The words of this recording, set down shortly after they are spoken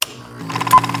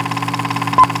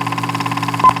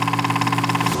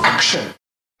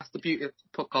That's the beauty of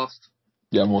the podcast.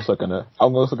 Yeah, I'm also gonna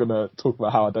talk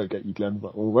about how I don't get you, Glenn,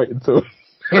 but we'll wait until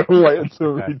we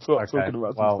start talking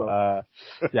about some stuff.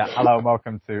 Hello and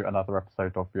welcome to another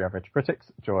episode of The Average Critics,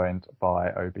 joined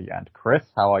by Obi and Chris.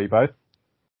 How are you both?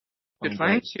 Good,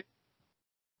 thanks.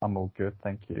 I'm all good,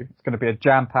 thank you. It's going to be a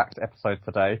jam-packed episode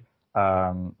today,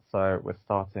 so we're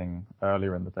starting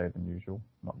earlier in the day than usual.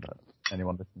 Not that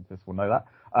anyone listening to this will know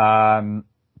that.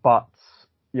 But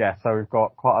yeah, so we've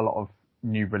got quite a lot of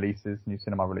new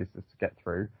cinema releases to get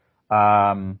through.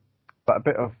 But a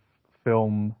bit of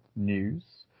film news,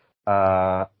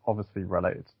 obviously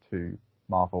related to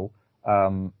Marvel.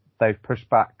 They've pushed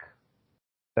back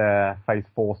their Phase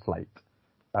 4 slate,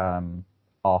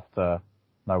 after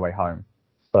No Way Home.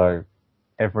 So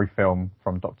every film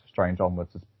from Doctor Strange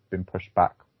onwards has been pushed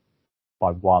back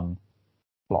by one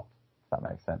slot, if that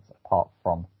makes sense, apart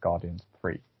from Guardians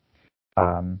 3.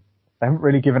 They haven't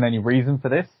really given any reason for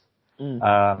this.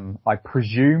 I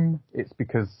presume it's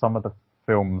because some of the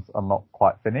films are not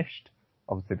quite finished.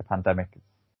 Obviously the pandemic is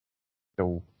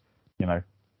still,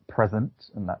 present,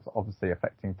 and that's obviously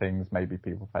affecting things. Maybe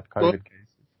people have had COVID cases.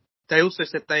 They also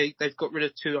said they've got rid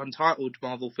of 2 untitled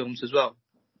Marvel films as well,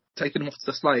 taking them off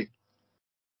the slate.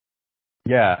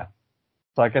 Yeah.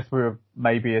 So I guess we were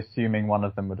maybe assuming one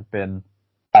of them would have been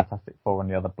Fantastic Four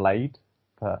and the other Blade,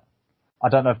 but I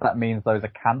don't know if that means those are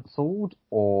cancelled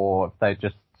or if they're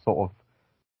just sort of,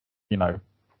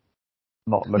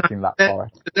 not looking that far.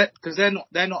 Because they're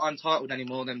not untitled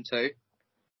anymore, them two.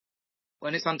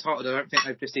 When it's untitled, I don't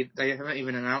think they haven't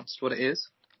even announced what it is.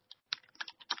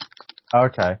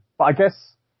 Okay. But I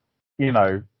guess, I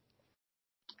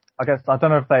don't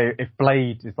know if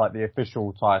Blade is like the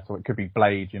official title, it could be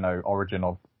Blade, origin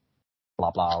of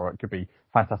blah blah, or it could be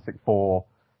Fantastic Four,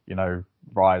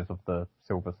 Rise of the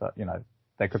Silver Surfer,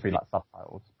 there could be like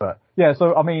subtitles. But yeah,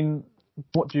 so I mean,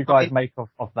 what do you guys make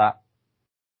of that?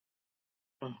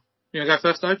 You want to go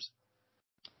first, Obes?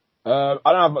 I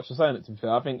don't have much to say on it, to be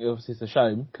fair. I think obviously it's a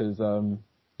shame because, the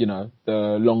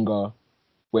longer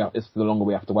we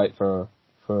have to wait for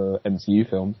MCU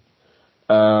films.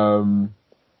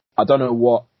 I don't know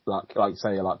what,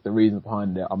 the reason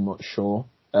behind it. I'm not sure.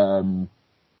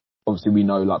 Obviously we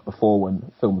know, before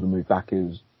when films were moved back, it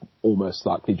was almost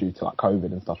likely due to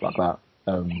COVID and stuff like that.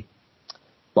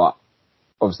 But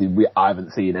obviously I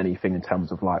haven't seen anything in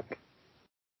terms of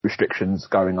restrictions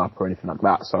going up or anything like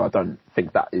that, so I don't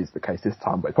think that is the case this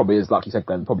time. But it probably is, like you said,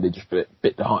 Glenn, probably just a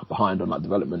bit behind on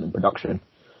development and production.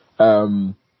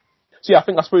 So yeah,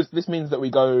 I suppose this means that we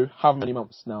go how many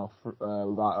months now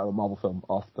without a Marvel film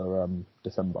after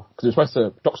December? Because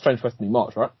Doctor Strange supposed to be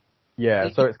March, right? Yeah,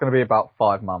 so it's going to be about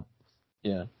 5 months.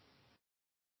 Yeah.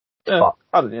 Yeah,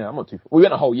 I'm not too. We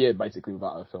went a whole year basically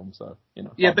without a film, so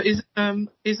Yeah, but isn't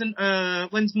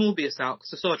when's Morbius out?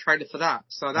 Because I saw a trailer for that,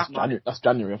 so that's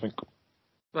January, I think.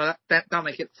 Well, that'll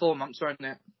make it 4 months, won't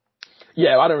it?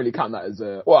 Yeah, I don't really count that as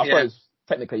a. Well, I suppose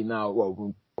technically now.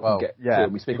 We'll get to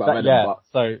when we speak about Venom. Yeah, but,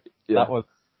 so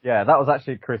that was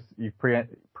actually, Chris, you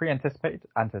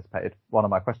anticipated one of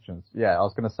my questions. Yeah, I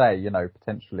was going to say,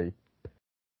 potentially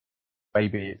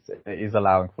maybe it is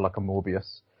allowing for a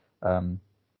Morbius.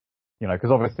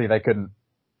 Because obviously they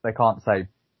can't say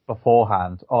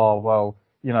beforehand, oh, well,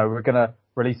 we're going to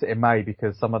release it in May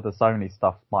because some of the Sony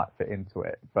stuff might fit into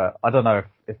it. But I don't know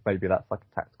if maybe that's a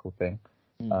tactical thing.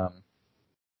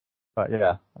 But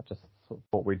yeah, I just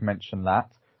thought we'd mention that.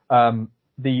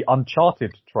 The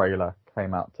Uncharted trailer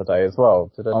came out today as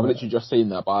well. I've literally just seen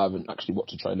that, but I haven't actually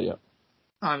watched the trailer yet.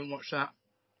 I haven't watched that.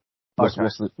 What's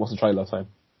the trailer saying?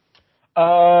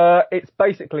 It's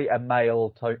basically a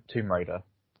male Tomb Raider.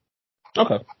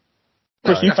 Okay.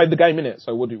 Chris, you played the game, innit?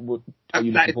 So what are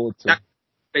you looking forward to?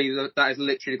 That is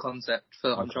literally the concept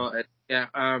for Uncharted. Yeah.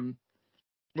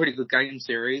 Really good game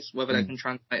series. Whether they can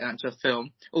translate that into a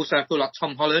film. Also, I feel like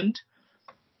Tom Holland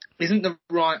isn't the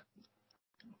right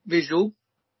visual.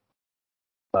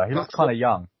 He looks kind of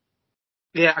young.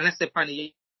 Yeah, unless they're playing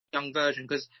a young version,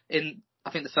 because in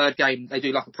I think the third game they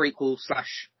do a prequel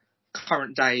 /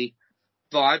 current day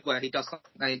vibe where he does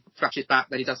something, then he flashes back,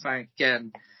 then he does something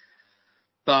again.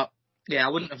 But yeah, I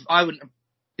wouldn't have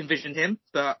envisioned him,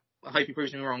 but I hope he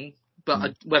proves me wrong.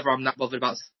 But whether I'm that bothered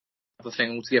about the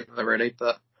thing altogether, really.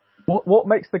 But what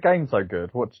makes the game so good?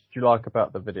 What did you like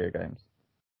about the video games?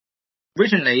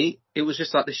 Originally, it was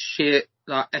just the sheer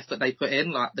effort they put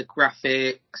in, the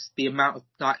graphics, the amount of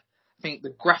I think the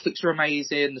graphics were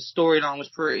amazing. The storyline was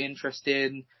pretty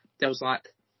interesting. There was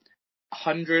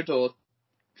 100 or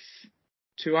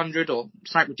 200 or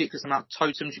something ridiculous amount of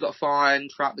totems you got to find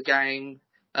throughout the game.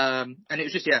 And it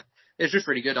was just, it was just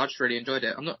really good. I just really enjoyed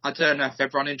it. I don't know if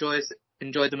everyone enjoyed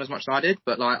them as much as I did,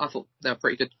 but like I thought they were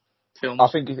pretty good films. I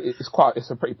think it's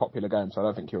a pretty popular game, so I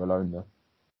don't think you're alone there.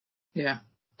 Yeah.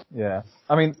 Yeah.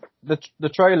 I mean, the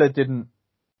trailer didn't,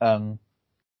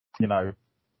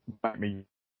 make me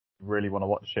really want to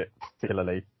watch it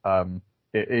particularly.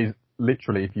 It is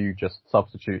literally, if you just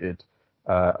substituted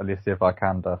Alicia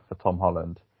Vikander for Tom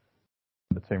Holland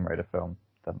in the Tomb Raider film,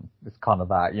 then it's kind of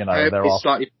that, there are...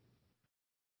 Slightly...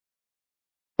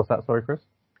 What's that, sorry, Chris?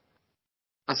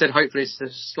 I said hopefully it's a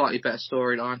slightly better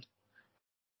storyline.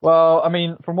 Well, I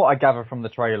mean, from what I gather from the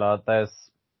trailer, there's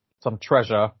some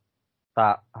treasure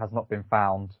that has not been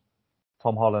found.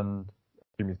 Tom Holland, I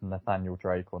assume he's Nathaniel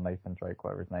Drake or Nathan Drake,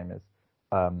 whatever his name is,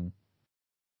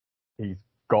 he's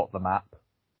got the map.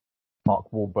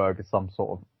 Mark Wahlberg is some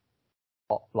sort of,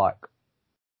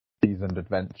 seasoned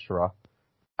adventurer,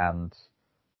 and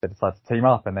they decide to team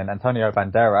up, and then Antonio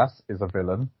Banderas is a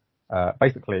villain,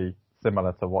 basically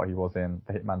similar to what he was in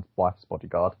The Hitman's Wife's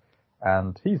Bodyguard,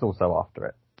 and he's also after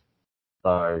it.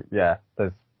 So, yeah,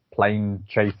 there's plane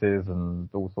chases and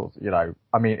all sorts,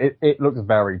 I mean, it looks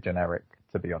very generic,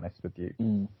 to be honest with you.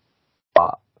 Mm.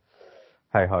 But,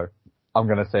 hey-ho, I'm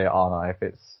going to say it, aren't I,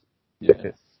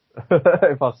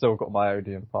 if I've still got my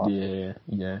Odeon pass. Yeah.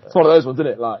 It's one of those ones,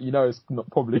 isn't it? Like, it's not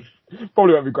probably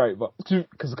won't be great, but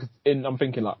because I'm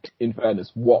thinking, like, in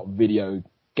fairness, what video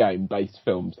game based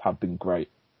films have been great,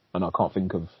 and I can't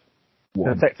think of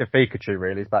one. Detective Pikachu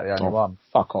really is about the only one.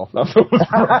 Fuck off! That film was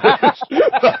rubbish.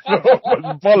 That film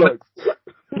was bollocks.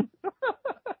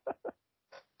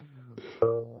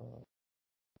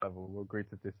 We'll agree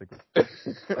to disagree.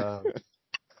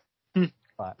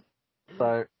 Right.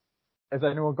 So, has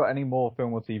anyone got any more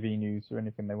film or TV news or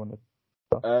anything they wanted?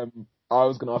 I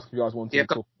was going to ask if you guys wanted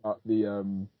to talk about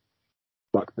the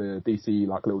the DC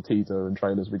little teaser and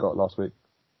trailers we got last week.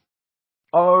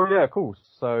 Oh yeah, cool.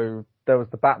 So there was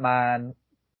the Batman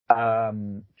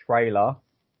trailer,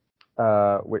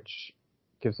 which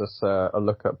gives us a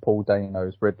look at Paul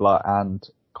Dano's Riddler and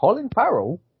Colin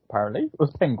Farrell apparently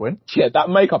was Penguin. Yeah, that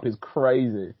makeup is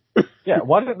crazy. Yeah,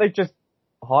 why didn't they just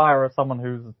hire someone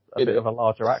who's a bit of a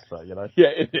larger actor,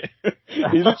 Yeah,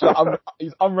 he's literally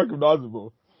he's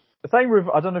unrecognisable. The same with,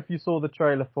 I don't know if you saw the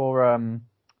trailer for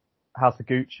House of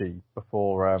Gucci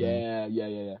before. Yeah.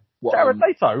 What, Jared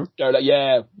Leto?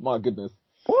 Yeah, my goodness.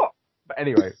 What? But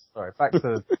anyway, sorry, back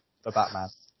to the Batman.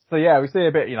 So yeah, we see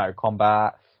a bit,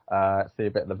 combat, see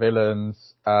a bit of the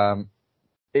villains.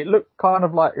 It looked kind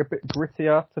of like a bit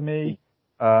grittier to me.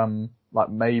 Like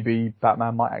maybe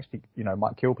Batman might actually,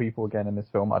 might kill people again in this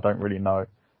film. I don't really know.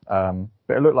 But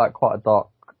it looked like quite a dark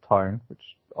tone, which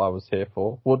I was here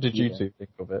for. What did you two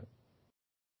think of it?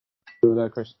 You there,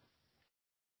 Chris?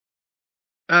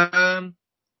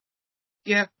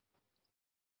 Yeah.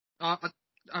 I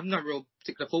have no real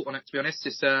particular thought on it, to be honest.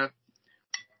 It's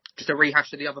just a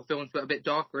rehash of the other films, but a bit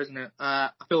darker, isn't it? I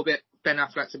feel Ben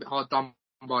Affleck's a bit hard done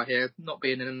by here, not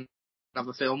being in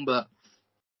another film, but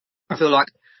I feel like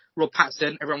Rob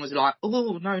Pattinson, everyone was like,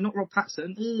 oh, no, not Rob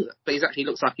Pattinson. Ugh. But he actually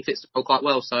looks like he fits the role quite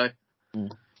well, so.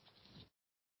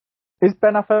 Is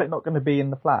Ben Affleck not going to be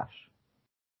in The Flash?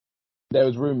 There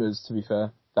was rumours, to be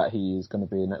fair, that he is going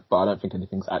to be in it, but I don't think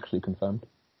anything's actually confirmed.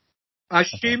 I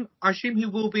assume he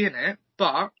will be in it,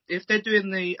 but if they're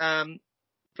doing the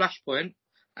Flashpoint,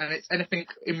 and it's anything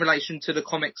in relation to the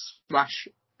comics Flash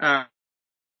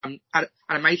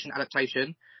animation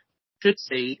adaptation, should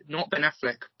see not Ben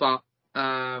Affleck, but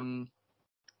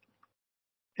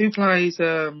who plays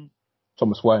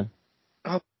Thomas Wayne.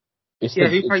 Oh, who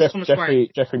plays Thomas Wayne?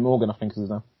 Jeffrey Morgan, I think is his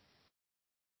name.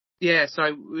 Yeah, so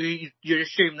you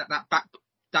assume that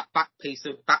back piece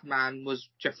of Batman was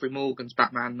Jeffrey Morgan's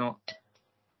Batman, not.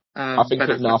 I think that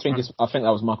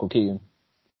was Michael Keaton,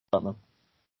 Batman,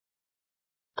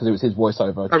 because it was his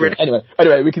voiceover. Oh, really?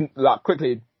 Anyway, we can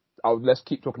quickly. Let's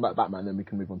keep talking about Batman, then we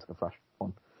can move on to the Flash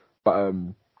one. But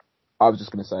I was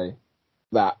just going to say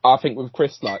that I think with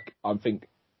Chris,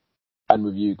 and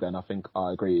with you, Glenn, I think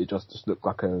I agree. It just looked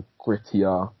like a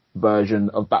grittier version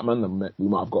of Batman than we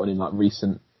might have gotten in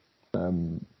recent,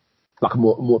 like a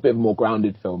bit of a more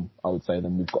grounded film, I would say,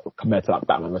 than we've got compared to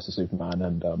Batman vs Superman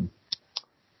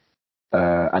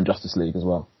and Justice League as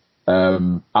well.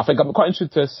 I think I'm quite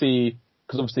interested to see,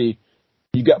 because obviously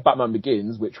you get Batman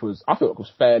Begins, which was, I thought it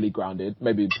was fairly grounded,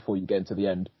 maybe before you get into the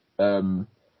end.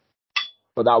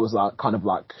 But that was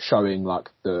showing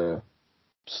the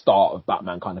start of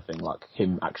Batman kind of thing, like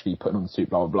him actually putting on the suit,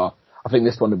 blah, blah, blah. I think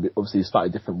this one would be obviously slightly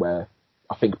different, where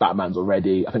I think Batman's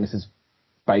already, I think this is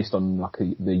based on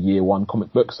the year one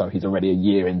comic book, so he's already a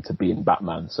year into being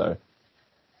Batman, so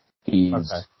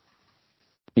he's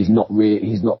he's not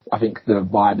really, I think the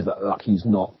vibe is that like he's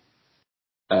not,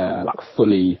 like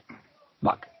fully,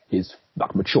 like his,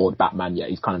 like matured Batman yet.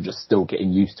 He's kind of just still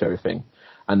getting used to everything.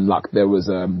 And like there was,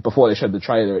 before they showed the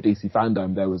trailer at DC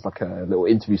Fandom, there was like a little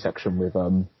interview section with,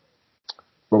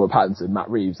 Robert Pattinson, Matt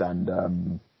Reeves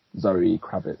and, Zoe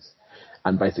Kravitz.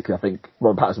 And basically I think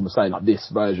Robert Pattinson was saying like this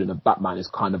version of Batman is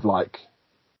kind of like,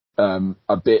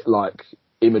 a bit like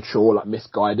immature, like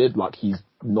misguided, like he's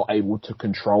not able to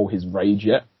control his rage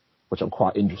yet, which I'm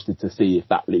quite interested to see if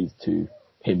that leads to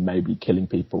him maybe killing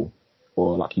people,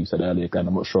 or like you said earlier, Glenn,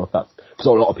 I'm not sure if that's, because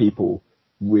a lot of people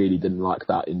really didn't like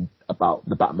that about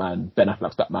the Batman, Ben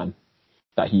Affleck's Batman,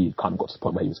 that he kind of got to the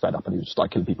point where he was fed up and he was just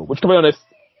like killing people, which to be honest,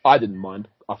 I didn't mind.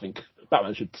 I think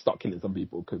Batman should start killing some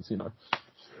people because, you know,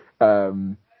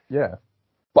 yeah.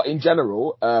 But in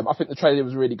general, I think the trailer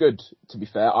was really good, to be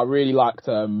fair. I really liked,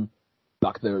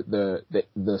 like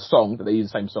the song, that they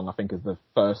use the same song, I think, as the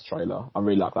first trailer. I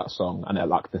really like that song, and I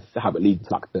like how it leads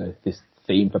to like this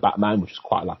theme for Batman, which is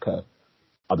quite like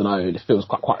I don't know, it feels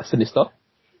quite sinister.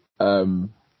 And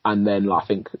then like, I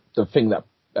think the thing that,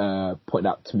 pointed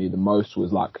out to me the most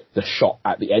was like the shot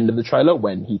at the end of the trailer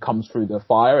when he comes through the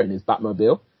fire in his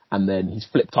Batmobile, and then he's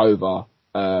flipped over,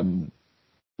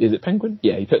 is it Penguin?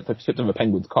 Yeah, he flipped over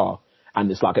Penguin's car,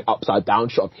 and it's like an upside down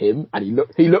shot of him, and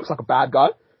he looks like a bad guy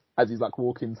as he's like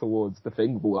walking towards the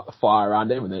thing with all like the fire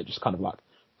around him, and then it just kind of like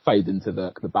fades into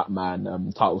the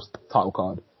Batman title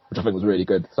card, which I think was really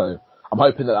good. So I'm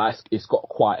hoping that it's got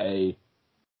quite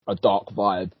a dark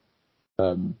vibe,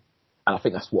 and I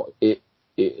think that's what it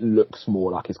looks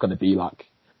more like. It's going to be like,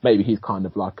 maybe he's kind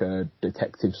of like a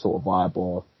detective sort of vibe,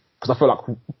 or because I feel like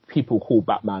people call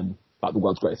Batman like the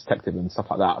world's greatest detective and stuff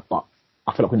like that, but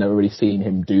I feel like we've never really seen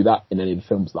him do that in any of the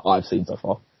films that I've seen so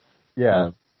far.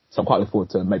 Yeah. So I'm quite looking forward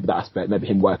to maybe that aspect, maybe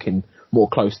him working more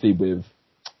closely with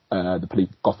the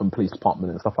Gotham Police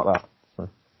Department and stuff like that. So.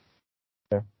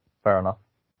 Yeah, fair enough.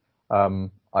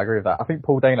 I agree with that. I think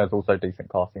Paul Dano's also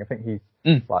decent casting. I think he's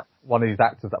like one of these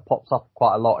actors that pops up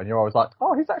quite a lot, and you're always like,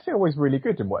 oh, he's actually always really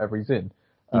good in whatever he's in.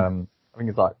 I think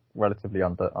he's like relatively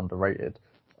underrated.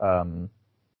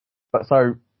 But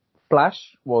so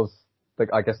Flash was,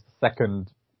 I guess, the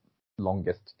second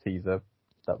longest teaser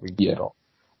that we got,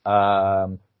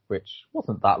 which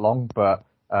wasn't that long, but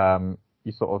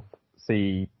you sort of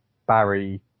see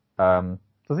Barry.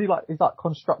 He's like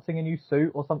constructing a new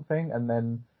suit or something, and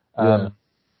then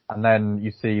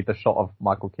you see the shot of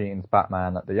Michael Keaton's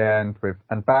Batman at the end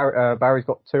and Barry's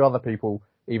got two other people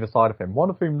either side of him, one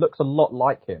of whom looks a lot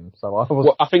like him. So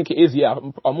I think it is. Yeah,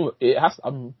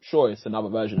 I'm sure it's another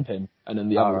version of him, and then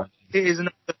the other one. It is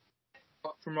another,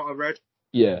 from what I read.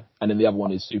 Yeah, and then the other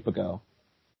one is Supergirl.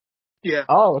 Yeah.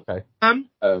 Oh, okay.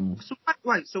 So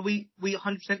wait, so we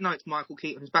 100% know it's Michael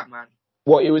Keaton's Batman.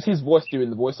 Well, it was his voice doing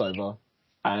the voiceover,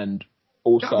 and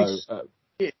also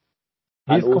he's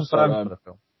confirmed for the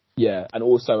film. Yeah, and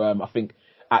also I think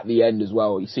at the end as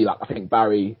well, you see like, I think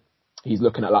Barry, he's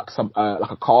looking at like some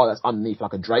like a car that's underneath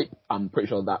like a drape. I'm pretty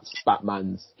sure that's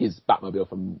his Batmobile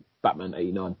from Batman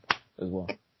 '89 as well.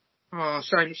 Oh,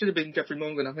 shame. It should have been Jeffrey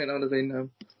Morgan. I think that would have been.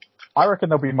 I reckon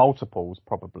there'll be multiples,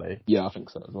 probably. Yeah, I think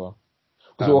so as well.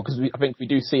 Because I think we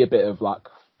do see a bit of like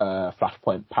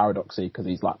Flashpoint paradoxy, because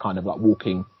he's like kind of like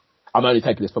walking. I'm only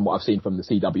taking this from what I've seen from the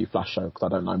CW Flash show, because I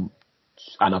don't know,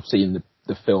 and I've seen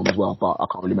the film as well, but I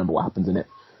can't really remember what happens in it.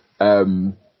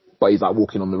 But he's like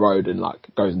walking on the road and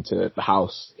like goes into the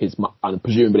house. And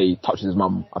presumably touches his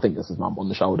mum. I think that's his mum on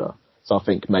the shoulder. So I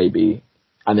think maybe.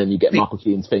 And then you get Michael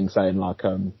Keaton's thing saying like,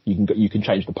 you can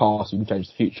change the past, you can change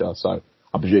the future. So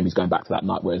I presume he's going back to that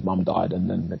night where his mum died, and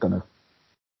then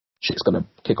shit's gonna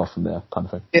kick off from there, kind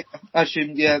of thing. Yeah, I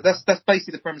assume. Yeah, that's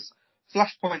basically the premise.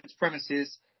 Flashpoint's premise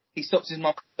is he stops his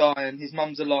mum from dying, his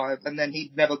mum's alive, and then he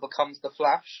never becomes the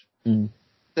Flash.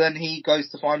 Then he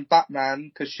goes to find Batman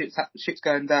because shit's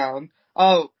going down.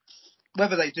 Oh,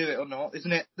 whether they do it or not,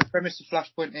 isn't it? The premise of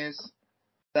Flashpoint is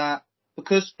that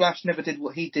because Flash never did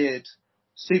what he did,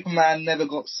 Superman never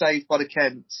got saved by the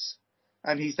Kents,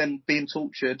 and he's then being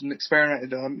tortured and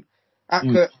experimented on.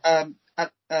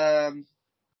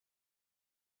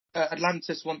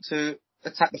 Atlantis want to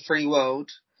attack the free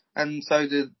world, and so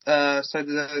the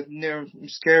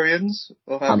Neuroscarians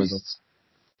or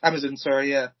Amazon,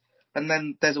 sorry, yeah. And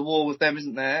then there's a war with them,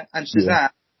 isn't there? And Shazam,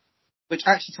 which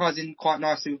actually ties in quite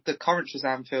nicely with the current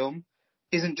Shazam film,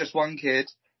 isn't just one kid;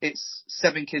 it's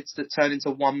 7 kids that turn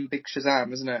into one big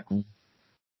Shazam, isn't it?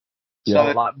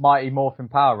 Yeah, so, like Mighty Morphin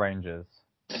Power Rangers.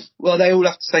 Well, they all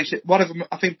have to say shit. One of them,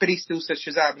 I think Billy still says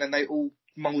Shazam, and then they all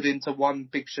mould into one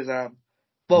big Shazam.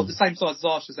 Well, the same size as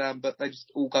our Shazam, but they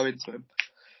just all go into him.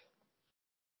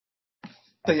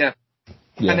 But yeah.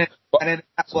 Yeah. And then in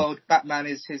that world, Batman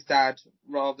is his dad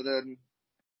rather than,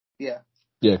 Yeah,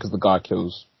 because the guy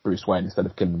kills Bruce Wayne instead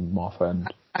of killing Martha,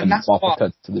 and that's Martha why,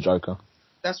 turns to the Joker.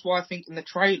 that's why I think in the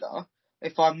trailer,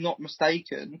 if I'm not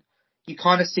mistaken, you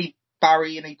kind of see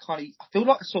Barry and I feel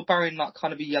like I saw Barry in like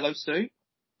kind of a yellow suit.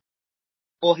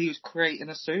 Or he was creating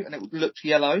a suit and it looked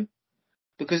yellow.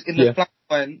 Because in the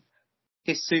Flashpoint,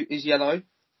 his suit is yellow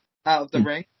out of the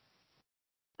ring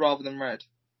rather than red.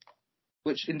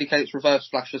 Which indicates reverse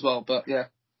Flash as well, but yeah.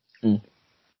 Okay.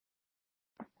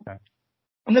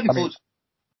 I'm looking forward to it.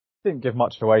 Didn't give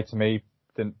much away to me,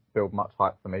 didn't build much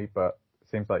hype for me, but it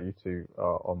seems like you two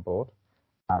are on board.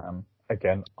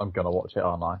 Again, I'm gonna watch it,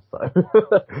 aren't I? So.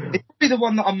 It's probably the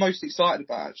one that I'm most excited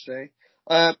about, actually.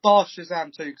 Bar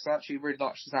Shazam 2, because I actually really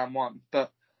like Shazam 1,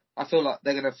 but I feel like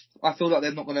they're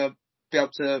not gonna be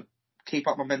able to keep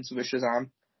up momentum with Shazam.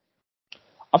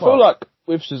 I feel like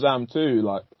with Shazam 2,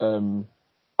 like,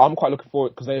 I'm quite looking forward,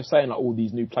 because they're saying like all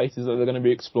these new places that they're going to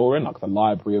be exploring, like the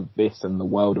library of this and the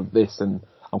world of this, and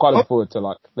I'm quite looking forward to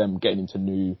like them getting into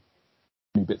new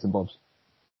bits and bobs.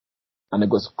 And they've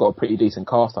got a pretty decent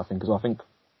cast, I think, because I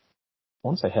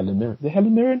want to say Helen Mirren. Is it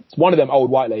Helen Mirren? It's one of them old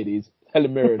white ladies.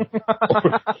 Helen Mirren.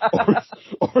 I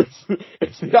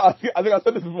think I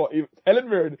said this before. Helen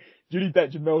Mirren, Judi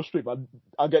Dench, and Meryl Streep.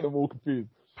 I get them all confused.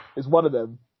 It's one of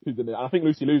them who's in it. And I think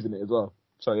Lucy Liu's in it as well.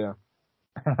 So yeah.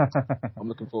 I'm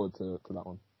looking forward to that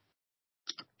one.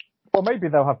 Well, maybe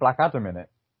they'll have Black Adam in it.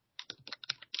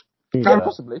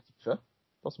 Possibly. Sure.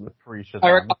 Possibly. Pre-Shazam.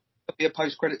 I reckon it'll be a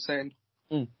post-credit scene.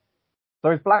 So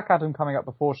is Black Adam coming up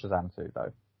before Shazam 2,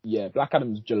 though? Yeah, Black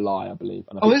Adam's July, I believe.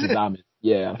 And I think Shazam is?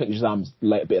 Yeah, I think Shazam's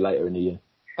a bit later in the year.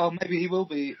 Oh, maybe he will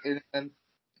be in.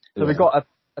 So we got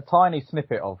a tiny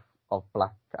snippet of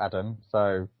Black Adam.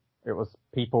 So it was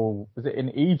was it in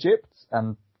Egypt?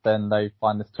 And then they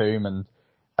find this tomb and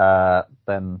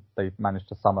then they manage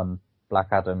to summon Black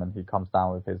Adam and he comes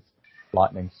down with his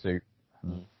lightning suit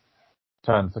and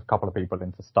turns a couple of people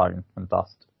into stone and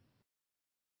dust.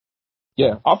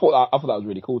 Yeah, I thought that was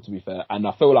really cool, to be fair. And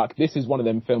I feel like this is one of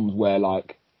them films where,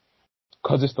 like,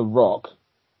 because it's The Rock,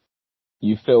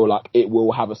 you feel like it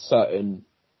will have a certain,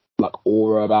 like,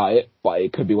 aura about it, but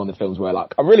it could be one of the films where,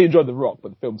 like, I really enjoyed The Rock, but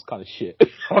the film's kind of shit.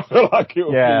 I feel like it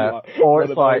will be, like, or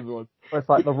it's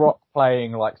like The Rock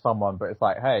playing, like, someone, but it's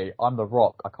like, hey, I'm The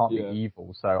Rock, I can't be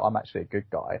evil, so I'm actually a good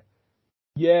guy.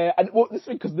 Yeah, and this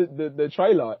thing, because the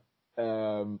trailer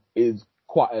is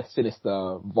quite a sinister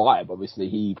vibe. Obviously,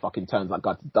 he fucking turns that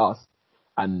guy to dust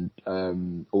and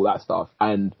all that stuff.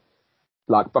 And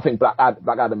like, I think Black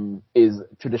Adam is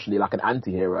traditionally like an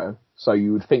anti-hero, so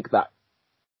you would think that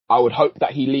I would hope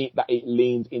that it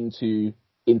leans into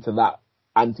that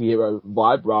anti-hero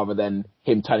vibe rather than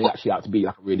him turning actually out to be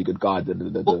like a really good guy.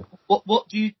 What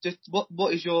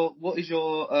is your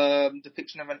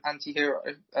depiction of an anti-hero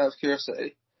out of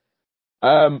curiosity?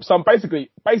 So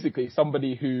basically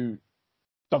somebody who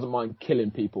doesn't mind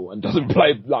killing people and doesn't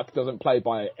play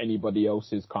by anybody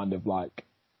else's kind of like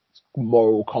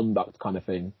moral conduct kind of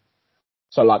thing.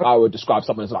 So like I would describe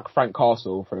someone as like Frank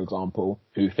Castle, for example,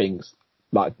 who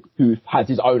has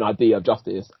his own idea of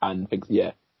justice and thinks,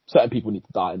 certain people need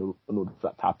to die in order for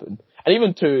that to happen. And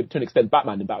even to an extent,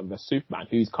 Batman in Batman vs Superman,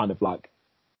 who's kind of like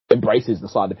embraces the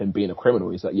side of him being a criminal.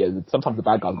 He's like, sometimes the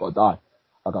bad guy's got to die.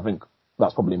 Like I think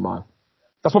that's probably like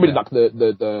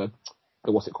the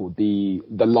what's it called? The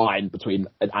line between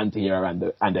an anti-hero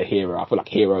and a hero. I feel like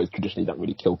heroes traditionally don't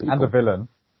really kill people. And a villain.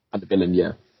 And the villain,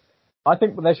 yeah. I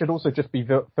think there should also just be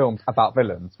films about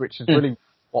villains, which is really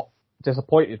what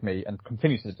disappointed me and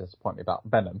continues to disappoint me about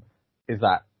Venom, is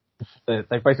that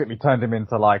they've basically turned him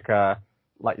into like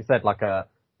you said,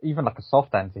 even a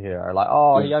soft anti-hero. Like,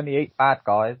 he only eats bad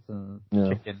guys and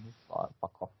chickens. Like,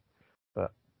 fuck off.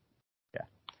 But,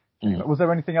 yeah. Was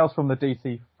there anything else from the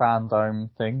DC fandom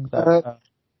thing?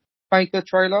 Maker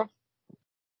trailer?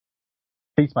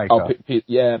 Peacemaker.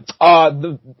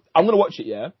 I'm gonna watch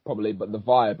it, probably, but the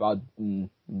vibe, I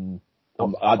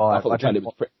thought the trailer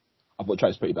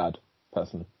was pretty bad,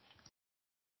 personally.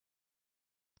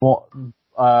 What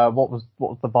was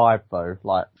the vibe though?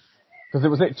 Like, because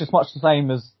was it just much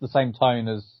the same tone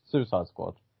as Suicide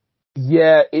Squad?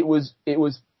 Yeah, it was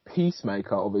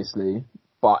Peacemaker, obviously,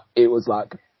 but it was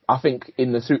like, I think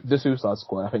in the Suicide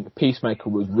Squad, I think Peacemaker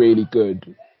was really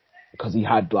good because he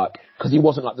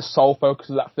wasn't like the sole focus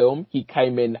of that film. He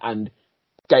came in and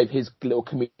gave his little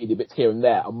comedy bits here and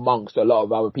there amongst a lot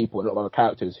of other people and a lot of other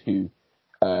characters who,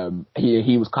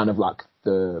 he was kind of like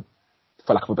for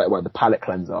lack of a better word, the palate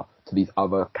cleanser to these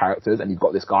other characters. And you've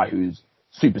got this guy who's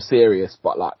super serious,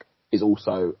 but like is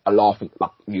also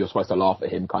you're supposed to laugh at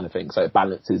him kind of thing. So it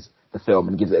balances the film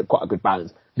and gives it quite a good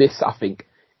balance. This, I think,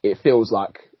 it feels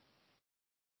like,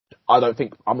 I'm not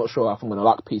sure if I'm going to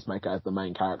like Peacemaker as the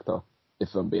main character, if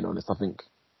I'm being honest. I think,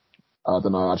 I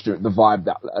don't know, the vibe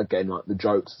that, again, like the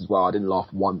jokes as well, I didn't laugh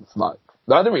once, like,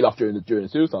 I didn't really laugh during the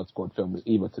Suicide Squad film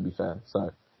either, to be fair.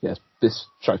 So, yes, this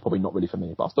show's probably not really for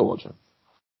me, but I'll still watch it.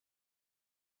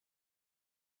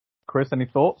 Chris, any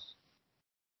thoughts?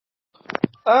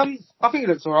 I think it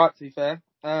looks alright, to be fair.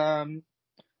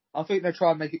 I think they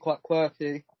try and make it quite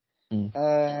quirky. And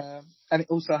it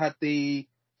also had the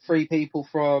 3 people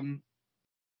from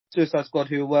Suicide Squad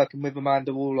who were working with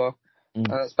Amanda Waller.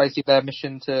 It's basically their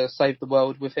mission to save the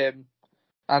world with him.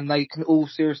 And they can all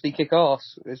seriously kick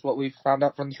ass, is what we've found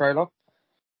out from the trailer.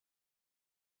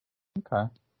 Okay.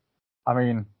 I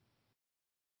mean,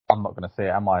 I'm not going to see it,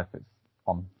 am I, if it's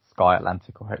on Sky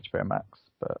Atlantic or HBO Max?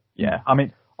 But yeah, I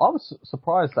mean, I was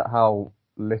surprised at how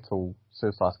little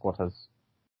Suicide Squad has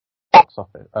box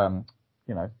office.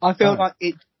 You know, I feel like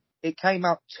it came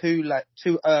out too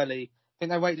early. I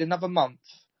think they waited another month.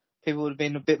 People would have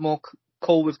been a bit more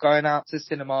cool with going out to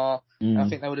cinema. I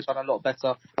think they would have done a lot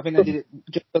better. I think they did it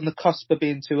just on the cusp of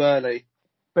being too early.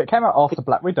 But it came out after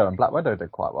Black Widow, and Black Widow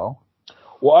did quite well.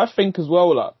 Well, I think as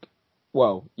well, like,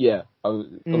 yeah,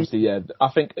 obviously, yeah. I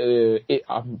think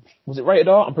was it rated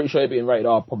R? I'm pretty sure it being rated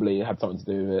R probably had something to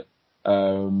do with it.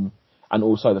 And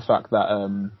also the fact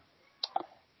that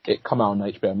it come out on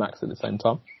HBO Max at the same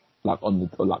time, like on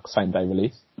the same day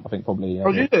release. I think probably.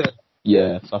 Oh, did it?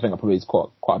 Yeah, so I think that probably is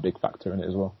quite a big factor in it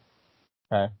as well.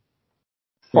 Okay.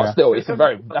 But still, it's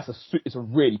a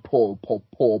really poor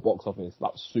box office,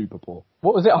 like super poor.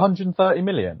 What was it? 130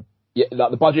 million. Yeah,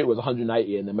 like the budget was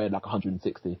 180 and they made like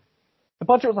 160. The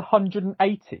budget was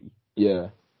 180. Yeah.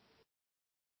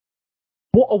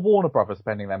 What are Warner Brothers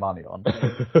spending their money on?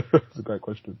 That's a great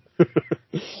question.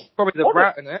 Probably the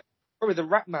rat in it. Probably the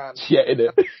Rat Man. Yeah, in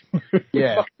it.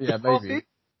 yeah, maybe.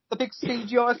 The big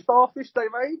CGI starfish they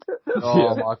made.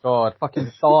 Oh my god,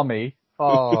 fucking Starmie.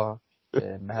 Oh,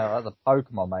 hell, that's a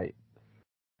Pokemon, mate.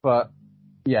 But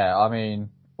yeah, I mean,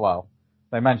 well,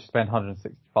 they managed to spend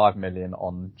 165 million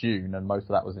on Dune, and most of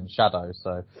that was in shadow.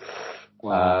 So.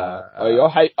 You're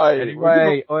hate.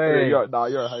 Anyway, you're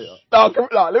a hater. No,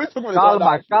 let me talk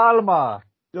about this. Calma.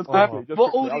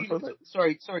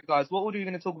 Sorry, guys. What order are you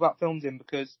going to talk about films in?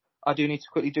 Because I do need to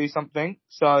quickly do something.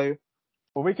 So.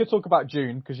 Well, we could talk about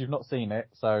Dune because you've not seen it.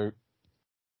 So.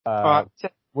 Alright.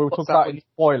 We'll talk about it in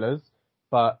spoilers,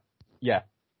 but yeah.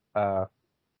 You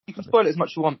can spoil it as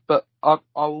much as you want, but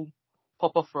I'll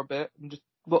pop off for a bit and just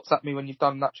WhatsApp me when you've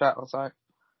done that chat or so.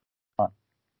 Right.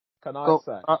 Can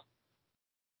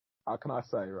I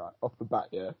say right off the bat,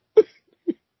 yeah,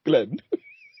 Glenn?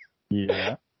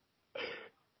 Yeah.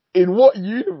 In what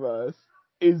universe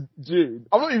is Dune?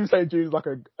 I'm not even saying Dune's like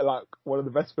one of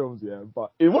the best films, yeah,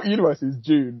 but in what universe is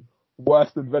Dune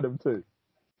worse than Venom 2?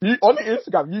 On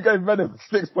Instagram, you gave Venom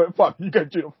 6.5, you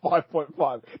gave Dune a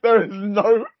 5.5. There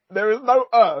is no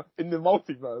Earth in the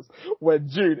multiverse where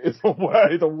Dune is a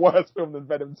worse film than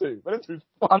Venom 2. Venom 2 is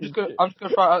fucking shit. I'm just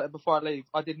gonna try it out there before I leave.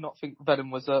 I did not think Venom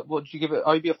was what did you give it?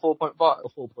 Maybe a 4.5? A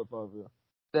 4.5, yeah.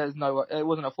 There's no way. It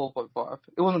wasn't a 4.5.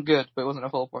 It wasn't good, but it wasn't a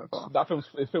 4.5. That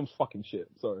film's fucking shit,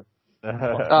 sorry.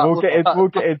 We'll get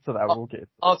into that.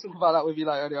 I'll talk about that with you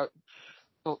later.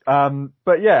 Anyway.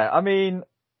 But yeah, I mean,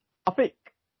 I think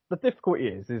the difficulty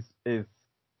is, you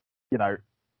know,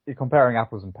 you're comparing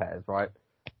apples and pears, right?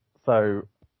 So,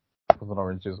 apples and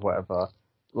oranges, whatever.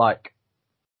 Like,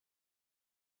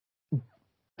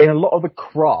 in a lot of the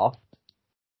craft,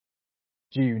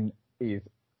 Dune is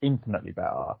infinitely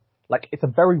better. Like, it's a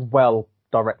very well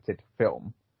directed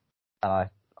film, and I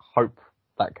hope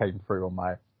that came through on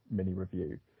my mini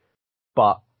review.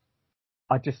 But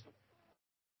I just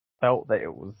felt that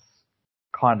it was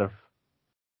kind of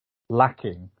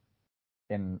lacking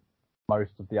in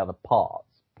most of the other parts,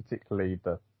 particularly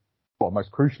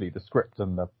most crucially, the script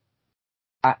and the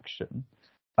action.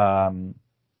 But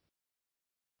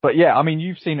yeah, I mean,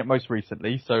 you've seen it most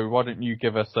recently, so why don't you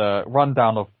give us a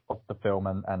rundown of the film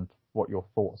and what your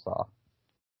thoughts are?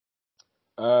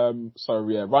 So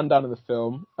yeah, rundown of the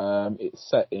film. It's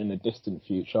set in a distant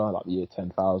future, like the year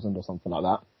 10,000 or something like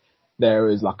that. There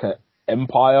is like a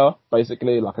empire,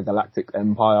 basically, like a galactic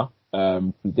empire,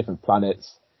 with different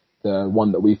planets. The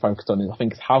one that we focused on is, I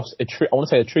think it's I want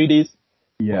to say Atreides.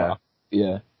 Yeah.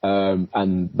 Yeah.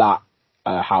 And that,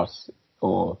 house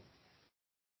or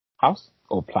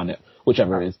planet,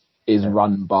 whichever it is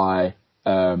run by,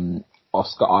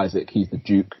 Oscar Isaac. He's the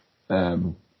Duke,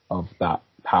 of that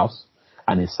house,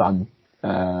 and his son,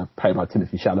 played by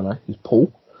Timothy Chalamet, who's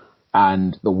Paul,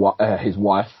 and his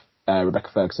wife, Rebecca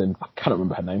Ferguson. I cannot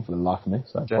remember her name for the life of me,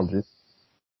 so apologies.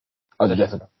 Oh,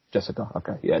 Jessica. Jessica.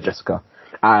 Okay, yeah, Jessica.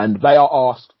 And they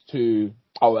are asked to.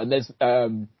 Oh, and there's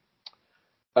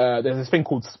this thing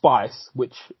called Spice,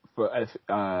 which for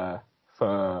I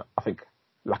think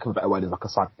lack of a better word is like a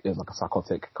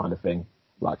psychotic kind of thing.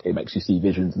 Like it makes you see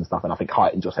visions and stuff, and I think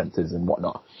heightens your senses and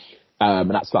whatnot.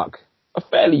 And that's like a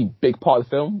fairly big part of the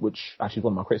film, which actually is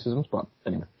one of my criticisms. But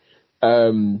anyway,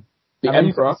 the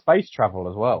Emperor space travel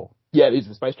as well. Yeah, these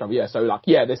are space travel. Yeah, so like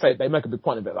they make a big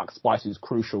point of it. Like spice is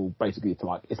crucial, basically, to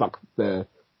like it's like the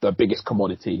biggest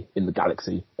commodity in the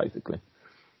galaxy, basically.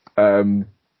 So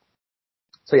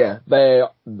yeah, the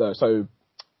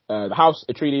House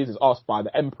Atreides is asked by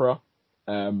the Emperor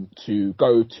to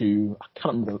go to, I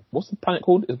can't remember, what's the planet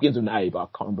called? It begins with an A, but I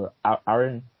can't remember.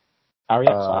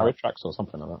 Ariax or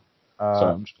something like that.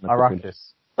 So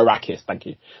Arrakis. Arrakis, thank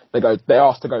you. They're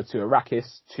asked to go to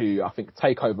Arrakis to, I think,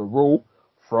 take over rule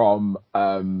from,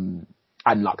 and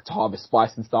like to harvest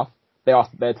spice and stuff. They're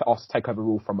asked to take over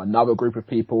rule from another group of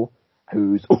people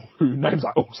whose names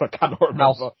I also cannot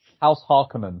remember. House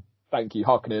Harkonnen. Thank you,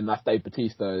 Harkonnen. That's Dave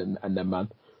Bautista and them, man.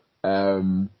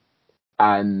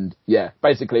 And yeah,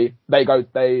 basically so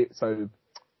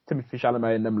Timothée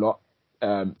Chalamet and them lot.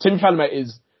 Timothée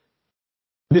Chalamet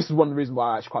this is one of the reasons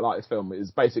why I actually quite like this film, is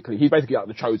he's basically like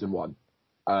the chosen one.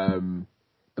 The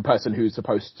person who's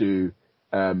supposed to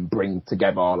bring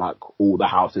together like all the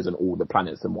houses and all the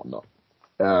planets and whatnot.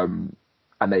 And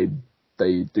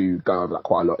they do go over that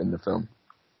quite a lot in the film.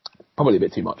 Probably a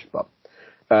bit too much, but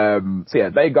so yeah,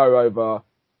 they go over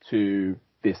to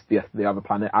the other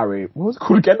planet, what was it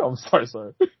called again? I'm sorry.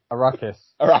 Arrakis.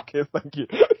 Arrakis, thank you.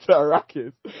 To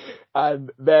Arrakis.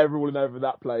 And they're ruling over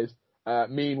that place.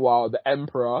 Meanwhile, the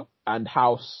Emperor and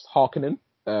House Harkonnen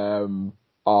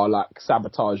are like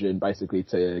sabotaging basically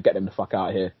to get them the fuck out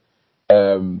of here.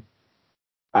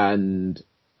 And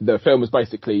the film is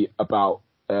basically about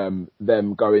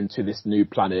them going to this new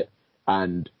planet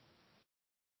and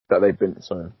that they've been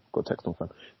got a text on phone,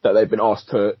 that they've been asked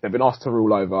to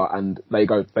rule over, and they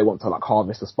want to like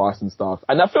harvest the spice and stuff.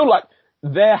 And I feel like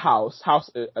their House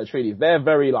Atreides, they're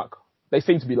very like, they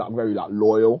seem to be like very like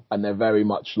loyal, and they're very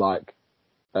much like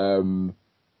not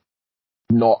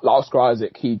like Oscar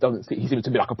Isaac. He seems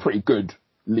to be like a pretty good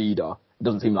leader. It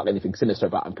doesn't seem like anything sinister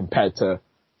about him compared to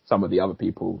some of the other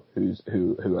people who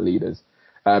are leaders.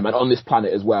 And on this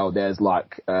planet as well, there's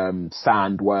like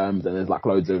sandworms, and there's like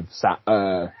loads of spice,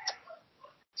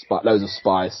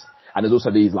 and there's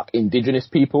also these like indigenous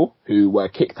people who were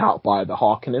kicked out by the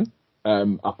Harkonnen.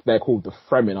 They're called the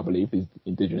Fremen, I believe, these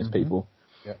indigenous people.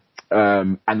 Yeah.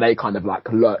 And they kind of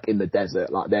like lurk in the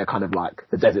desert, like they're kind of like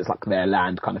the desert's like their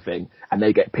land kind of thing, and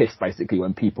they get pissed basically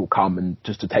when people come and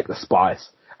just to take the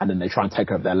spice, and then they try and take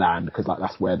over their land because like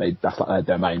that's like their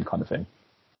domain kind of thing.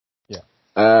 Yeah.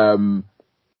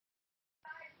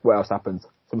 What else happens?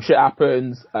 Some shit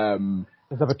happens.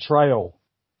 There's a betrayal.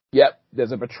 Yep,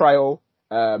 there's a betrayal.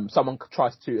 Someone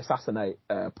tries to assassinate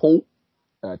Paul,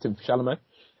 Timothée Chalamet,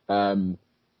 and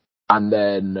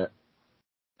then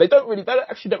they don't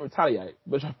retaliate,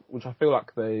 which I feel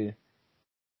like was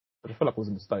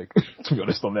a mistake, to be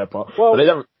honest, on their part. Well, but they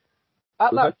don't.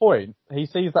 At that point, he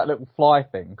sees that little fly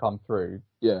thing come through.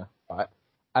 Yeah. Right,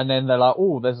 and then they're like,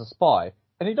 "Oh, there's a spy,"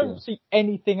 and he don't see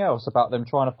anything else about them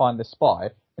trying to find this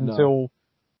spy until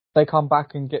they come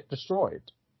back and get destroyed.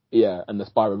 Yeah, and the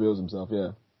spy reveals himself,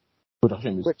 yeah. Which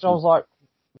I was like,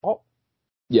 what?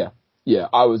 Yeah,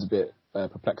 I was a bit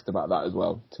perplexed about that as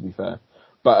well, to be fair.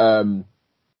 But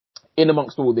in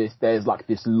amongst all this, there's like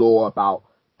this lore about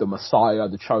the Messiah,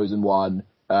 the chosen one,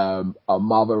 a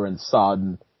mother and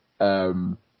son,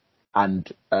 and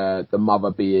the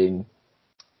mother being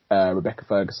Rebecca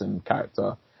Ferguson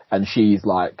character, and she's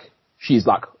like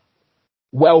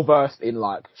well versed in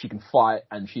like she can fight,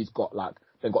 and they've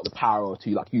got the power to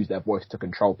like use their voice to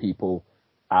control people,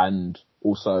 and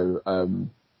also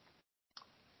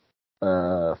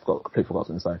completely forgot what I was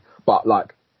going to say, but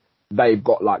like they've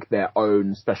got like their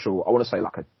own special, I want to say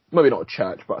like maybe not a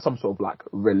church, but some sort of like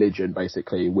religion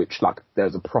basically, which like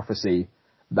there's a prophecy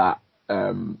that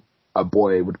a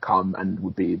boy would come and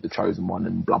would be the chosen one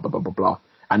and blah blah blah blah blah.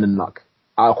 And then like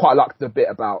I quite liked the bit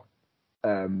about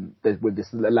with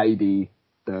this lady,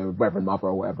 the Reverend Mother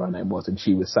or whatever her name was, and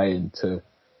she was saying to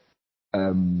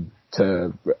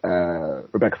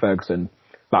Rebecca Ferguson,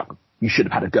 like, you should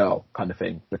have had a girl kind of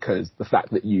thing, because the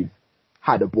fact that you've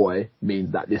had a boy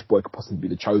means that this boy could possibly be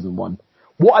the chosen one.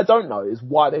 What I don't know is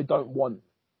why they don't want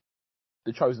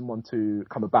the chosen one to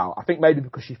come about. I think maybe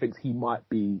because she thinks he might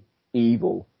be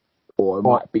evil, or it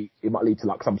might lead to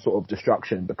like some sort of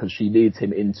destruction, because she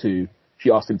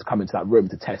asked him to come into that room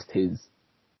to test his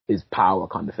power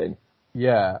kind of thing.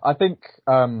 Yeah, I think,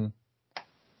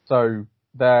 so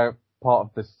they're part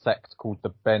of this sect called the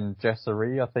Ben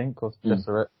Gesserit, I think, or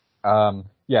Gesserit.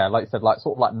 Yeah, like you said, like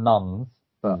sort of like nuns,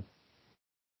 but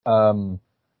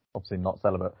obviously not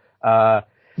celibate.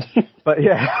 But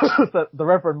yeah, the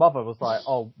Reverend Mother was like,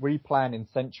 oh, we plan in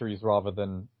centuries rather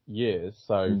than years.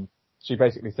 So she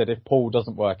basically said if Paul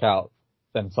doesn't work out,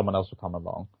 then someone else will come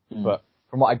along. But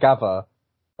from what I gather,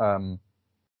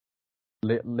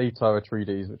 Leto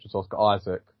Atreides, which is Oscar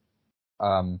Isaac,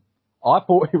 I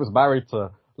thought he was married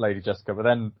to Lady Jessica, but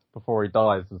then before he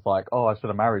dies, it's like, oh, I should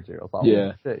have married you. I was like,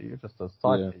 oh shit, you're just a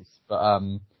side piece. But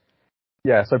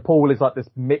yeah, so Paul is like this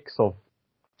mix of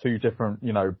two different,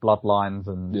 bloodlines,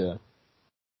 and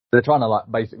they're trying to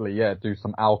like basically, do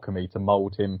some alchemy to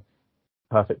mold him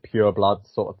perfect pure blood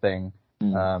sort of thing.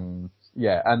 And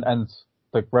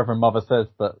the Reverend Mother says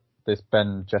that this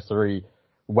Ben Gesserit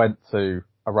went to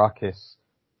Arrakis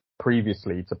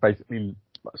previously to basically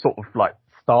sort of like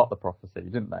start the prophecy,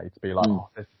 didn't they? To be like, oh,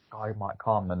 this guy might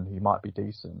come and he might be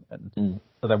decent. And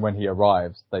so then when he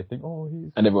arrives, they think, oh,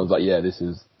 he's... And everyone's like, yeah, this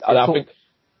is... I think...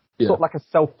 Sort of like a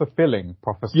self-fulfilling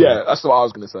prophecy. Yeah, that's what I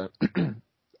was going to say.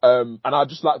 And I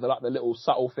just like the little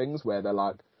subtle things where they're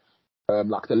like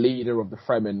the leader of the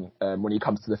Fremen, when he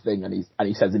comes to the thing and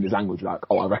he says in his language, like,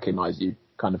 oh, I recognize you,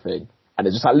 kind of thing. And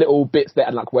there's just like little bits there,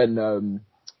 and like when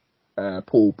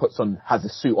Paul has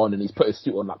his suit on, and he's put his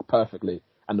suit on like perfectly,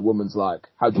 and the woman's like,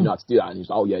 how do you know how to do that? And he's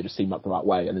like, oh yeah, it just seemed like the right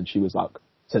way. And then she was like,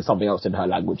 said something else in her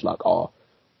language, like, I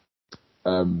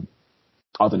don't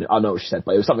know, I know what she said,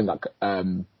 but it was something like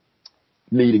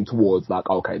leading towards like,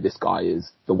 okay, this guy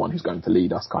is the one who's going to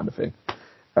lead us, kind of thing.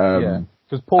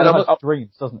 Because Paul has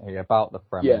dreams, doesn't he, about the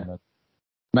Fremen? Yeah.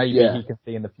 Maybe he can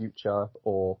see in the future,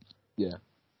 or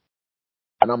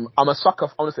And I'm a sucker.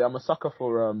 Honestly, I'm a sucker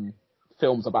for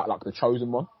films about like the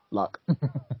Chosen One, like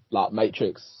like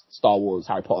Matrix, Star Wars,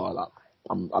 Harry Potter. Like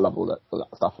I love all that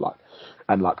stuff. Like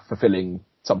and like fulfilling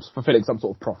some sort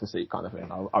of prophecy kind of thing.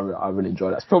 I really enjoy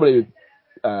that. It's probably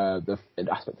the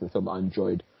aspect of the film that I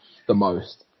enjoyed the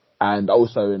most. And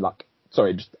also in like,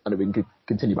 sorry, just I know we can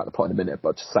continue about the plot in a minute,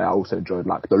 but just say I also enjoyed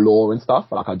like the lore and stuff.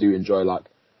 Like I do enjoy like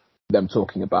them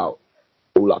talking about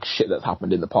all like shit that's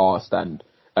happened in the past, and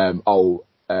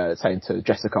saying to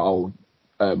Jessica,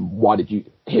 why did you,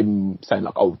 him saying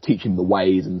like, oh, teach him the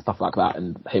ways and stuff like that,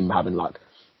 and him having like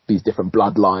these different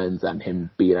bloodlines, and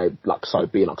him being like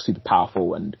super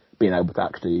powerful and being able to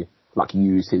actually like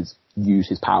use his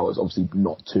powers, obviously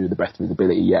not to the best of his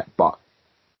ability yet, but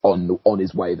on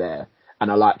his way there.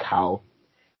 And I like how,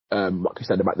 like you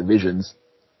said about the visions,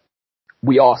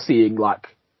 we are seeing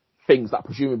like things that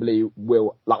presumably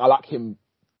will, like I like him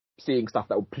seeing stuff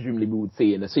that presumably we would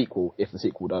see in a sequel if the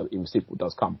sequel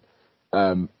does come.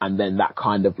 And then that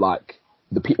kind of like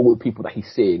all the people that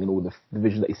he's seeing and all the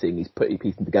visions that he's seeing, he's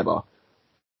piecing together,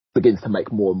 begins to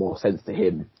make more and more sense to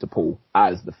him, to Paul,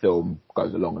 as the film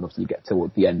goes along. And obviously you get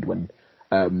towards the end when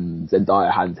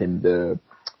Zendaya hands him the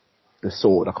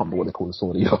sword. I can't remember what they call the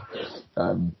sword either.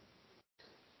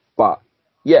 But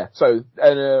yeah, so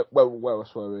and where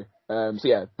else were we? So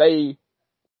yeah, the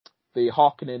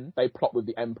Harkonnen, they plot with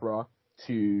the Emperor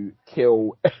to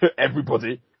kill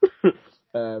everybody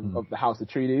of the House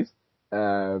Atreides,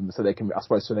 so they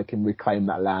can reclaim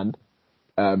that land.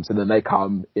 So then they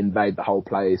come, invade the whole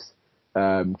place,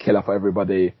 kill off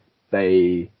everybody.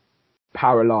 They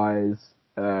paralyze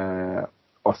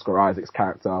Oscar Isaac's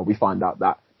character. We find out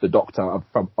that the doctor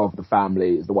of the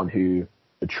family is the one who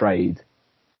betrayed,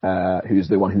 who's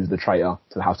the traitor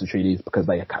to the House Atreides because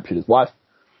they captured his wife.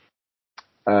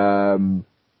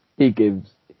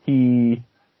 He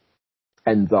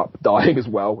ends up dying as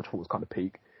well, which I thought was kind of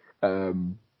peak.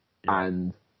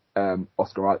 And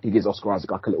he gives Oscar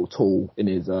Isaac like a little tool in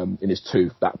his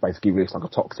tooth that basically released like a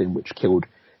toxin which killed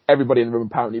everybody in the room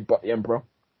apparently but the Emperor.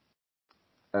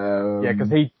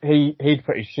 Because he'd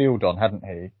put his shield on, hadn't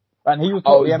he? And he was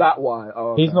not that why? Oh,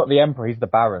 okay. He's not the Emperor, he's the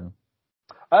Baron.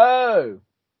 Oh.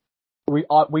 We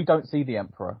don't see the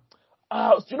Emperor.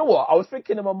 Do you know what? I was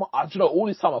thinking in my mind, all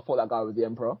this time I thought that guy was the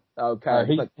Emperor.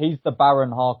 Okay. He's the Baron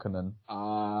Harkonnen.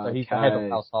 So he's the head of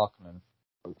House Harkonnen.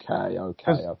 Okay.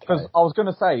 Because I was going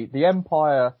to say, the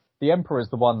Emperor is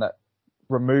the one that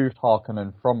removed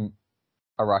Harkonnen from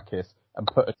Arrakis and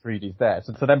put Atreides there.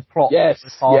 So to then plot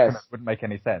Harkonnen wouldn't make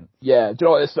any sense. Yeah, do you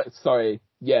know what? Sorry.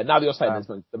 Yeah, now that you're saying this,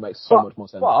 that makes so much more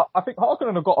sense. But I think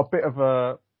Harkonnen have got a bit of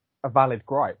a valid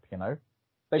gripe, you know?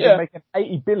 They've been making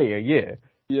 80 billion a year.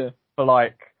 Yeah. For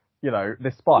like,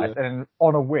 this spice. Yeah. And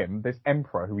on a whim, this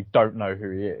Emperor, who we don't know who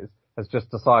he is, has just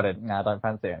decided, I don't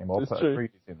fancy it anymore. Put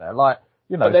Atreides in there. Like,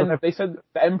 But then they said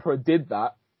the Emperor did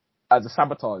that as a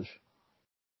sabotage.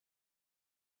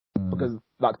 Because,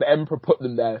 like, the Emperor put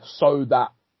them there so that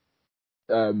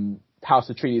House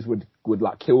Atreides would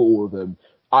like kill all of them.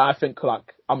 I think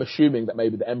like I'm assuming that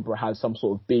maybe the Emperor has some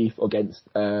sort of beef against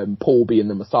Paul being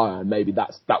the Messiah, and maybe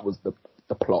that was the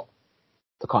plot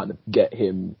to kind of get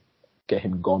him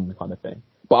gone, kind of thing.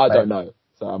 But I don't know,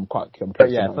 so I'm curious.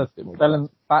 But yeah, so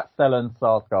Stellan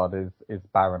Skarsgård is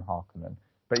Baron Harkonnen.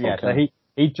 But yeah, so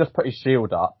he just put his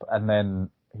shield up, and then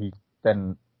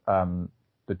the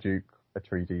Duke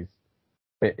Atreides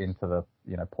bit into the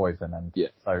poison, and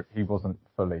so he wasn't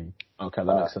fully. Okay,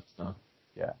 that makes sense now.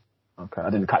 Yeah. Okay, I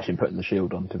didn't catch him putting the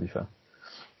shield on, to be fair.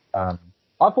 I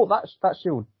thought that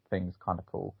shield thing's kind of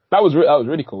cool. That was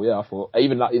really cool. Yeah, I thought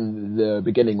even like in the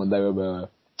beginning when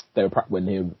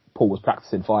Paul was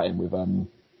practicing fighting with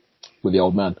the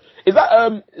old man. Is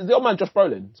the old man Josh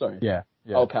Brolin? Sorry. Yeah.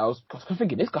 Okay, I was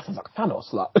thinking this guy sounds like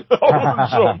Thanos. Like I wasn't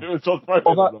sure if it was Josh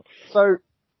Brolin. So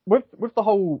with the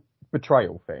whole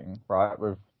betrayal thing, right?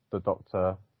 With the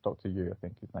Dr. Yu, I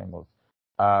think his name was.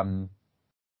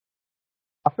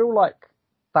 I feel like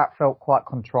that felt quite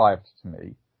contrived to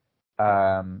me.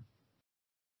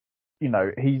 He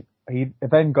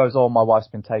then goes, "Oh, my wife's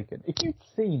been taken." If you'd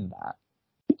seen that,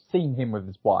 you'd seen him with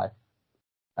his wife,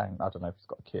 and I don't know if he's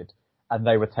got a kid, and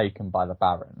they were taken by the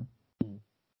Baron.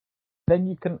 Then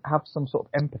you can have some sort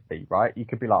of empathy, right? You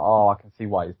could be like, "Oh, I can see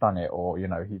why he's done it," or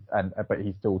but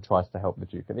he still tries to help the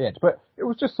Duke at the end. But it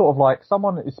was just sort of like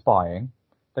someone is spying.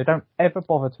 They don't ever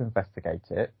bother to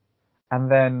investigate it, and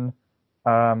then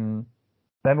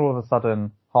all of a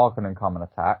sudden Harkonnen come and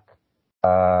attack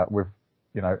with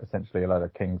essentially a load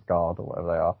of Kingsguard or whatever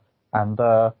they are, and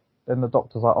then the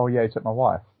Doctor's like, "Oh yeah, he took my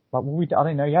wife." Like, well, I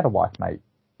didn't know you had a wife, mate.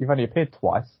 You've only appeared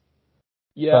twice.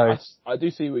 Yeah, so, I do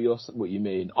see what you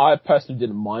mean. I personally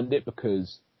didn't mind it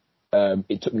because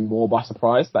it took me more by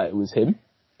surprise that it was him,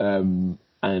 and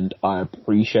I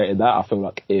appreciated that. I feel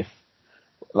like if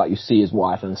you see his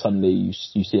wife and suddenly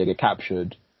you see her get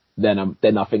captured, then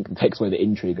I think it takes away the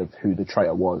intrigue of who the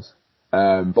traitor was.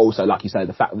 But also, like you say,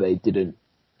 the fact that they didn't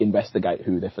investigate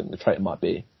who they think the traitor might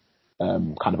be,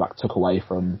 kind of like took away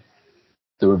from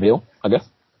the reveal, I guess.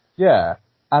 Yeah,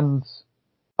 and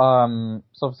so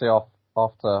obviously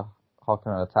after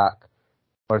Harkonnen attack,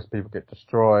 most people get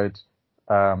destroyed.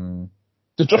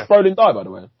 Did Josh Brolin die, by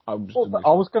the way? I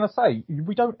was going to say,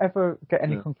 we don't ever get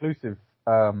any conclusive,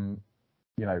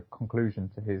 conclusion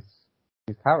to his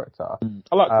character.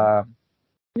 I like that.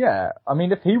 Yeah, I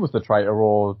mean, if he was the traitor,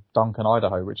 or Duncan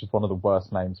Idaho, which is one of the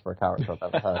worst names for a character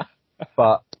I've ever heard.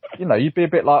 But, you'd be a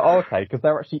bit like, oh, okay, because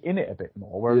they're actually in it a bit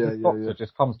more. Whereas the Doctor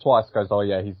just comes twice, goes, oh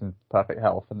yeah, he's in perfect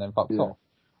health, and then fucks off.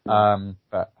 Yeah.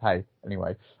 But hey,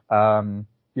 anyway.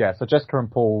 So Jessica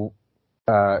and Paul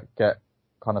get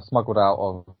kind of smuggled out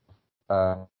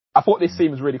of... I thought this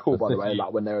scene was really cool, by the way,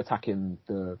 like when they're attacking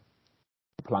the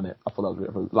planet. I thought that was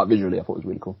really, like visually, I thought it was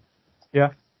really cool.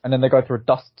 Yeah, and then they go through a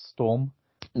dust storm,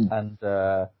 and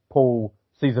Paul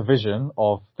sees a vision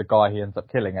of the guy he ends up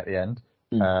killing at the end,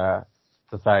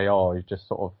 to say, oh, you just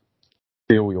sort of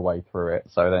feel your way through it.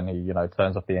 So then he,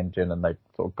 turns off the engine and they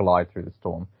sort of glide through the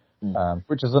storm,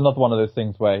 which is another one of those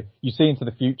things where you see into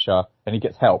the future and he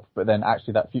gets help, but then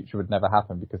actually that future would never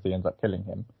happen because he ends up killing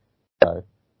him. So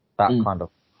that kind of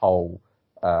whole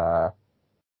sort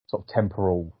of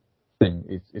temporal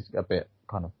thing is a bit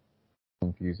kind of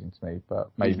confusing to me,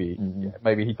 but maybe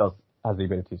maybe he has the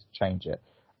ability to change it.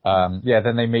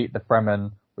 Then they meet the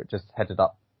Fremen, which is headed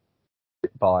up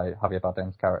by Javier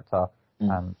Bardem's character,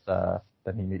 and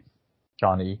then he meets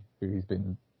Chani, who he's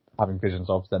been having visions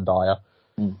of, Zendaya,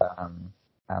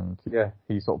 and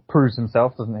he sort of proves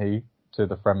himself, doesn't he, to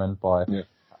the Fremen by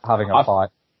having a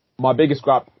fight. My biggest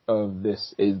gripe of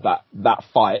this is that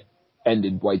fight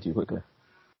ended way too quickly.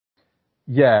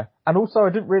 Yeah, and also I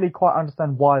didn't really quite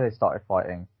understand why they started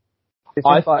fighting.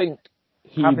 Sorry, go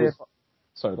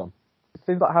on. It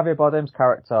seems like Javier Bardem's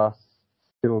character,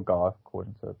 Stilgar,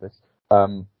 according to this,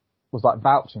 was like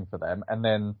vouching for them, and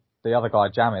then the other guy,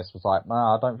 Jamis, was like,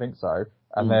 nah, I don't think so.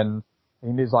 And then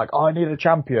he was like, oh, I need a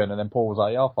champion, and then Paul was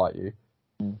like, yeah, I'll fight you.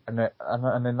 And then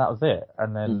that was it.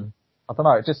 And then, I don't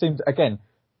know, it just seemed, again,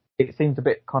 it seemed a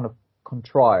bit kind of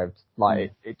contrived.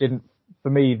 Like, it didn't, for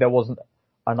me, there wasn't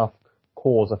enough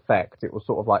cause effect. It was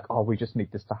sort of like, oh, we just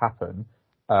need this to happen.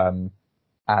 And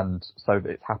so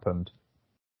it's happened.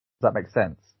 Does that make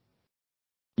sense?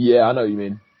 Yeah, I know what you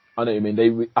mean.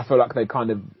 I feel like they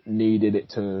kind of needed it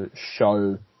to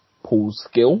show Paul's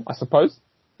skill, I suppose.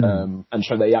 And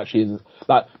show that he actually is,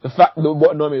 like,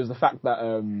 what annoyed me was the fact that,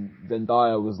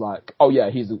 Zendaya was like, oh yeah,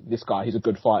 he's a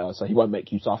good fighter, so he won't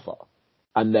make you suffer.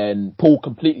 And then Paul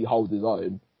completely holds his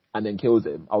own and then kills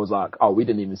him. I was like, oh, we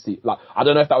didn't even see, like, I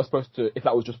don't know if that was if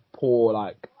that was just poor,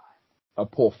 like, a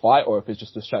poor fight, or if it's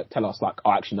just to tell us like,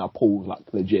 oh, actually now Paul's like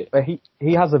legit. But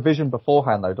he has a vision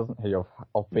beforehand though, doesn't he,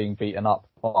 of being beaten up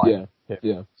by him.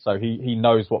 Yeah. So he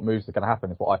knows what moves are going to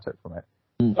happen is what I took from it.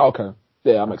 Okay.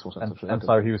 Yeah, that makes more sense. And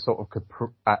so he was sort of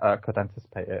could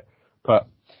anticipate it. But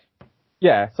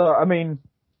yeah, so I mean,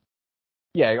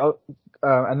 yeah,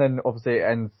 and then obviously it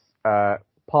ends,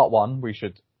 part 1, we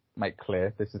should make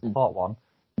clear, this is part 1,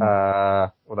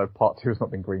 although part 2 has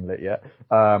not been greenlit yet,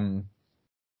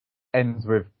 ends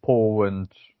with Paul and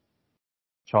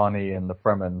Chani and the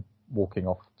Fremen walking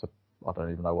off to, I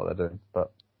don't even know what they're doing,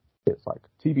 but it's like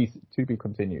to be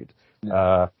continued.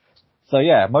 Yeah. So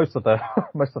yeah, most of the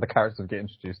characters get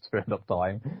introduced to end up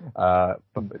dying,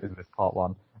 in this part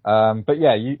 1. But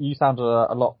yeah, you sounded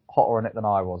a lot hotter on it than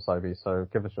I was, Obi, so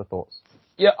give us your thoughts.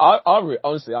 Yeah,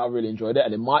 honestly, I really enjoyed it,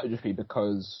 and it might just be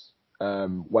because,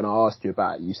 when I asked you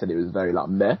about it, you said it was very like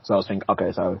meh, so I was thinking,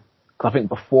 okay, so, cause I think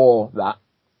before that,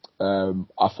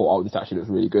 I thought, oh, this actually looks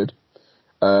really good.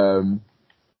 But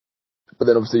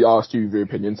then obviously I asked you your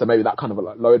opinion, so maybe that kind of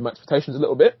like lowered my expectations a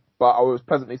little bit, but I was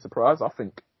pleasantly surprised. I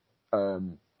think,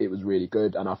 it was really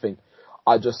good, and I think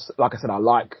like I said, I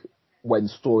like when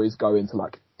stories go into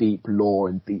like deep lore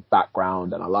and deep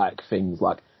background, and I like things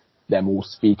like them all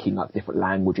speaking like different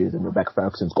languages, and Rebecca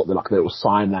Ferguson's got the like little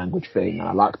sign language thing, and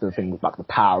I like the thing with like the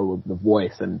power of the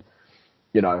voice, and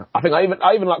you know, I think I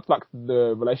even liked like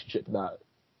the relationship that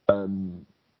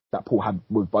Paul had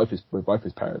with both his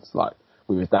parents, like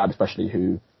with his dad especially,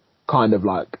 who kind of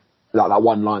like that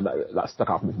one line that stuck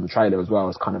out for me from the trailer as well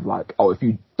is kind of like, oh, if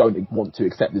you don't want to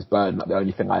accept this burden, like the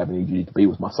only thing I ever need you to be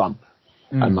was my son.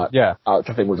 And like, which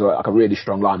I think was like a really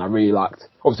strong line. I really liked,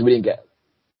 obviously we didn't get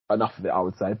enough of it, I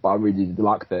would say, but I really did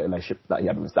like the relationship that he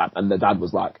had with his dad. And the dad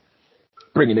was like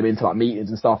bringing him into like meetings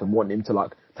and stuff and wanting him to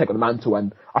like take on the mantle.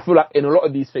 And I feel like in a lot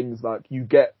of these things, like you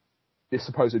get this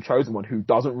supposed chosen one who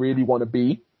doesn't really want to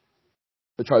be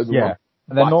the chosen one.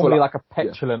 And they're normally like a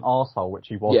petulant arsehole, which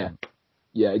he wasn't.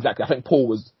 Yeah, exactly. I think Paul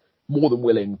was more than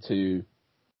willing to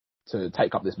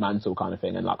take up this mantle kind of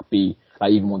thing, and like be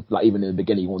like even in the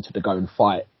beginning he wanted to go and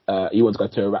fight. He wanted to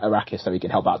go to Arrakis so he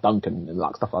could help out Duncan and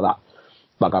like stuff like that.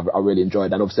 Like I really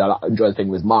enjoyed that. And obviously I enjoyed the thing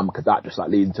with his mum, because that just like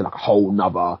leads into like a whole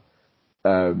nother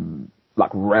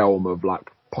like realm of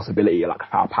like possibility, like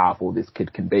how powerful this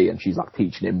kid can be, and she's like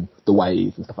teaching him the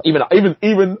ways and stuff.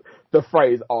 Even the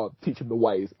phrase, "Oh, teach him the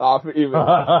ways." I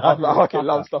fucking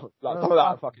love stuff like some of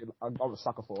that. I'm a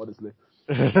sucker for, honestly.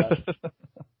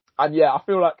 And yeah, I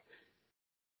feel like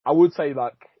I would say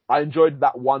like I enjoyed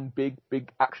that one big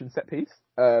action set piece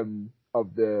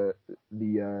of the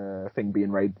thing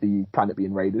being raided, the planet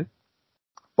being raided.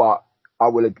 But I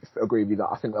will agree with you that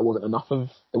I think there wasn't enough of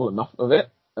it,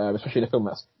 especially in a film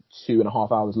that's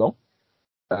 2.5 hours long.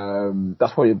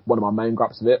 That's probably one of my main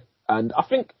gripes of it. And I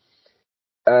think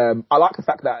I like the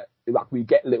fact that like we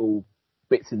get little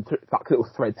bits into like little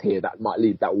threads here that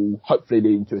will hopefully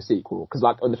lead into a sequel. Because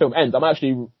like when the film ends, I'm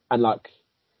actually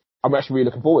really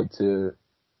looking forward to,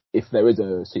 if there is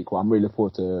a sequel, I'm really looking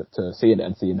forward to seeing it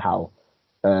and seeing how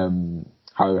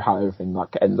everything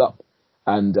like ends up.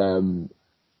 And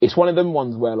it's one of them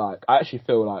ones where like I actually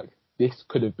feel like this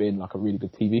could have been like a really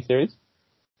good TV series.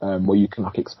 Where you can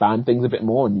like expand things a bit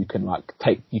more, and you can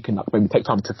maybe take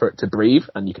time for it to breathe,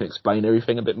 and you can explain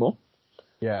everything a bit more.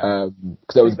 Yeah.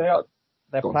 Because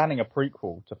they're planning a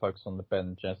prequel to focus on the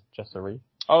Ben Gesserit.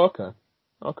 Oh, okay.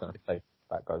 If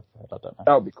that goes ahead, I don't know.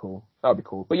 That would be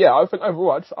cool. But yeah, I think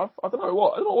overall, I don't know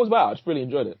what it was about. I just really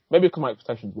enjoyed it. Maybe because my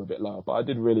expectations were a bit lower, but I had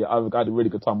a really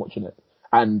good time watching it.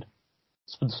 And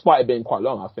despite it being quite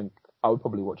long, I think I would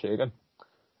probably watch it again.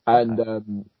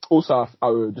 And also,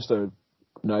 just a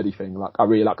nerdy thing, like I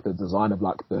really like the design of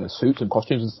like the suits and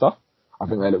costumes and stuff. I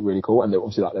think they look really cool, and they're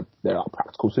obviously like they're like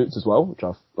practical suits as well, which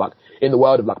I've like in the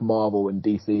world of like Marvel and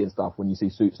DC and stuff. When you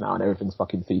see suits now and everything's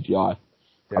fucking CGI,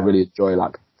 I really enjoy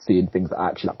like seeing things that are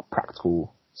actually like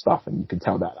practical stuff, and you can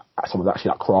tell that someone's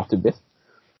actually like crafted this.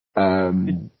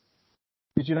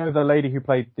 Did you know the lady who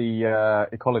played the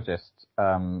ecologist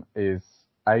is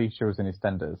A, she was in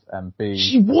EastEnders, and B,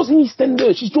 she was in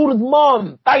EastEnders. She's Jordan's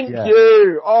mum. Thank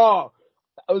you. Oh,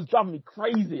 it was driving me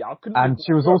crazy. I couldn't. And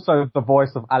she was also the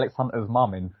voice of Alex Hunter's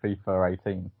mum in FIFA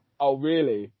 18. Oh,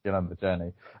 really? You know, The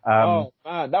Journey. Oh,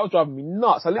 man, that was driving me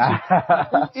nuts. I literally,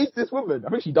 who is this woman? I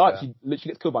think she died. Yeah. She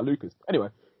literally gets killed by Lucas. Anyway,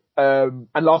 and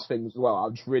last thing as well, I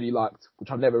just really liked,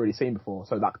 which I've never really seen before.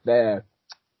 So like their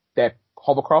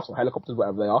hovercrafts or helicopters,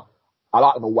 whatever they are. I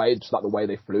like the way, just like the way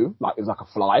they flew. Like it was like a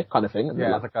fly kind of thing. And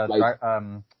yeah, like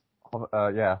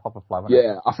hoverfly.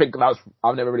 Yeah, I think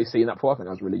I've never really seen that before. I think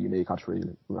that was really unique. I thought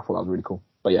that was really cool.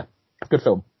 But yeah, good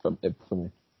film for me.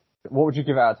 What would you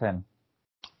give it out of 10?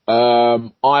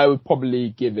 I would probably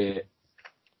give it,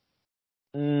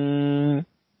 maybe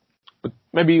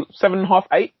 7.5,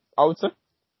 8, I would say.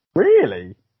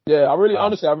 Really? Yeah,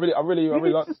 honestly, I really You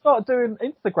like. need to start doing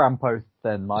Instagram posts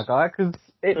then, my guy, because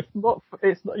it's not,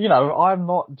 I'm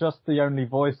not just the only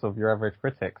voice of your average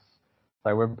critics.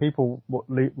 So when people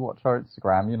watch our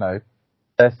Instagram,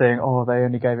 they're saying, oh, they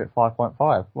only gave it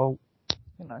 5.5. Well,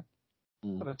 I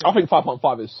think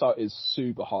 5.5 is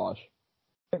super harsh.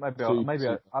 I think maybe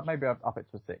I'd up it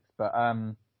to a 6. But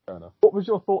Fair enough. what was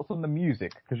your thoughts on the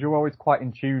music? Because you're always quite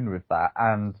in tune with that,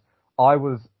 and I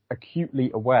was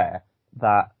acutely aware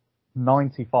that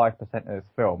 95% of this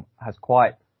film has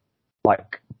quite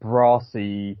like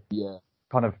brassy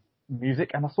kind of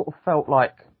music, and I sort of felt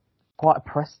like quite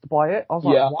oppressed by it. I was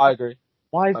like, I agree.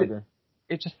 Why is it?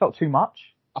 It just felt too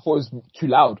much. I thought it was too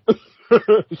loud.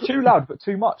 It's too loud, but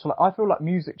too much. Like, I feel like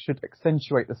music should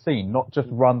accentuate the scene, not just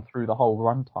run through the whole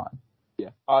runtime.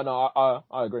 Yeah, I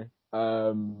agree.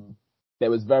 There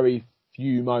was very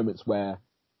few moments where,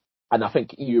 and I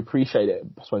think you appreciate it,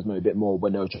 I suppose, maybe a bit more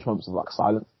when there was just moments of like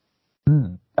silence.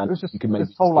 And it was just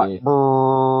this whole like,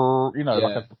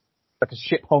 like a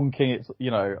ship honking. It's I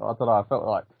don't know. I felt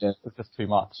like it was just too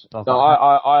much.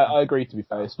 I agree. To be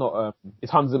fair, it's not.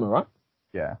 It's Hans Zimmer, right?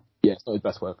 Yeah. Yeah, it's not his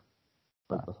best work.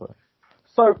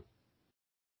 So,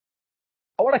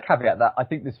 I want to caveat that I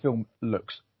think this film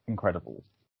looks incredible.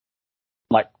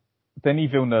 Like,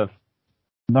 Denis Villeneuve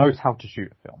knows how to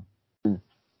shoot a film.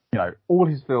 All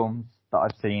his films that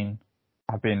I've seen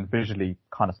have been visually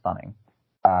kind of stunning.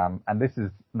 And this is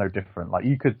no different. Like,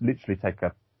 you could literally take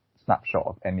a snapshot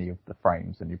of any of the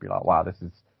frames and you'd be like, wow, this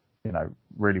is,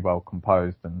 really well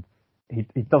composed. And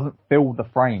he doesn't fill the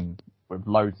frame with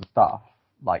loads of stuff.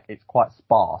 Like, it's quite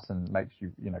sparse and makes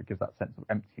you, gives that sense of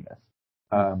emptiness,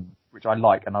 which I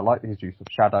like. And I like his use of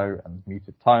shadow and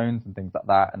muted tones and things like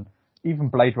that. And even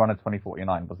Blade Runner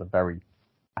 2049 was a very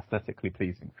aesthetically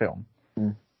pleasing film.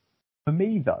 For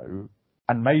me, though,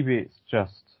 and maybe it's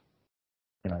just,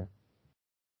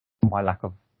 my lack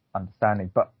of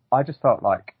understanding, but I just felt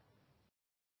like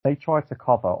they tried to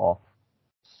cover off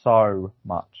so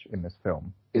much in this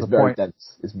film. It's very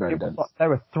dense. It's very dense. Like they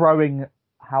were throwing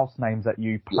house names at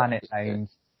you, planet names,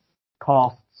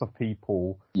 casts of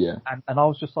people. Yeah. And I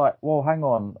was just like, well, hang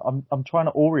on, I'm trying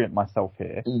to orient myself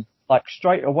here. Like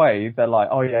straight away, they're like,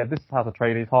 oh yeah, this is how the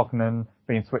Atreides, Harkonnen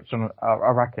being switched on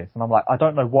Arrakis. And I'm like, I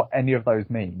don't know what any of those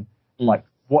mean. Like,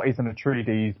 what is an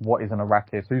Atreides? What is an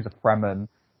Arrakis? Who's a Fremen?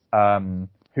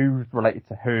 Who's related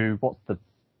to who? What's the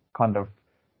kind of,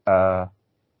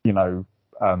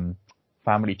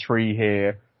 family tree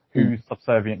here? Who's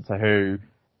subservient to who?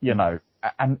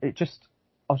 And it just,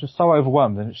 I was just so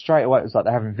overwhelmed. And straight away it was like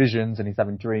they're having visions and he's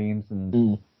having dreams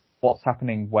and what's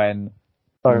happening when.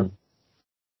 So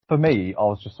for me, I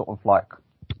was just sort of like,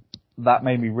 that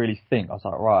made me really think. I was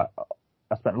like, right,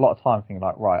 I spent a lot of time thinking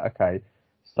like, right, okay,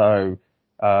 so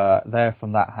they're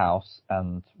from that house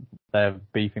and they're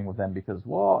beefing with them because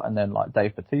what? And then like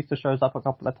Dave Bautista shows up a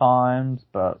couple of times,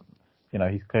 but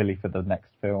he's clearly for the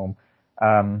next film.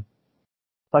 So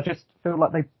I just feel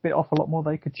like they bit off a lot more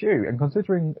they could chew. And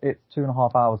considering it's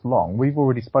 2.5 hours long, we've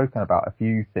already spoken about a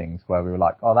few things where we were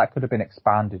like, oh, that could have been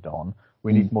expanded on.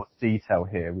 We need more detail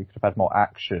here. We could have had more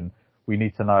action. We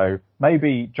need to know,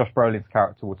 maybe Josh Brolin's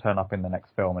character will turn up in the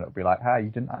next film and it'll be like, hey,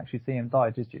 you didn't actually see him die,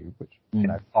 did you? Which,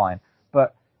 fine.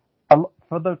 But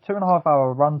for the 2.5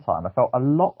 hour runtime, I felt a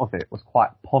lot of it was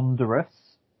quite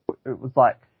ponderous. It was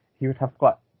like, he would have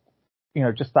quite,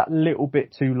 just that little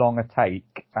bit too long a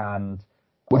take. And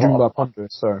what do you mean by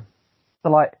ponderous? Sorry. So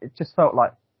like, it just felt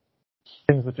like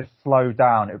things would just slow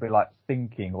down. It would be like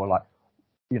thinking, or like,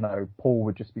 Paul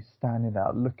would just be standing there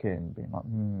looking, being like,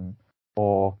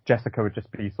 or Jessica would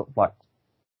just be sort of like,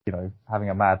 having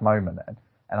a mad moment.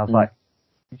 And I was like,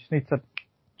 you just need to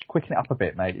quicken it up a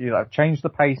bit, mate. Change the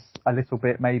pace a little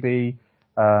bit, maybe.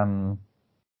 Just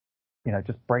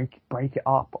break it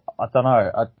up. I don't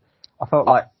know. I felt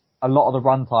like a lot of the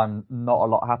runtime, not a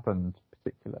lot happened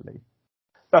particularly.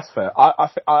 That's fair.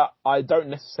 I don't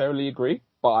necessarily agree,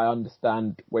 but I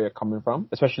understand where you're coming from,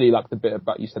 especially like the bit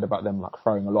about you said about them like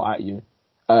throwing a lot at you,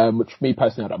 which me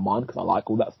personally I don't mind because I like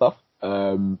all that stuff,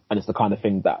 and it's the kind of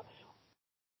thing that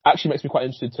actually makes me quite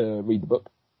interested to read the book.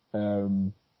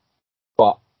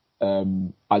 But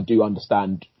I do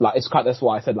understand, like that's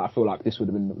why I said like I feel like this would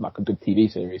have been like a good TV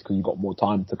series because you got more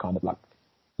time to kind of like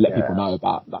let people know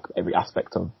about like every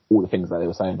aspect of all the things that they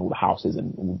were saying, all the houses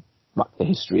and all, like the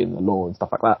history and the lore and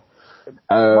stuff like that.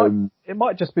 It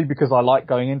might just be because I like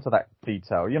going into that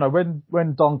detail.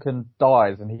 When Duncan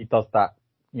dies and he does that,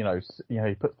 he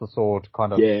puts the sword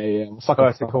kind of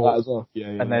vertical like as well.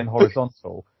 And then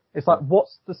horizontal. It's like,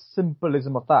 what's the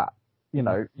symbolism of that? You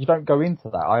know, you don't go into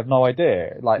that. I have no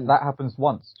idea. Like, that happens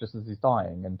once, just as he's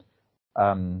dying.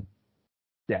 And,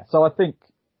 yeah, so I think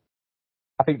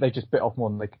they just bit off more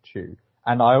than they could chew.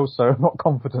 And I also am not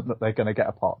confident that they're going to get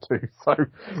a part 2. So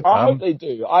I hope they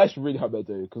do. I actually really hope they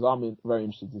do, because I'm very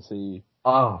interested to see.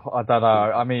 Oh, I don't know.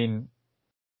 I mean,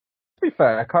 to be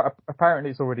fair,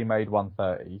 apparently it's already made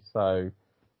 130, so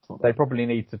they probably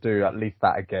need to do at least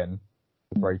that again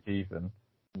to break even.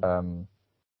 Weren't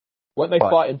they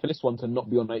fighting for this one to not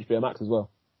be on HBO Max as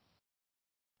well?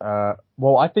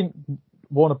 Well, I think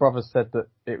Warner Brothers said that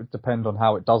it would depend on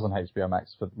how it does on HBO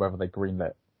Max for whether they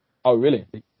greenlit. Oh, really?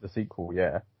 The sequel,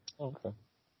 yeah. Oh, okay.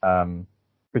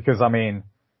 Because, I mean,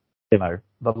 you know,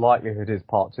 the likelihood is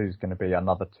part 2 is going to be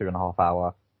another 2.5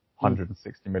 hour, $160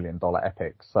 million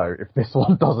epic. So if this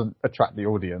one doesn't attract the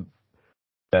audience,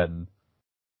 then,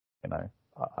 you know,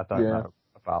 I don't know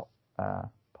about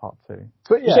part 2.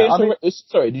 But yeah,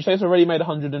 sorry, did you say it's already made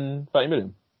 130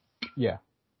 million? Yeah.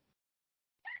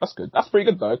 That's good. That's pretty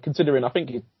good though, considering I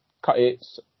think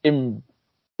it's in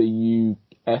the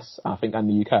US, I think, and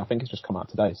the UK. I think it's just come out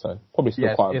today, so probably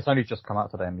still quite. It's only just come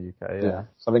out today in the UK. Yeah.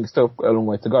 So I think it's still a long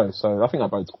way to go. So I think that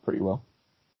bodes pretty well.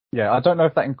 Yeah, I don't know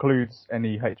if that includes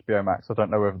any HBO Max. I don't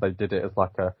know whether they did it as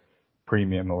like a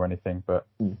premium or anything, but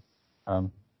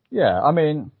yeah, I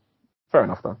mean, fair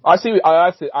enough though. I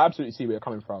absolutely see where you're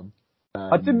coming from.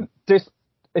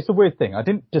 It's a weird thing. I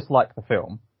didn't dislike the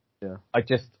film. Yeah.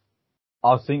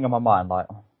 I was thinking in my mind, like,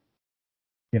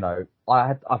 you know,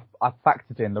 I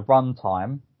factored in the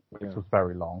runtime, which was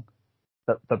very long,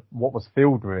 what was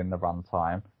filled within the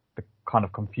runtime, the kind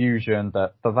of confusion,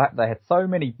 the fact they had so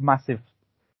many massive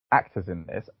actors in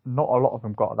this, not a lot of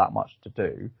them got that much to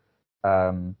do.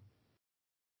 So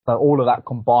all of that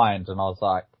combined, and I was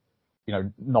like, you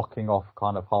know, knocking off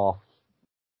kind of half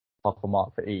a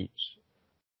mark for each.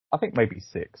 I think maybe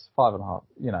 6, 5.5.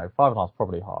 You know, 5.5 is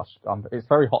probably harsh. It's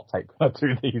very hot take when I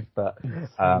do these, but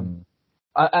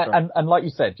and like you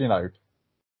said, you know,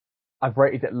 I've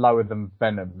rated it lower than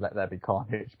Venom, Let There Be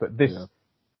Carnage, but this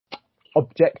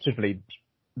objectively,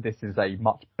 this is a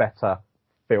much better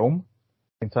film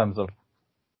in terms of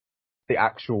the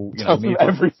actual, you know,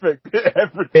 everything,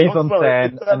 mise en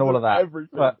scène and all of that.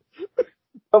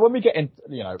 But when we get into,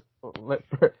 you know,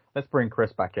 let's bring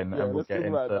Chris back in and we'll get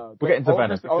into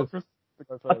Venom.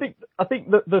 I think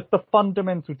the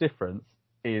fundamental difference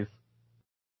is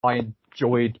I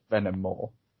enjoyed Venom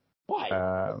more.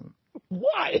 Why?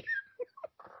 Why?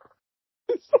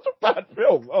 It's such a bad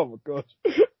film. Oh my gosh.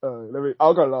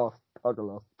 I'll go last.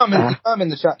 I'm in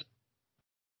the chat.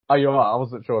 Oh, you are? I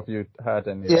wasn't sure if you'd heard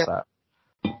any of that.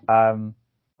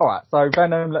 Alright, so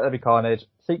Venom, Let There Be Carnage,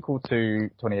 sequel to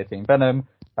 2018 Venom.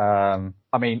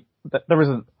 I mean, there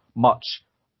isn't much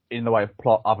in the way of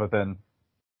plot other than,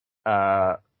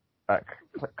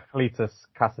 Cletus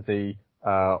Cassidy,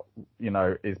 you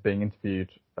know, is being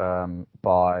interviewed,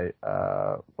 by,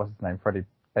 what's his name?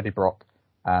 Eddie Brock,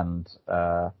 and,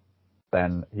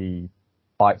 then he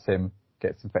bites him,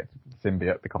 gets infected with the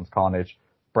symbiote, becomes Carnage,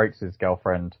 breaks his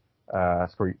girlfriend,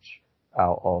 Shriek,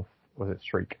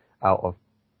 out of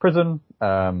prison,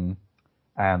 and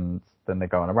then they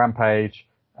go on a rampage.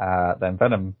 Then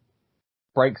Venom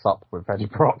breaks up with Eddie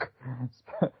Brock,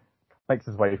 makes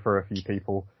his way through a few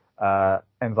people,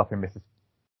 ends up in Mrs.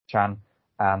 Chan,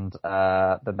 and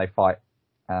then they fight,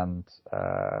 and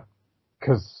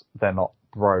because they're not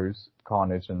bros,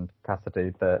 Carnage and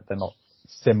Cassidy, they're not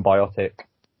symbiotic.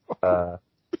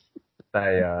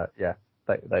 They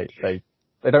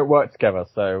don't work together.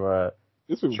 So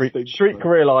Shriek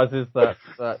realizes that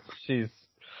she's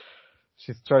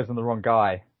chosen the wrong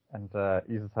guy, and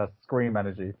uses her scream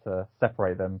energy to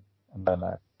separate them, and then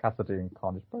Cassidy and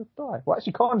Carnage both die. Well,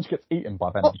 actually, Carnage gets eaten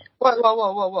by Venom.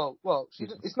 Well.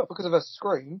 It's not because of her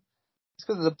scream. It's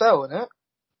because of the bell, isn't it?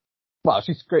 Well,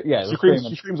 she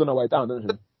screams on her way down, doesn't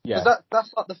she? Yeah.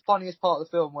 That's like the funniest part of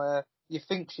the film, where you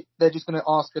think they're just going to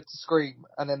ask her to scream,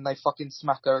 and then they fucking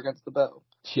smack her against the bell.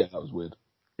 Yeah, that was weird.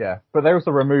 Yeah, but they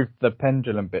also removed the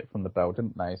pendulum bit from the bell,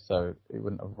 didn't they? So it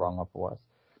wouldn't have rung otherwise.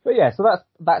 But yeah, so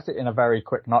that's it in a very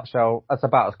quick nutshell. That's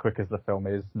about as quick as the film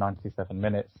is, 97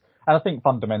 minutes. And I think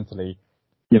fundamentally,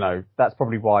 you know, that's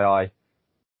probably why I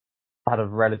had a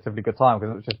relatively good time,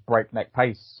 because it was just breakneck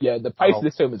pace. Yeah, the pace of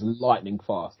this film is lightning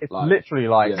fast. It's literally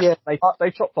like,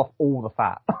 they chopped off all the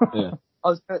fat. Yeah. I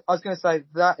was going to say,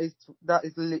 that is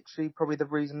literally probably the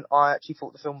reason I actually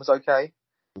thought the film was okay.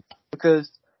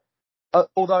 Because,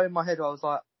 although in my head I was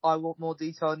like, I want more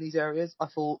detail in these areas, I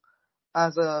thought,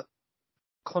 as a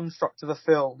construct of a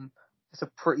film, it's a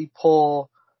pretty poor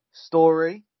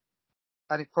story,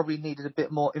 and it probably needed a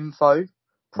bit more info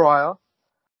prior.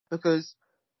 because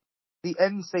the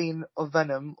end scene of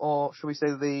Venom, or should we say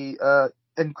the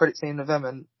end credit scene of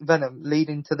Venom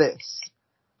leading to this,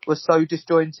 was so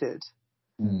disjointed.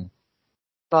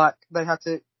 Like, they had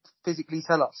to physically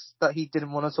tell us that he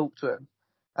didn't want to talk to him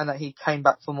and that he came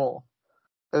back for more.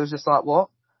 It was just like, what?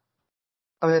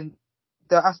 I mean,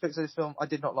 there are aspects of this film I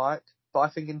did not like, but I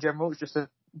think in general, it's just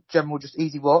just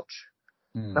easy watch.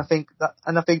 And I think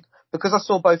because I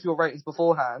saw both your ratings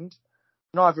beforehand,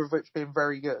 neither of which being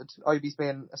very good, Obi's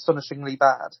being astonishingly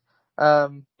bad.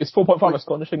 Is 4.5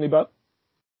 astonishingly bad?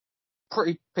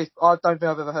 Pretty pissed. I don't think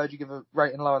I've ever heard you give a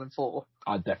rating lower than 4.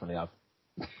 I definitely have.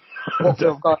 What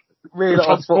film? God, really?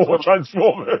 Transformers.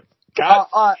 Transformers. Nah.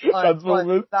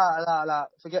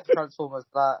 Forget the Transformers.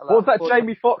 What was that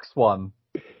Jamie Foxx one?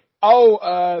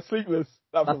 Oh, Sleepless.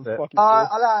 That was fucking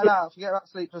cool. Forget about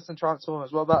Sleepless and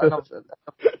Transformers. What about another?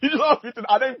 You just asked me to.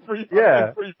 I named 3. Yeah. I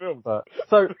named 3 films.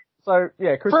 So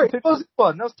yeah, Chris. What was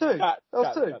one? That was 2. Cat.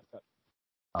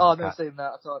 Oh, I've never seen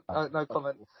that. No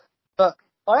comment. But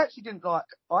I actually didn't like.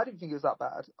 I didn't think it was that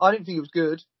bad. I didn't think it was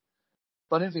good,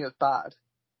 but I didn't think it was bad.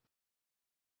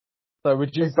 So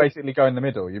would you basically go in the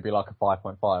middle? You'd be like a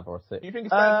 5.5 or a 6. Do you think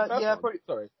it's better than the first one? Probably.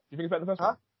 Sorry. Do you think it's better than the first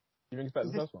one? Do you think it's better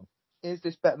than the first one? Is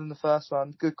this better than the first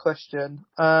one? Good question.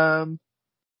 No.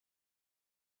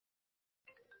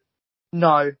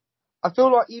 I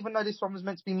feel like even though this one was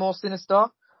meant to be more sinister,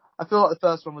 I feel like the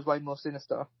first one was way more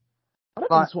sinister. I don't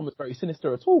think this one was very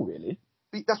sinister at all, really.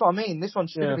 That's what I mean. This one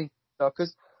should have been sinister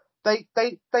because they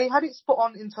had it spot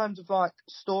on in terms of like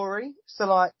story. So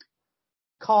like,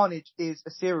 Carnage is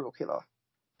a serial killer.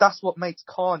 That's what makes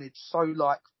Carnage so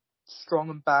like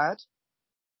strong and bad.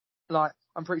 Like,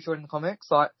 I'm pretty sure in the comics,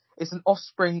 like, it's an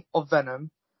offspring of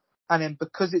Venom, and then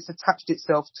because it's attached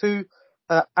itself to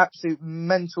an absolute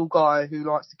mental guy who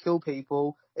likes to kill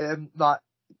people, like,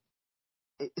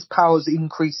 its powers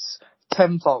increase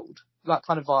tenfold, that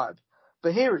kind of vibe.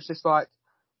 But here it's just like,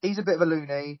 he's a bit of a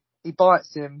loony, he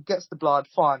bites him, gets the blood,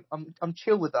 fine, I'm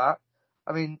chill with that.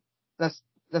 I mean, let's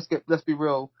be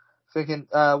real, thinking,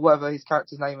 whatever his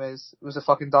character's name is, was a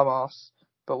fucking dumbass,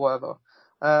 but whatever.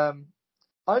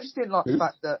 I just didn't like the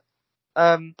fact that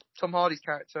Tom Hardy's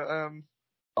character.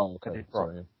 Oh, okay.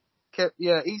 Sorry.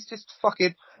 Yeah, he's just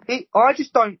fucking. I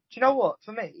just don't. Do you know what?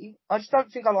 For me, I just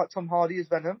don't think I like Tom Hardy as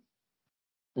Venom,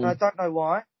 and I don't know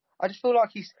why. I just feel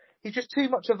like he's just too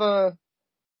much of a.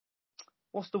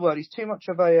 What's the word? He's too much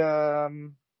of a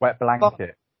wet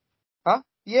blanket. Huh?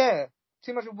 Yeah,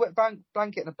 too much of a wet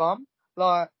blanket and a bum.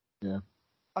 Like, yeah.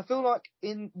 I feel like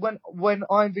when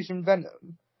I envision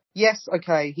Venom. Yes,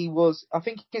 okay, I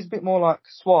think he's a bit more like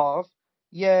suave.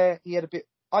 Yeah, he had a bit,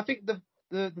 I think the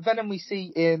Venom we see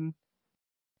in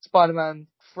Spider-Man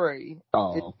 3.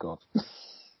 Oh, God.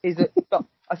 I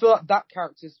feel like that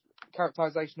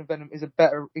characterization of Venom is a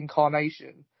better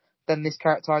incarnation than this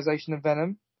characterization of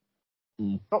Venom.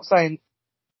 Not saying,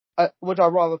 would I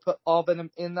rather put our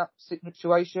Venom in that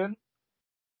situation?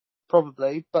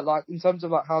 Probably, but like, in terms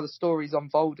of like how the story's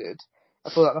unfolded, I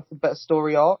feel like that's a better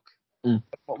story arc.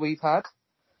 What we've had.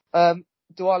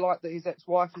 Do I like that his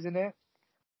ex-wife is in it?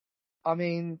 I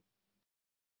mean,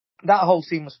 that whole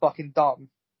scene was fucking dumb.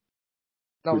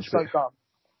 That was so dumb.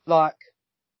 Like,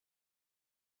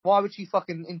 why would she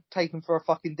fucking take him for a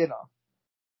fucking dinner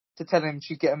to tell him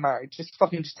she's getting married? Just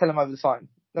tell him over the phone.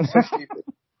 That's so stupid.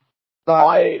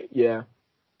 Like,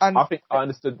 and I think I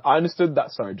understood that.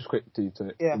 Sorry, just quick to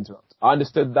interrupt. I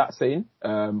understood that scene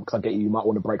because I get you might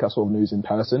want to break that sort of news in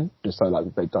person, just so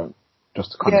like they don't.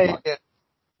 Just to kind of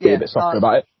be a bit softer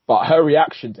about it. But her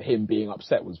reaction to him being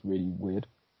upset was really weird.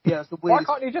 Yeah, it's the weirdest.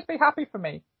 Why can't you just be happy for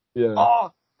me? Yeah.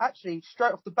 Oh, actually,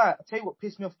 straight off the bat, I'll tell you what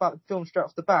pissed me off about the film straight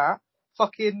off the bat.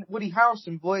 Fucking Woody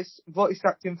Harrelson voice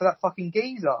acting for that fucking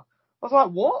geezer. I was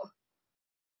like, what?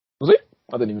 Was it?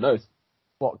 I didn't even know.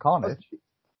 What, Carnage?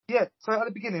 Yeah, so at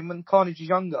the beginning, when Carnage is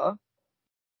younger,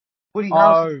 Woody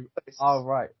Harrelson. Oh,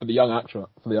 right. For the young actor.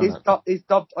 Is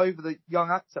dubbed over the young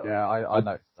actor. Yeah, I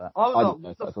noticed that. I was like,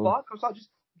 what the fuck? I was like, just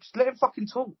let him fucking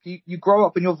talk. You grow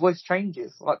up and your voice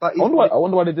changes. Like that. I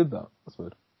wonder why they did that. That's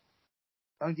weird.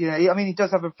 Yeah, I mean, he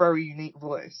does have a very unique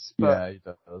voice. But yeah, he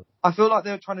does. I feel like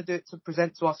they were trying to do it to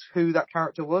present to us who that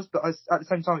character was, but at the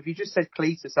same time, if you just said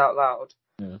Cletus out loud,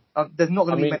 there's not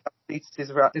going to be many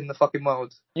Cletuses in the fucking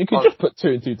world. You could just put 2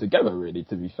 and 2 together, really,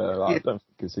 to be fair. I don't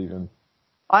think it's even...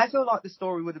 I feel like the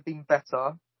story would have been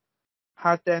better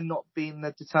had there not been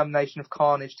the determination of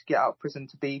Carnage to get out of prison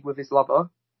to be with his lover.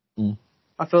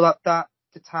 I feel like that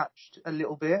detached a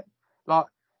little bit. Like,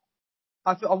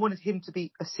 I wanted him to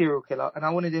be a serial killer, and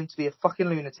I wanted him to be a fucking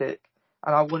lunatic,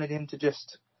 and I wanted him to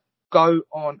just go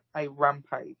on a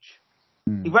rampage.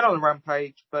 He went on a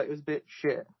rampage, but it was a bit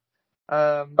shit.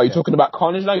 Are you talking about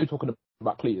Carnage now? Or are you talking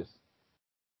about Cletus?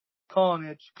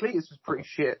 Carnage. Cletus was pretty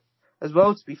shit as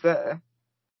well, to be fair.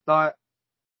 Like,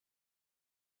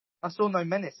 I saw no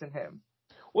menace in him.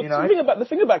 Well, you know? the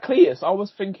thing about Cletus, I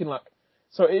was thinking like,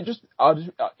 so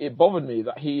it bothered me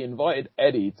that he invited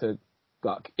Eddie to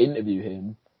like interview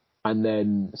him, and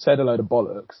then said a load of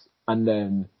bollocks, and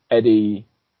then Eddie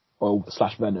or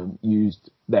 / Venom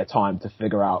used their time to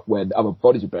figure out where the other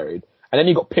bodies were buried, and then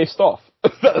he got pissed off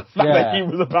that he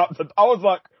was about to. I was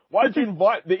like, why did you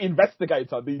invite the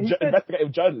investigator,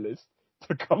 investigative journalist,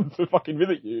 to come to fucking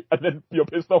visit you, and then you're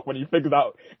pissed off when he figures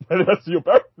out where the rest of your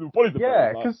bodies are buried?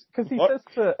 Yeah, because he says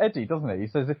to Eddie, doesn't he? He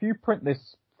says, if you print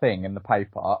this thing in the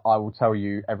paper, I will tell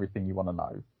you everything you want to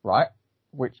know, right?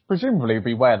 Which presumably would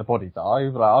be where the bodies are.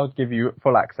 He's like, I'll give you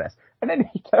full access. And then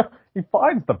he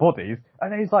finds the bodies,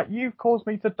 and then he's like, you've caused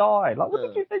me to die. Like, what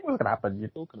did you think was going to happen? You're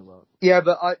talking about. Yeah,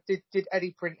 but did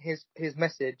Eddie print his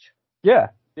message? Yeah.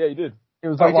 Yeah, he did. It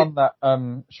was that one that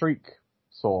Shriek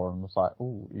saw and was like,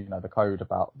 oh, you know, the code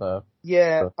about the...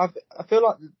 Yeah, I feel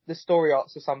like the story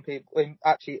arcs of some people,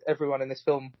 actually everyone in this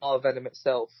film, bar Venom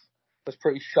itself, was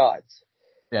pretty shite.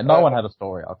 Yeah, no one had a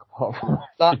story arc.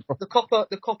 Like, the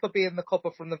copper being the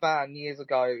copper from the van years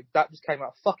ago, that just came out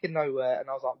of fucking nowhere, and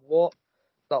I was like, what?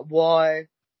 Like, why?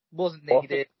 Wasn't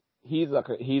needed. He's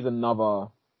another,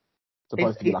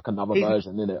 supposed to be like another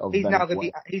version, isn't it? Of he's now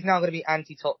going to be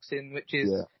antitoxin, which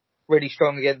is really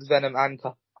strong against Venom and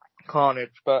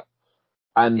Carnage, but...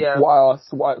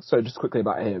 So just quickly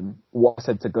about him, what I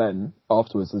said to Glenn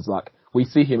afterwards is like, we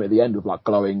see him at the end with like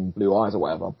glowing blue eyes or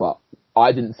whatever, but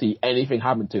I didn't see anything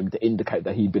happen to him to indicate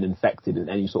that he'd been infected in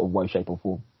any sort of way, shape or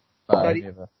form.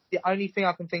 The only thing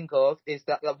I can think of is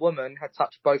that the woman had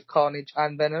touched both Carnage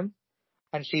and Venom,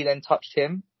 and she then touched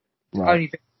him. Right. The only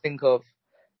thing I can think of,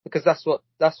 because that's what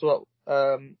I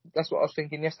was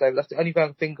thinking yesterday. But that's the only thing I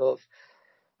can think of.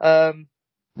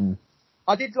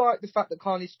 I did like the fact that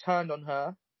Carnage turned on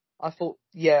her. I thought,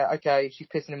 yeah, okay, she's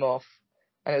pissing him off,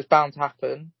 and it was bound to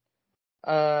happen.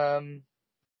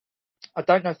 I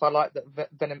don't know if I like that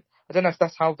Venom. I don't know if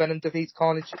that's how Venom defeats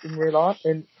Carnage in real life.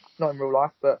 Not in real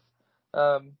life, but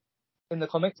in the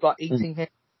comics, like eating him.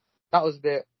 That was a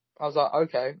bit. I was like,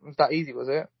 okay, it was that easy, was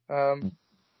it?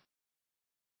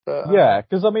 Yeah,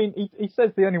 because I mean, he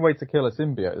says the only way to kill a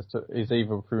symbiote is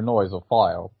either through noise or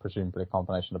fire, or presumably a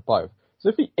combination of both. So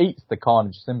if he eats the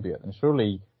Carnage symbiote, then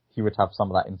surely he would have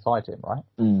some of that inside him, right?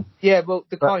 Mm. Yeah, well,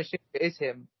 the Carnage symbiote is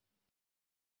him.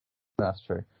 That's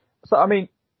true. So I mean,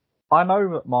 I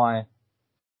know that my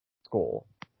score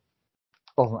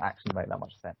doesn't actually make that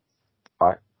much sense,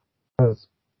 right? Because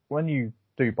when you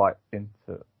do bite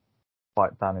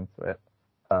down into it,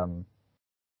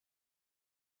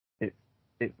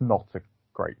 it's not a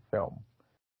great film.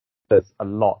 There's a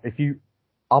lot. If you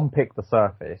unpick the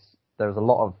surface, there's a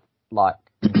lot of like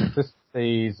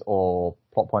inconsistencies or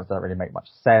plot points that don't really make much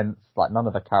sense. Like none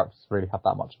of the characters really have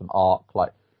that much of an arc.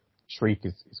 Like Shriek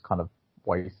is kind of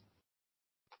waste,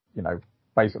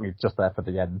 basically just there for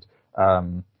the end.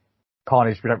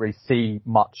 Carnage, we don't really see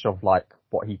much of like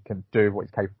what he can do, what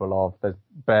he's capable of. There's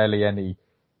barely any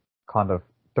kind of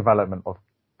development of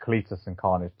Cletus and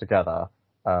Carnage together,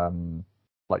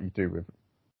 like you do with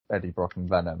Eddie Brock and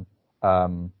Venom,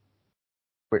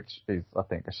 which is, I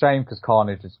think, a shame because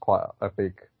Carnage is quite a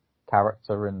big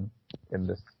character in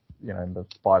this, in the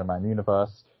Spider-Man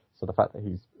universe. So the fact that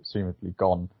he's assumedly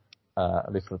gone,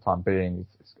 at least for the time being,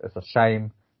 is a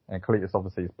shame. And Cletus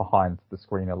obviously is behind the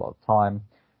screen a lot of time.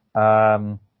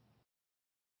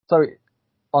 So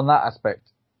on that aspect,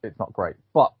 it's not great.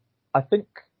 But I think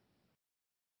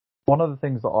one of the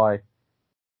things that I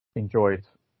enjoyed to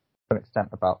an extent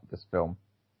about this film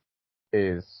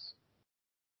is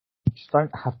you just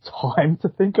don't have time to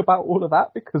think about all of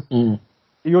that because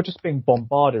you're just being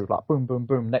bombarded with like boom, boom,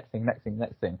 boom, next thing,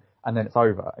 and then it's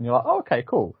over. And you're like, oh, okay,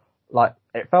 cool. Like,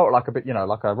 it felt like a bit,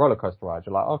 like a roller coaster ride.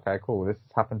 You're like, okay, cool, this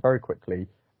has happened very quickly.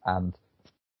 And,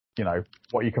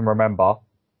 what you can remember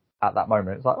at that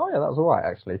moment, it's like, oh yeah, that was alright,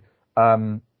 actually.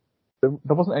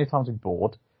 There wasn't any time to be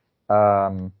bored.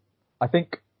 I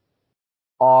think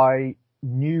I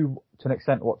knew to an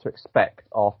extent what to expect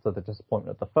after the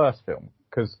disappointment of the first film,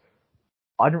 because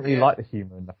I didn't really like the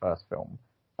humour in the first film.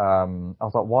 I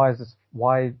was like,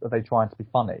 why are they trying to be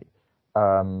funny?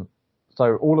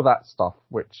 So all of that stuff,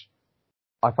 which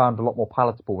I found a lot more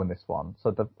palatable in this one.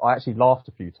 So I actually laughed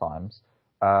a few times.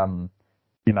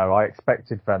 I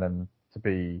expected Venom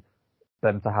to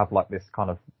have like this kind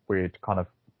of weird kind of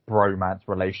bromance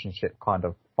relationship kind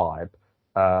of vibe.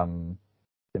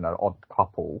 Odd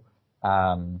couple.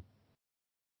 Tom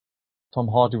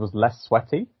Hardy was less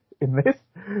sweaty in this.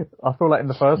 I feel like in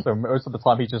the first film, most of the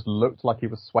time he just looked like he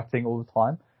was sweating all the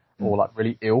time, or like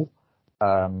really ill.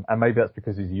 And maybe that's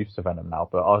because he's used to Venom now,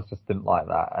 but I just didn't like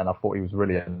that, and I thought he was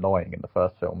really annoying in the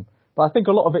first film. But I think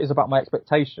a lot of it is about my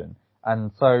expectation,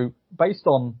 and so based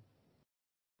on,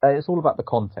 it's all about the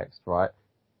context, right?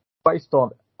 Based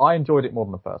on, I enjoyed it more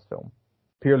than the first film,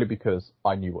 purely because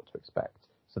I knew what to expect.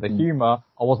 So the humour,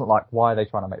 I wasn't like, why are they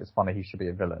trying to make this funny? He should be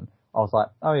a villain. I was like,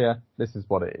 oh yeah, this is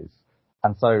what it is.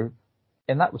 And so,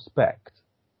 in that respect,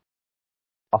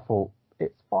 I thought,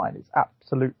 it's fine. It's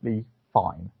absolutely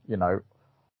fine. You know,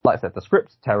 like I said, the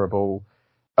script's terrible.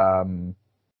 A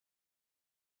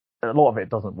lot of it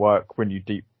doesn't work when you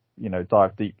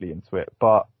dive deeply into it.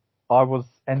 But I was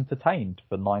entertained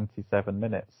for 97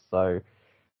 minutes. So,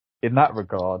 in that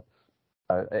regard,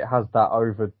 it has that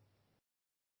over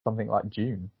something like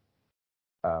Dune,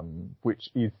 which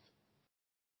is,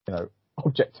 you know,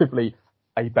 objectively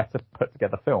a better put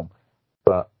together film.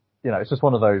 But, you know, it's just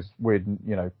one of those weird,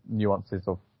 you know, nuances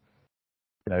of,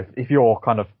 you know, if you're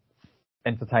kind of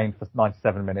entertained for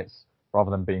 97 minutes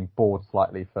rather than being bored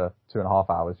slightly for 2.5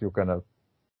 hours, you're going to,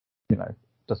 you know,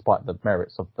 despite the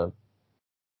merits of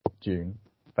Dune,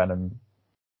 Venom,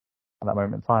 at that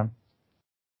moment in time,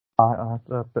 I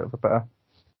had a bit of a better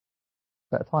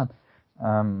time.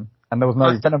 And there was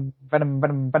no Venom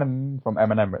from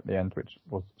Eminem at the end, which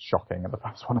was shocking at the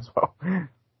first one as well.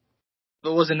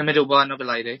 But was in the middle by another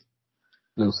lady.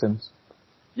 Little Sims.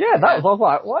 Yeah, I was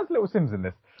like, why is Little Sims in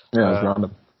this? Yeah, it was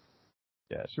random.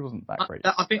 Yeah, she wasn't that great.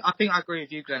 I think I agree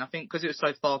with you, Glenn. I think because it was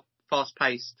so fast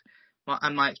paced,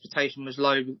 and my expectation was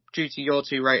low due to your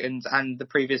 2 ratings and the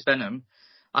previous Venom.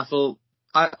 I thought,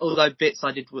 although bits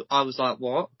I was like,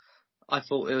 what? I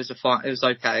thought it was it was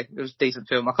okay. It was a decent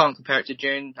film. I can't compare it to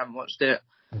Dune. Haven't watched it.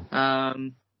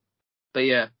 But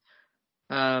yeah.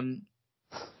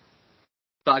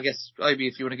 But I guess, Obi,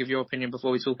 if you want to give your opinion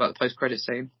before we talk about the post-credit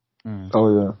scene.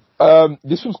 Oh yeah.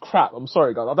 This was crap. I'm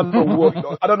sorry, guys. I don't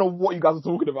know what you guys are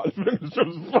talking about. This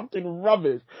was fucking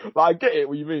rubbish. Like, I get it.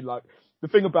 What you mean? Like, the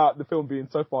thing about the film being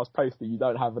so fast paced that you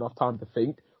don't have enough time to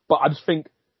think. But I just think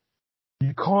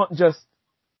you can't just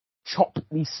chop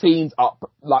these scenes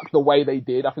up like the way they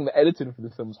did. I think the editing for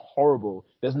this film is horrible.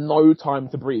 There's no time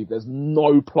to breathe. There's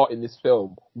no plot in this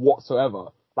film whatsoever.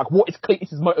 Like, what is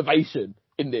Cletus's motivation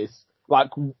in this?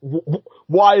 Like,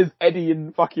 why is Eddie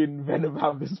and fucking Venom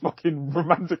have this fucking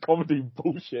romantic comedy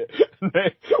bullshit?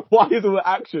 Why is all the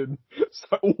action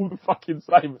so all the fucking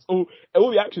same? It's all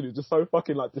the action is just so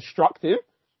fucking like destructive.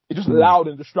 It's just loud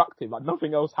and destructive. Like,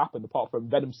 nothing else happened apart from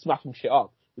Venom smashing shit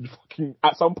up, which fucking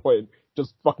at some point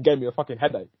just fucking gave me a fucking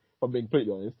headache, if I'm being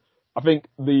completely honest. I think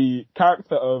the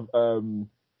character of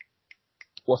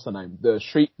what's her name? The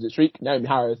Shriek, Naomi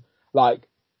Harris. Like,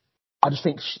 I just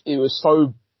think it was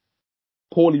so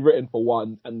poorly written for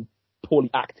one and poorly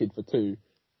acted for two.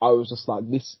 I was just like,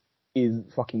 this is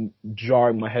fucking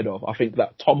jarring my head off. I think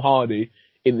that Tom Hardy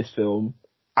in this film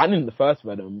and in the first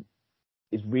Venom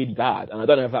is really bad, and I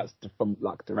don't know if that's from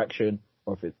like direction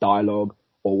or if it's dialogue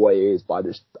or what it is, but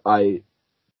I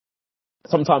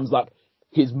sometimes like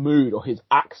his mood or his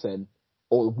accent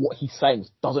or what he's saying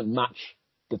doesn't match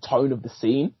the tone of the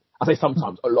scene. I say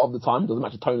sometimes, a lot of the time, doesn't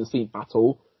match the tone of the scene at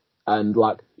all. And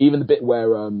like even the bit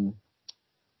where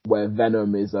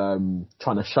Venom is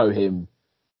trying to show him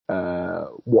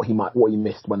what he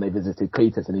missed when they visited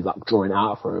Cletus, and he's like drawing it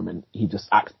out for him, and he just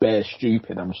acts bare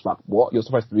stupid. I'm just like, what? You're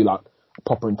supposed to be like a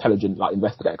proper intelligent like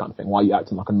investigator kind of thing. Why are you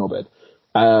acting like a knobhead?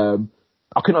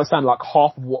 I couldn't understand like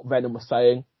half of what Venom was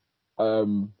saying.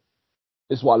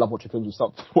 This is why I love watching films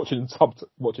with watching stuff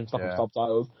with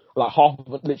subtitles. Like half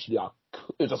of it, literally, like,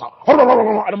 it was just like, and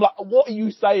I'm like, what are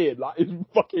you saying? Like, it's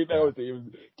fucking everything. It was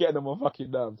getting on my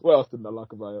fucking nerves. What else didn't I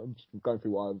like about it? I'm just going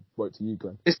through what I wrote to you,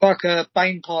 Glenn. It's like a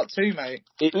Bane Part 2, mate.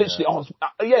 It literally,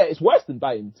 it's worse than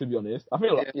Bane, to be honest. I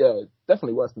feel like,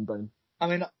 definitely worse than Bane. I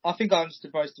mean, I think I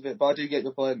understood most of it, but I do get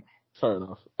your point. Fair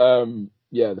enough.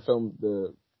 The film,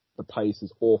 the pace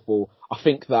is awful. I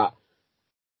think that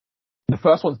the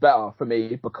first one's better for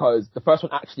me because the first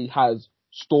one actually has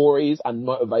stories and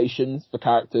motivations for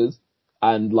characters,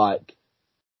 and like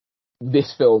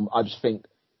this film, I just think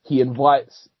he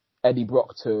invites Eddie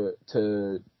Brock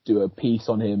to do a piece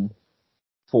on him.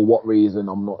 For what reason,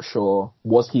 I'm not sure.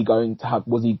 Was he going to have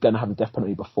a death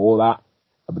penalty before that?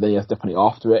 But then he has death penalty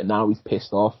after it, and now he's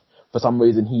pissed off. For some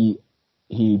reason,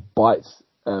 he bites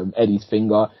Eddie's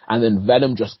finger, and then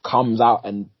Venom just comes out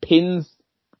and pins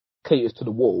Cletus to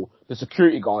the wall. The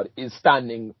security guard is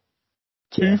standing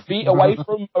 2 feet away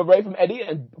from Eddie,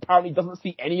 and apparently doesn't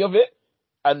see any of it,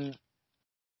 and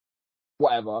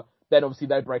whatever. Then obviously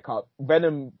they break up.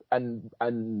 Venom and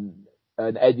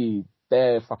Eddie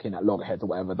they're fucking at loggerheads or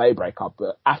whatever, they break up,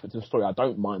 but aspects of the story I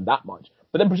don't mind that much.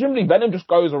 But then presumably Venom just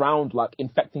goes around like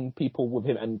infecting people with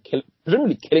him and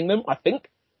presumably killing them, I think,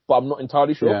 but I'm not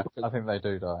entirely sure. Yeah, I think they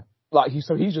do die. Like he's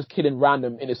just killing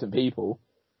random innocent people,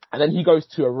 and then he goes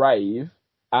to a rave,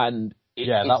 and it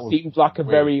seems like a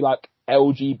very like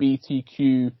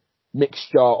LGBTQ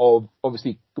mixture of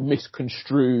obviously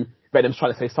misconstrue. Venom's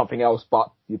trying to say something else,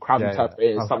 but you crowd interpret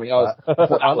it as something else. I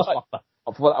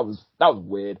thought that was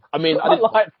weird. I mean, I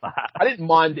didn't like that. I didn't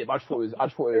mind it, but I just thought it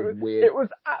was weird. It was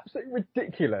absolutely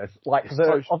ridiculous. Like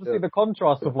obviously the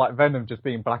contrast of like Venom just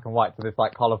being black and white to this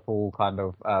like colourful kind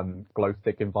of glow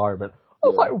stick environment. I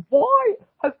was like, why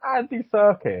has Andy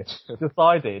Serkis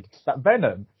decided that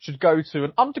Venom should go to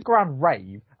an underground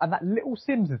rave and that Little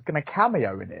Sims is going to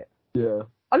cameo in it? Yeah.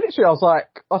 I was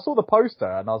like, I saw the poster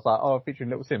and I was like, oh, featuring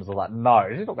Little Sims. I was like, no,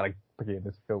 she's not going to be in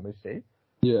this film, is she?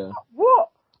 Yeah. What?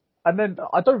 And then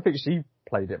I don't think she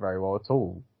played it very well at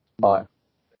all. Like,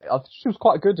 she was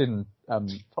quite good in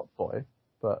Top Boy,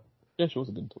 but yeah, she was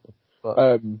a good Top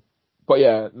Boy. But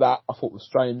yeah, that I thought was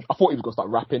strange. I thought he was going to start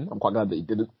rapping. I'm quite glad that he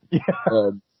didn't.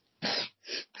 Yeah.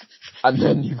 And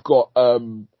then you've got,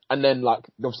 and then like,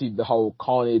 obviously the whole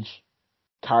Carnage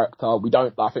character,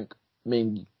 I think me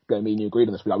and you agreed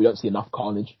on this, we don't see enough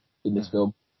Carnage in this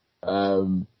film.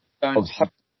 Don't.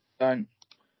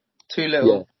 Too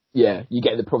little. Yeah. You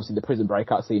get obviously the prison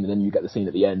breakout scene, and then you get the scene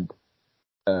at the end,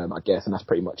 I guess, and that's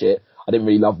pretty much it. I didn't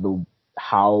really love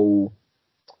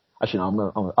actually,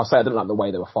 no, I'll say I didn't like the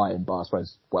way they were fighting, but I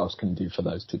suppose what else can you do for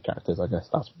those two characters? I guess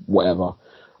that's whatever.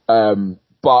 And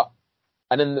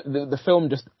then the film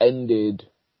just ended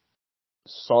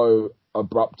so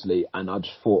abruptly, and I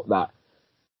just thought that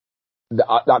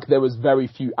like there was very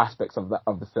few aspects of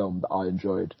the film that I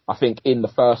enjoyed. I think in the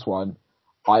first one,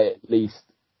 I at least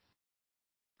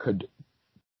could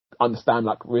understand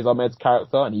like Riz Ahmed's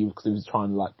character, and because he was trying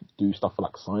to like do stuff for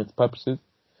like science purposes,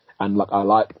 and like I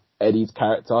liked Eddie's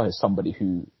character as somebody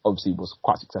who obviously was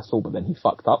quite successful, but then he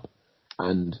fucked up,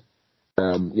 and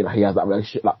he has that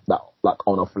relationship, like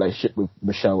on-off relationship with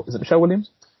Michelle. Is it Michelle Williams?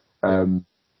 In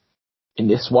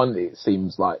this one, it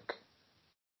seems like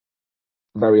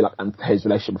very like, and his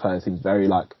relationship with her seems very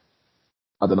like,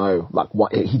 I don't know, like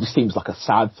he just seems like a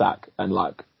sad sack, and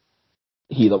like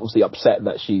he's obviously upset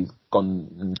that she's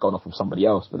gone off with somebody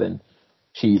else, but then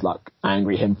she's like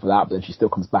angry at him for that, but then she still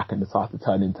comes back and decides to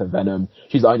turn into Venom.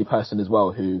 She's the only person as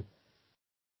well and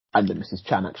then Mrs.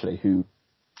 Chan actually, who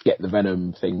get the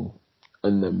Venom thing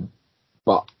in them,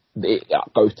 but it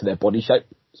goes to their body shape.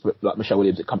 So, like Michelle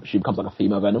Williams, she becomes like a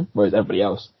female Venom, whereas everybody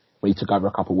else, when he took over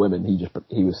a couple of women,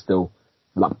 he was still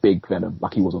like big Venom,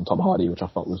 like he was on Tom Hardy, which I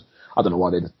thought was, I don't know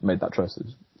why they made that choice.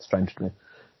 It's strange to me.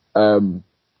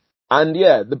 And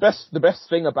yeah, the best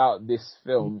thing about this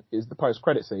film is the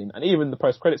post-credit scene, and even the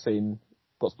post-credit scene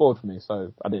got spoiled for me,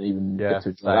 so I didn't even get to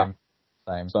enjoy that.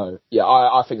 Same. So yeah,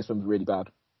 I think this film's really bad,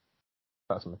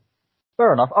 personally.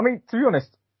 Fair enough. I mean, to be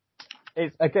honest,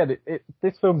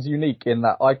 this film's unique in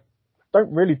that I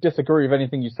don't really disagree with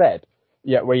anything you said.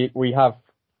 Yet we have,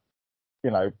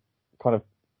 kind of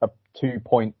a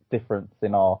 2-point difference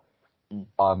in our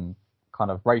kind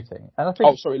of rating, and I think.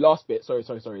 Oh, sorry, last bit.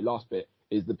 Last bit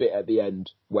is the bit at the end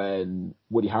when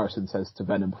Woody Harrelson says to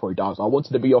Venom before he dies, "I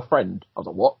wanted to be your friend." I was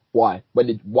like, "What? Why? Why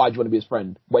do you want to be his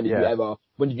friend? When did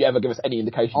you ever give us any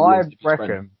indication?"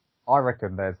 I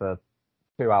reckon there's a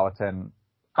 2 out of 10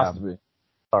 has to be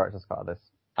director's cut of this.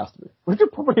 Has to be. Which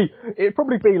it'd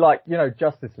probably be like,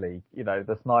 Justice League,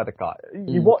 the Snyder cut.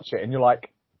 You watch it and you're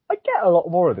like, I get a lot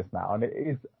more of this now, and it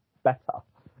is better.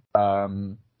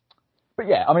 But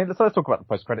yeah, I mean, let's talk about the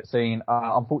post-credit scene.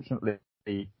 Unfortunately,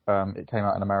 it came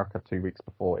out in America 2 weeks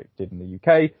before it did in the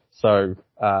UK, so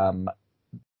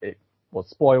it was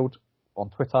spoiled on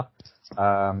Twitter,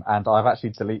 and I've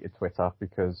actually deleted Twitter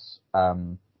because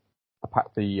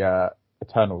the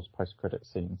Eternals post-credit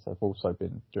scenes have also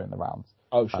been doing the rounds.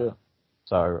 Oh, sure.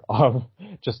 So I'm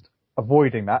just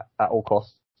avoiding that at all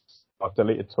costs. I've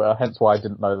deleted Twitter, hence why I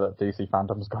didn't know that DC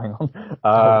fandom was going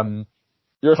on.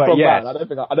 You're a strong man. I don't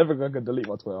think I can delete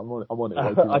my Twitter. I'm on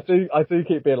it. I do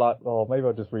keep being like, oh, maybe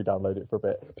I'll just re-download it for a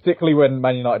bit. Particularly when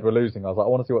Man United were losing, I was like, I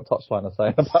want to see what Touchline are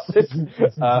saying about this.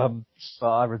 But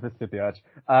I resisted the urge.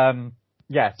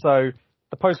 So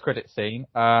the post-credit scene.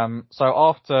 So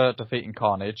after defeating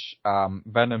Carnage,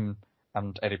 Venom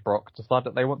and Eddie Brock decide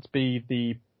that they want to be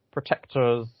the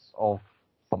protectors of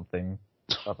something.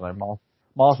 I don't know,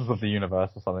 Masters of the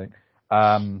Universe or something.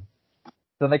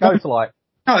 Then they go to like.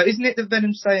 No, isn't it the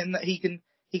Venom saying that he can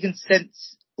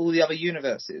sense all the other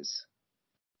universes?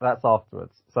 That's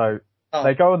afterwards. So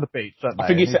They go on the beach, don't they? I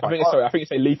think you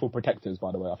say lethal protectors,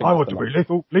 by the way. I want to be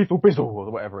lethal bizzle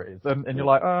or whatever it is, and you're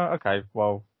like, okay,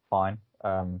 well, fine.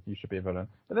 You should be a villain.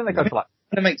 But then they go to like.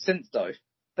 That makes sense though.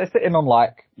 They're sitting on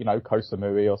like, Koh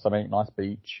Samui or something, nice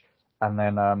beach, and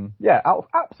then out of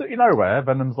absolutely nowhere,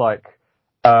 Venom's like,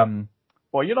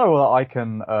 well, you know that I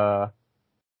can, I've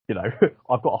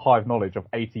got a hive knowledge of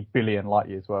 80 billion light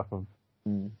years worth of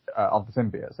the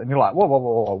symbiotes, and you're like, whoa,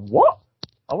 what?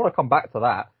 I want to come back to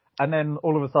that, and then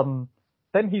all of a sudden,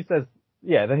 then he says,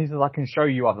 I can show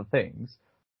you other things,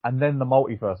 and then the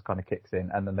multiverse kind of kicks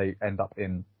in, and then they end up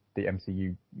in the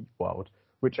MCU world,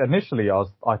 which initially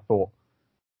I thought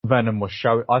Venom I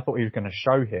thought he was going to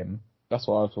show him. That's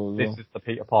what I thought. This is the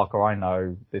Peter Parker I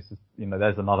know. This is,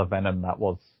 there's another Venom that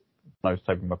knows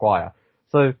Tobey Maguire.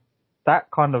 So that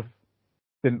kind of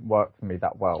didn't work for me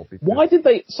that well. Why did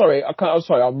they? Sorry,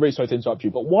 I'm really sorry to interrupt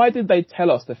you, but why did they tell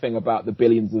us the thing about the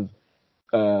billions of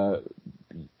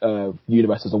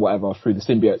universes or whatever through the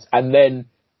symbiotes, and then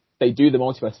they do the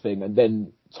multiverse thing, and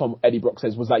then Eddie Brock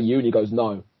says, "Was that you?" And he goes,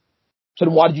 "No." So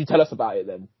then why did you tell us about it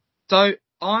then? So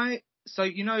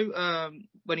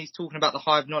when he's talking about the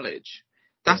hive knowledge,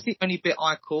 that's the only bit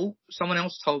I caught. Someone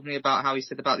else told me about how he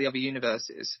said about the other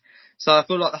universes. So I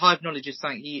feel like the hive knowledge is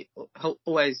something he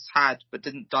always had but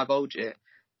didn't divulge it.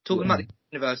 Talking about the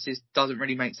universes doesn't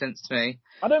really make sense to me.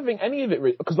 I don't think any of it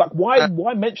really, because like why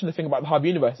mention the thing about the hive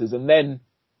universes and then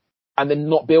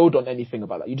not build on anything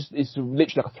about that? It's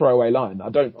literally like a throwaway line. I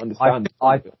don't understand.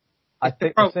 I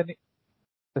think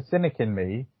the cynic in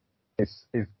me is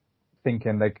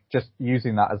thinking they're just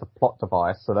using that as a plot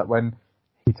device so that when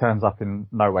he turns up in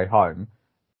No Way Home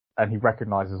and he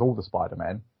recognises all the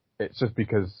Spider-Men, it's just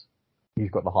because he's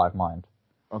got the hive mind.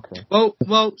 Okay. Well,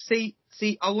 see,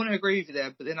 I want to agree with you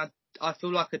there, but then I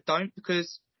feel like I don't,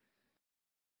 because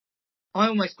I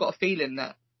almost got a feeling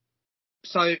that,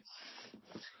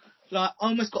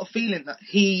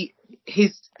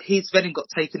 his Venom got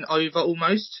taken over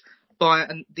almost by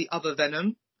the other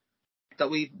Venom that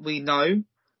we know,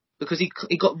 because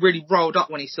he got really rolled up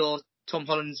when he saw Tom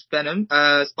Holland's Venom,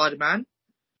 Spider-Man.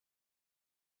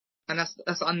 And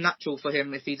that's unnatural for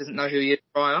him if he doesn't know who he is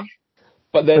prior.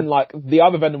 But then, like, the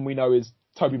other Venom we know is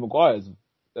Tobey Maguire's.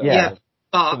 But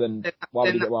so then why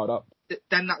would he get riled up?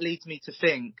 Then that leads me to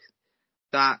think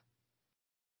that,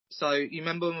 so you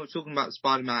remember when we were talking about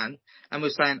Spider-Man and we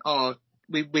were saying,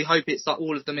 we hope it's like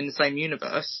all of them in the same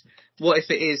universe. What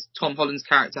if it is Tom Holland's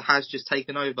character has just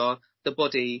taken over the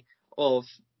body of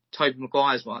Tobey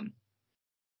Maguire's one?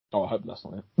 Oh, I hope that's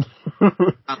not it.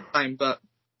 But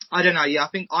I don't know. Yeah,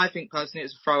 I think personally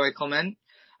it's a throwaway comment.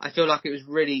 I feel like it's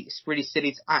really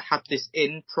silly to have this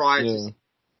in prior to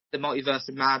the Multiverse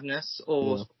of Madness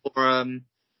or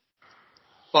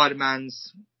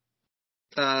Spider-Man's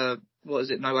what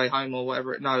is it, No Way Home or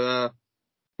whatever it No Way Home.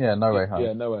 Yeah,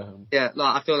 No Way Home. Yeah,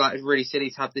 like I feel like it's really silly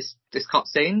to have this cut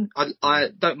scene. I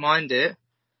don't mind it,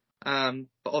 but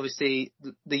obviously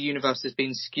the universe has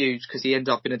been skewed because he ended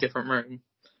up in a different room.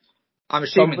 I'm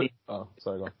assuming go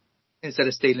on. Instead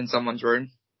of stealing someone's room.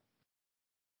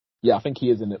 Yeah, I think he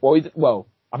is in it.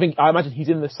 I imagine he's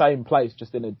in the same place,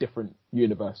 just in a different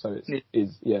universe. So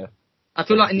I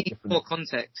feel like it needs more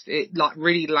context. It like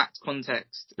really lacked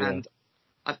context, and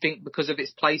I think because of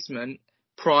its placement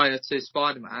prior to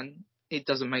Spider-Man, it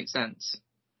doesn't make sense.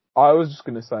 I was just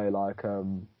gonna say, like,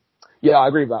 I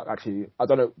agree with that. Actually, I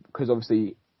don't know, because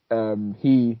obviously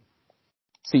he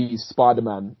sees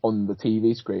Spider-Man on the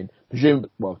TV screen. To be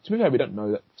fair, we don't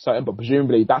know that certain, but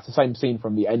presumably that's the same scene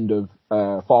from the end of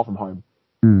Far From Home.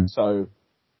 So,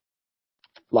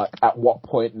 like, at what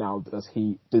point now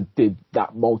did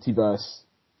that multiverse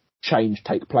change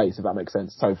take place? If that makes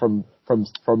sense. So from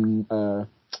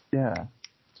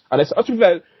and it's, to be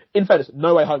fair, in fairness,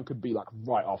 No Way Home could be like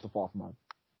right after Far From Home.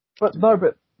 But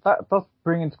that does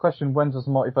bring into question, when does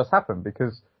the multiverse happen?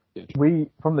 Because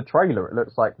from the trailer, it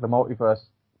looks like the multiverse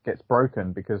gets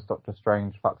broken because Doctor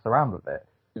Strange fucks around with it.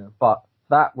 Yeah. But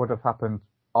that would have happened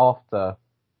after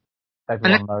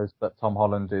everyone knows that Tom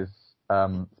Holland is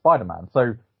Spider-Man.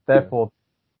 So therefore,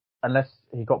 unless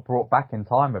he got brought back in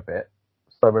time a bit,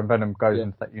 so when Venom goes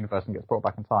into that universe and gets brought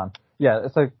back in time,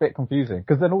 it's a bit confusing.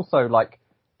 Because then also, like,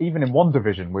 even in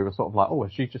WandaVision, we were sort of like,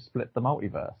 has she just split the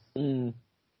multiverse? And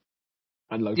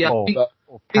Loki. Yeah,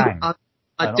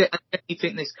 I Kang. definitely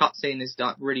think this cutscene is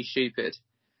like really stupid.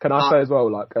 Can I say as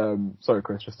well, like, sorry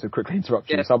Chris, just to quickly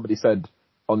interrupt you, somebody said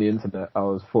on the internet,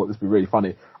 I thought this would be really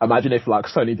funny. Imagine if, like,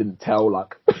 Sony didn't tell,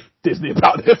 like, Disney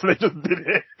about this and they just did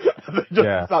it. And they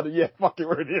just decided, fuck it,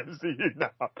 we're in the MCU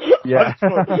now. Yeah.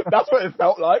 That's what it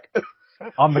felt like.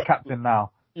 I'm the captain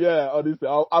now. Yeah, honestly,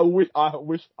 I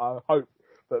hope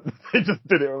that they just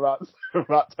did it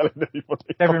without telling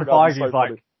anybody. Kevin Feige's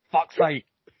like, fuck's sake.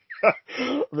 I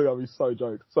think that'd be so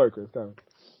joke. Sorry, Chris, go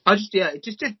on. It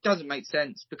just doesn't make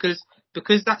sense because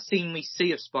that scene we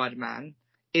see of Spider-Man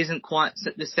isn't quite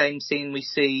the same scene we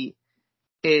see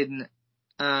in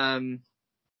at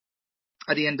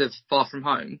the end of Far From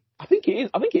Home. I think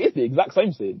it is the exact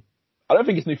same scene. I don't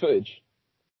think it's new footage.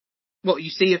 What,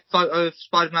 you see a photo of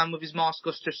Spider-Man with his mask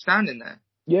off just standing there?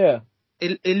 Yeah.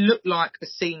 It looked like a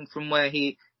scene from where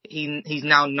he's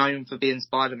now known for being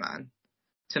Spider-Man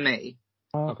to me.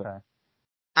 Okay.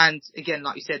 And again,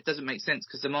 like you said, it doesn't make sense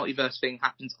because the multiverse thing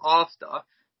happens after.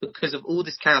 Because of all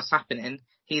this chaos happening,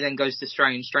 he then goes to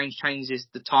Strange. Strange changes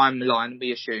the timeline,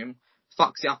 we assume,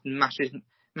 fucks it up and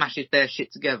mashes their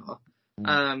shit together.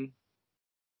 So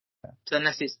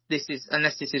unless this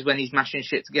is when he's mashing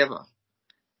shit together,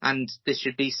 and this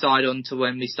should be side on to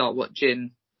when we start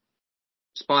watching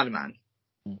Spider-Man.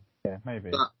 Yeah, maybe.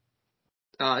 But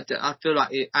I feel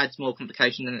like it adds more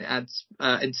complication than it adds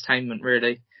entertainment,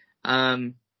 really.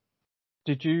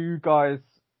 Did you guys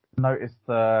notice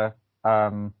the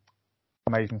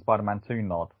Amazing Spider-Man 2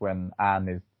 nod when Anne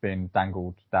is being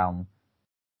dangled down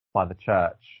by the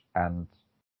church and...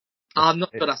 I'm not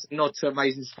sure that's a nod to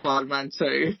Amazing Spider-Man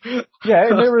 2. Yeah,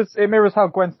 it mirrors how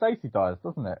Gwen Stacy dies,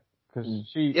 doesn't it? Because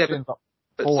she ends up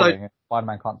falling and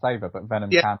Spider-Man can't save her, but Venom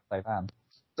can save Anne.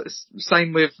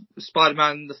 Same with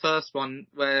Spider-Man, the first one,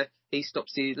 where he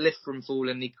stops the lift from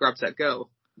falling and he grabs that girl.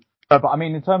 But I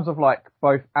mean, in terms of like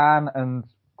both Anne and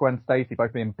Gwen Stacy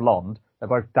both being blonde, they're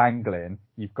both dangling.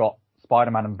 You've got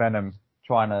Spider-Man and Venom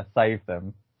trying to save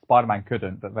them. Spider-Man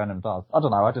couldn't, but Venom does. I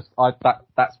don't know.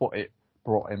 That's what it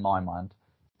brought in my mind.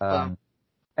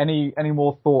 Any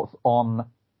more thoughts on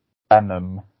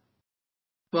Venom?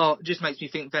 Well, it just makes me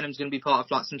think Venom's going to be part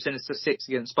of like some Sinister Six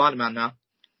against Spider-Man now.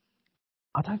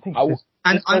 I don't think this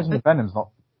version of Venom's not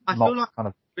feel like kind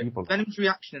of evil. Venom's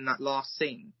reaction in that last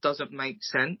scene doesn't make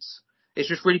sense. It's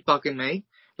just really bugging me.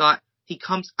 Like, he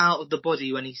comes out of the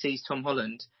body when he sees Tom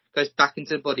Holland, goes back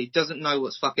into the body, doesn't know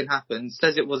what's fucking happened,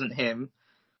 says it wasn't him.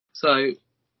 So,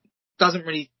 doesn't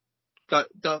really go,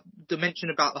 the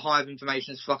mention about the hive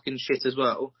information is fucking shit as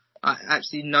well.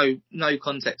 Actually, no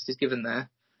context is given there.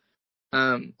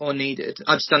 Or needed.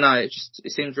 I just don't know. It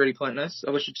seems really pointless.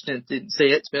 I wish I just didn't see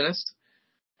it, to be honest.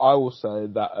 I will say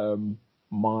that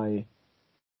my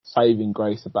saving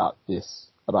grace about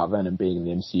Venom being in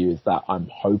the MCU is that I'm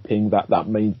hoping that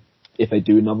may, if they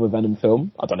do another Venom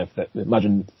film, I don't know if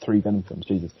imagine 3 Venom films,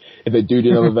 Jesus. If they do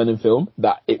another Venom film,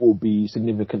 that it will be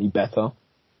significantly better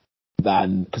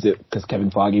than, because Kevin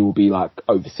Feige will be like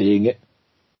overseeing it.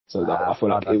 So that I feel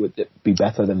like it would be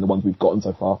better than the ones we've gotten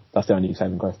so far. That's the only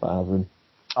saving grace that I have, really.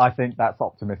 I think that's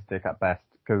optimistic at best,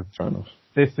 because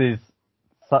this is,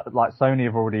 like, Sony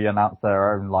have already announced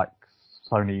their own, like,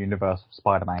 Sony Universe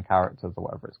Spider-Man characters or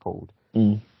whatever it's called.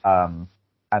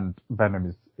 And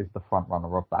Venom is the front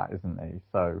runner of that, isn't he?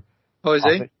 So. Oh, is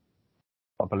he?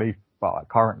 I believe, but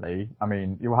currently, I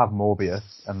mean, you'll have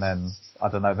Morbius, and then, I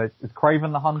don't know, is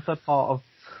Kraven the Hunter part of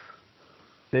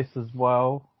this as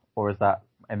well? Or is that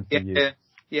MCU?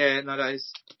 Yeah, no, that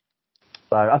is.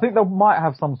 So I think they might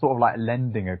have some sort of like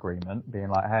lending agreement, being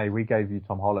like, hey, we gave you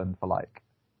Tom Holland for like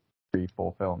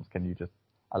 3-4 films. Can you just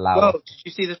allow us? Did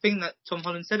you see the thing that Tom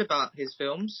Holland said about his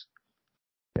films?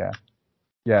 Yeah.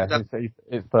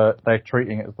 They're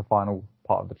treating it as the final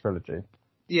part of the trilogy.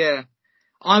 Yeah.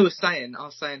 I was saying,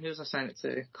 who was I saying it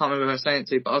to? Can't remember who I was saying it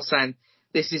to, but I was saying,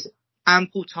 this is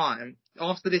ample time.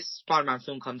 After this Spider-Man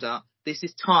film comes out, this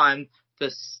is time for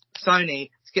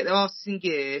Sony to get their asses in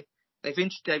gear. They've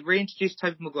reintroduced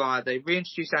Tobey Maguire. They've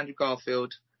reintroduced Andrew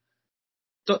Garfield.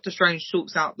 Doctor Strange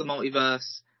sorts out the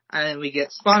multiverse. And then we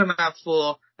get Spider-Man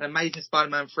 4 and Amazing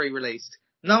Spider-Man 3 released.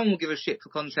 No one will give a shit for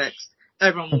context.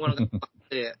 Everyone will want to go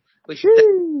see it. We should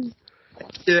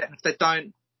do it. And if they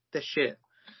don't, they're shit.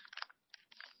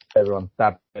 Everyone's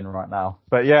dabbing right now.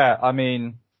 But yeah, I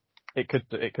mean, it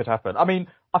could happen. I mean,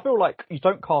 I feel like you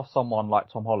don't cast someone like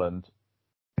Tom Holland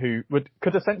who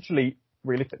could essentially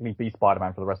realistically be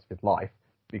Spider-Man for the rest of his life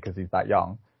because he's that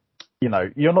young. You know,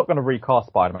 you're not going to recast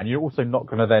Spider-Man. You're also not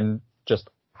going to then just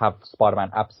have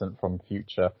Spider-Man absent from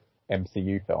future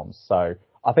MCU films. So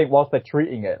I think whilst they're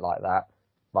treating it like that,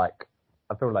 like,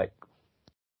 I feel like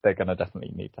they're going to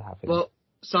definitely need to have him. Well,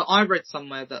 so I read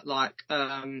somewhere that like,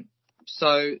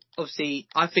 so obviously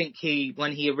I think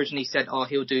when he originally said,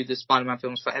 he'll do the Spider-Man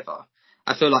films forever,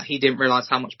 I feel like he didn't realise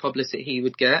how much publicity he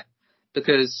would get,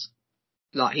 because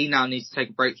like he now needs to take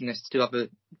a break from this to do other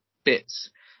bits.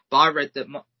 But I read that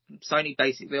Sony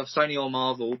basically, or Sony or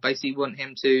Marvel, basically want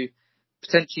him to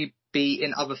potentially be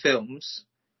in other films,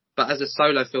 but as a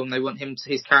solo film, they want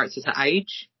his character to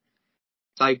age.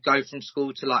 So go from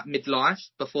school to like midlife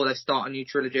before they start a new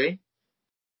trilogy.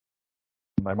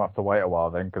 They might have to wait a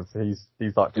while then, because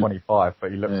he's like 25,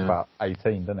 but he looks about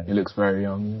 18, doesn't he? He looks very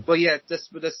young. Well, yeah, that's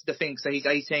the thing. So he's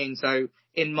 18. So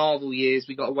in Marvel years,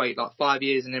 we got to wait like 5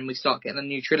 years, and then we start getting a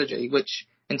new trilogy, which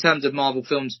in terms of Marvel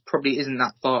films probably isn't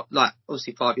that far. Like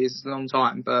obviously 5 years is a long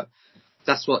time, but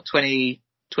that's what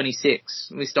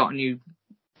 2026 we start a new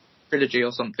trilogy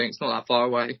or something. It's not that far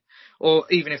away. Or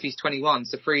even if he's 21,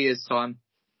 so 3 years time.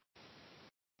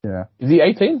 Yeah. Is he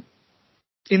 18?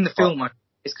 In the film,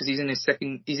 it's because he's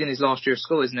in his last year of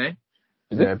school, isn't he?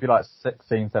 It'd be like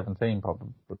 16, 17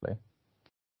 probably.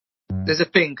 There's a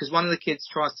thing, because one of the kids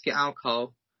tries to get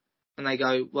alcohol, and they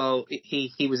go, well,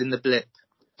 he was in the blip.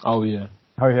 Oh, yeah.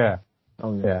 Oh, yeah.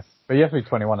 Oh, yeah. Yeah. But you have to be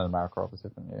 21 in America,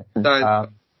 obviously, don't you?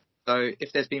 So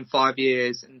if there's been 5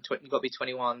 years, and you've got to be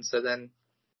 21, so then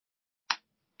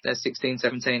they're 16,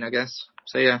 17, I guess.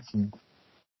 So, yeah.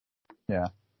 Yeah.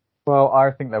 Well,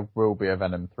 I think there will be a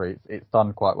Venom 3. It's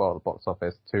done quite well at the box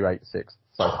office, 286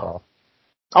 so far.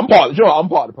 I'm part of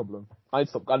the problem. I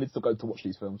need to go to watch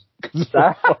these films. I'm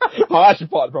actually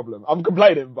part of the problem. I'm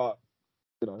complaining, but,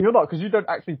 you know. You're not, because you don't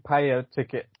actually pay a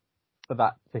ticket for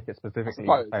that ticket specifically.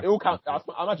 I suppose. It all counts.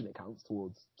 I imagine it counts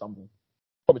towards something.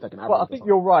 Probably take an average. Well, I think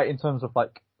you're right in terms of,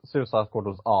 like, Suicide Squad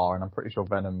was R, and I'm pretty sure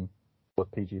Venom was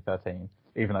PG-13,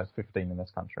 even though it's 15 in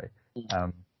this country.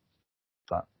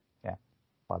 But, yeah,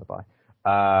 by the by.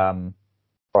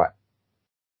 Right.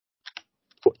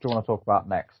 What do you want to talk about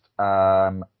next?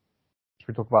 Should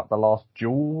we talk about The Last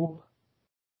Duel?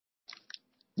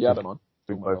 Yeah, I don't mind.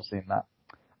 We've both seen that.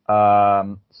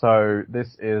 So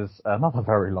this is another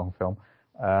very long film.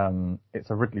 It's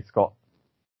a Ridley Scott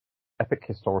epic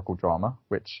historical drama,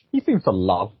 which he seems to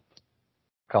love.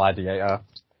 Gladiator,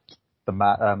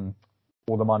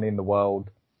 all the money in the world.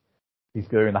 He's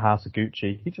doing the House of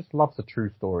Gucci. He just loves a true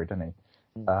story, doesn't he?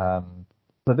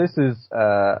 So this is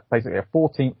basically a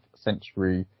 14th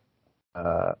century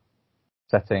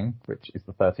setting, which is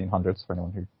the 1300s for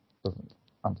anyone who doesn't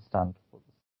understand what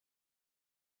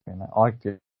I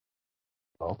do.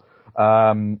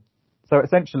 So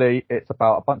essentially, it's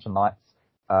about a bunch of knights,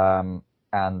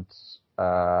 and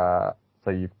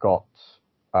so you've got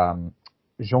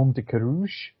Jean de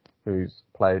Carouge, who's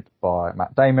played by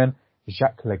Matt Damon,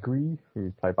 Jacques Legris,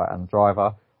 who's played by Adam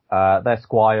Driver. They're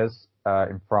squires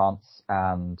in France,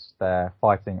 and they're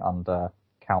fighting under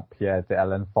Count Pierre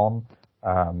d'Alençon,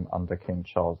 under King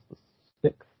Charles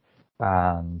VI,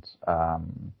 and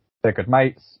they're good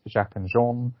mates, Jacques and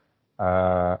Jean.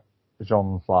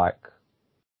 Jean's like,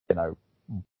 you know,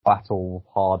 battle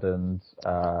hardened,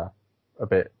 a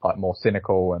bit like more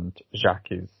cynical, and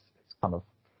Jacques is kind of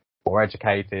more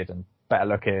educated and better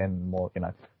looking, more, you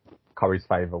know, curries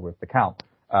favour with the Count.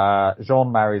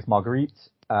 Jean marries Marguerite,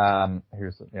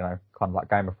 who's, you know, kind of like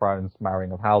Game of Thrones,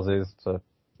 marrying of houses to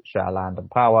share land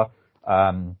and power.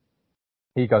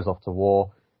 He goes off to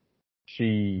war.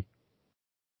 She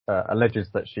alleges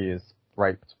that she is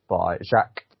raped by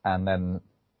Jacques, and then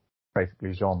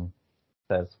basically Jean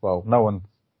says, well, no one's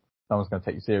going to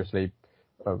take you seriously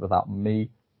without me.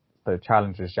 So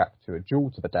challenges Jacques to a duel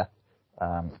to the death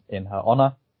in her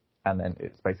honour. And then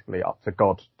it's basically up to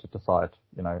God to decide,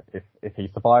 you know, if he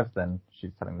survives, then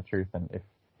she's telling the truth. And if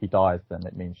he dies, then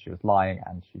it means she was lying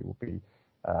and she will be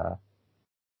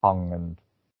hung and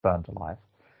burned alive.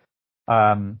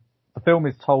 The film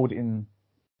is told in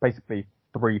basically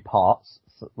 3 parts,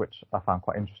 which I found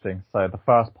quite interesting. So the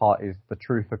first part is the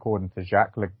truth according to Jean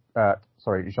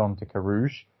de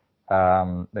Carouge.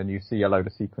 Then you see a load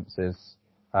of sequences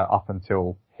up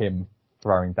until him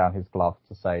throwing down his glove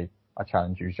to say, I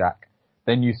challenge you, Jacques.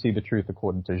 Then you see the truth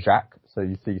according to Jacques. So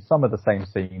you see some of the same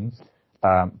scenes,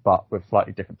 but with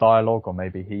slightly different dialogue, or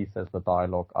maybe he says the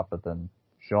dialogue other than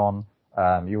Jean.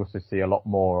 You also see a lot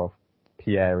more of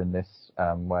Pierre in this,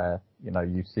 where, you know,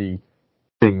 you see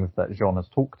things that Jean has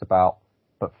talked about,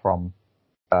 but from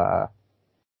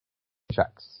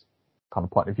Jacques' kind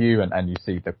of point of view, and you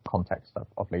see the context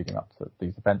of leading up to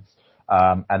these events.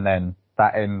 And then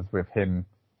that ends with him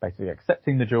basically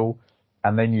accepting the duel,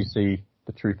 and then you see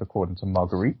the truth according to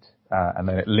Marguerite, and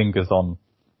then it lingers on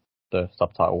the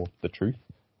subtitle, The Truth,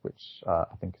 which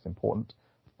I think is important,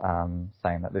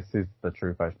 saying that this is the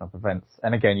true version of events.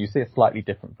 And again, you see a slightly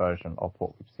different version of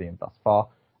what we've seen thus far.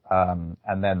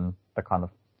 And then the kind of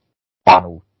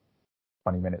final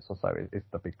 20 minutes or so is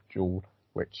the big duel,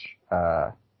 which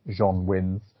Jean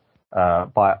wins.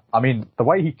 But I mean, the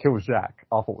way he kills Jacques,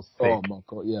 I thought was sick. Oh my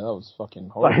god, yeah, that was fucking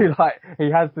horrible. So,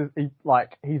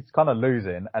 he's kind of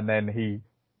losing, and then he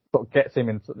sort of gets him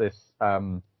into this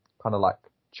kind of like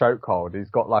chokehold. He's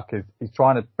got like he's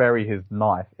trying to bury his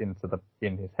knife in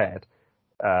his head,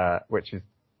 which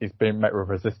is being met with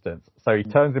resistance. So he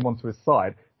turns him onto his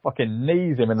side, fucking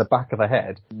knees him in the back of the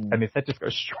head, and his head just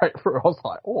goes straight through. I was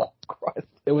like, oh Christ.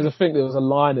 There was a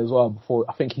line as well before.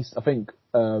 I think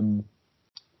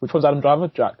which one's Adam Driver?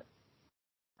 Jack.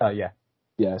 Yeah.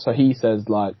 Yeah. So he says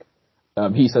like,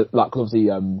 obviously,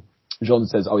 Jean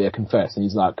says, "Oh yeah, confess," and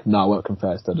he's like, "No, I won't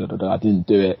confess. I didn't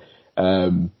do it.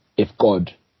 If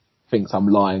God thinks I'm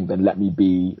lying, then let me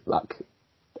be like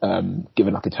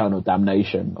given like eternal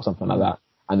damnation or something like that."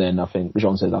 And then I think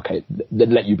Jean says, "Okay,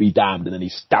 then let you be damned," and then he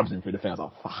stabs him through the face. I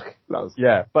was like,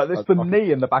 "Fuck!" But it's the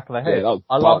knee in the back of the head. Yeah,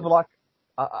 I love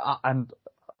and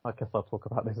I guess I'll talk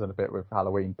about this in a bit with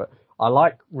Halloween, but I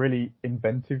like really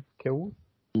inventive kills.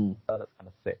 That's kind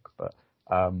of sick, but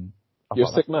you're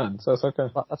a sick man, so it's okay.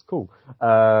 That's cool.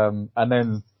 And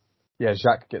then,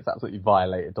 Jacques gets absolutely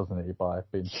violated, doesn't he, by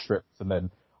being stripped and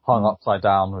then hung upside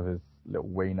down with his little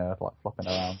wiener, like, flopping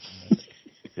around.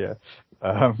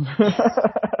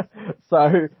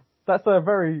 So, that's a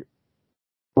very,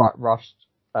 rushed,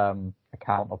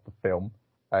 account of the film.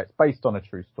 It's based on a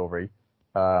true story.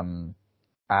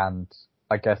 And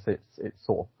I guess it's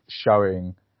sort of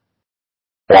showing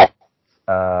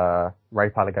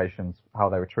rape allegations, how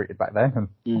they were treated back then, and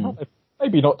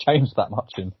maybe not changed that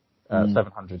much in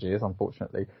 700 years,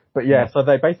 unfortunately. But so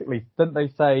they basically, didn't they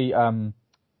say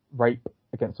rape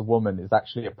against a woman is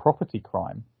actually a property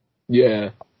crime? Yeah.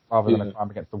 Rather than a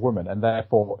crime against a woman, and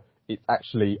therefore it's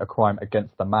actually a crime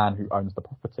against the man who owns the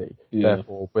property. Yeah.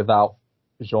 Therefore, without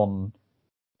Jean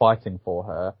fighting for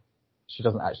her, she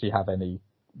doesn't actually have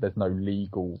there's no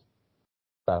legal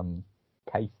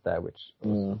case there, which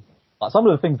like some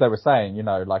of the things they were saying,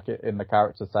 like in the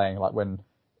character saying, like when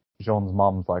Jean's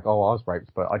mum's like, "Oh, I was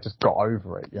raped, but I just got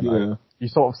over it," you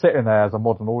sort of sitting there as a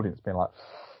modern audience being like,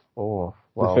 "Oh,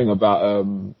 well." The thing about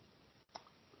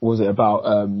what was it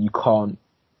about you can't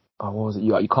what was it?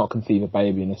 You can't conceive a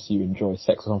baby unless you enjoy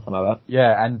sex or something like that.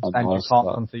 Yeah, and you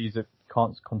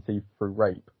can't conceive through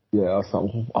rape. Yeah, I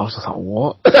was just like,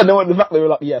 what? And then when the fact they were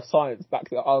like, yeah, science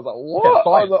backed it up, I was like, what? Yeah,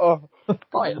 I was like, oh,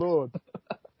 science. Lord.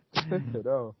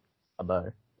 I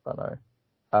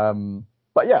know.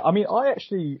 But yeah, I mean, I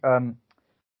actually,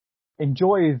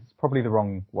 enjoy is probably the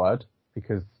wrong word,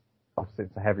 because obviously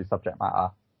it's a heavy subject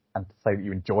matter, and to say that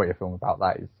you enjoy a film about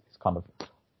that is kind of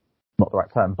not the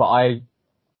right term. But I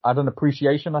had an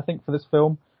appreciation, I think, for this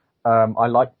film. I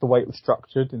liked the way it was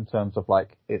structured in terms of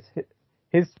like, it's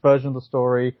his version of the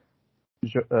story,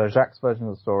 Jacques' version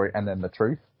of the story, and then the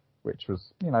truth, which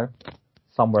was,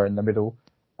 somewhere in the middle.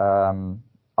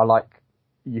 I like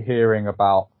you hearing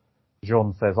about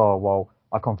Jean says, "Oh, well,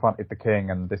 I confronted the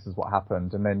king and this is what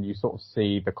happened." And then you sort of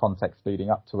see the context leading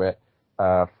up to it,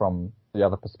 from the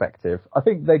other perspective. I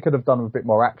think they could have done a bit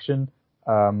more action.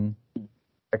 Again,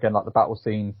 like the battle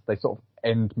scenes, they sort of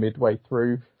end midway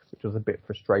through, which was a bit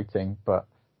frustrating, but,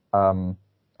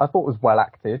 I thought it was well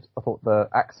acted. I thought the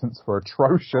accents were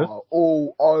atrocious. Oh,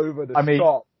 all over the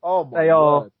shop. Oh my God. They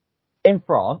are in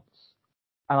France,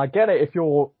 and I get it if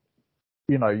you're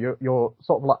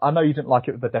sort of like, I know you didn't like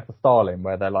it with the death of Stalin,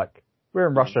 where they're like, we're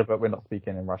in Russia, but we're not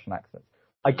speaking in Russian accents.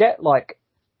 I get like,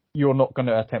 you're not going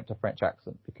to attempt a French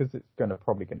accent because it's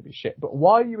probably going to be shit. But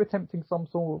why are you attempting some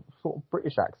sort of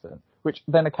British accent, which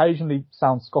then occasionally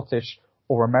sounds Scottish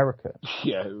or American?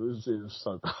 Yeah, it was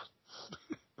so bad.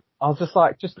 I was just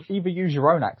like, just either use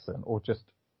your own accent or just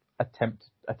attempt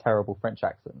a terrible French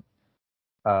accent.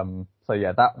 So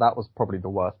yeah, that was probably the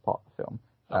worst part of the film.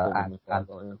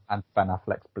 And Ben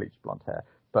Affleck's bleached blonde hair.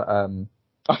 But,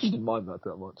 I didn't mind that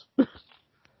much.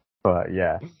 But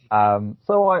yeah.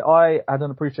 So I had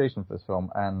an appreciation for this film,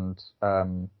 and,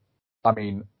 I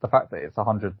mean, the fact that it's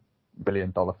 $100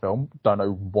 billion film, don't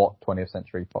know what 20th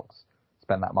Century Fox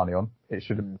spent that money on. It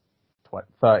should have been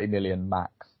 30 million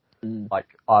max. Like,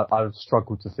 I would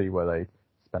struggle to see where they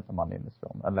spent the money in this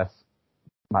film, unless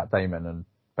Matt Damon and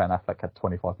Ben Affleck had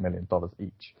 $25 million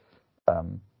each.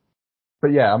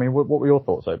 But yeah, I mean, what were your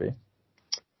thoughts, Obi?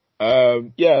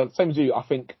 Yeah, same as you. I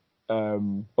think,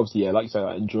 obviously, yeah, like you say,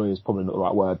 like, enjoy is probably not the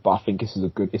right word, but I think it's a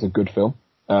good film.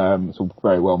 It's a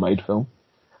very well made film.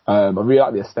 I really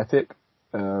like the aesthetic,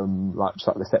 like just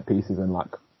like the set pieces and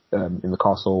like, in the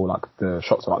castle, like the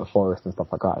shots of like the forest and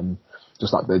stuff like that, and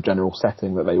just like the general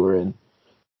setting that they were in.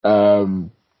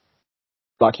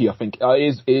 Like you, I think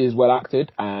it is well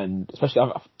acted, and especially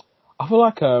I feel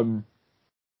like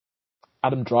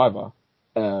Adam Driver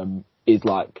is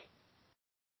like,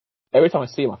 every time I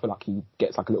see him, I feel like he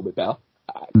gets like a little bit better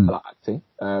at like, acting.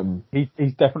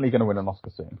 He's definitely going to win an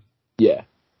Oscar soon. Yeah.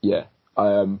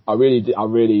 I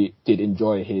really did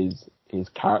enjoy his his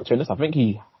character in this. I think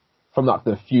from like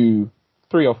the few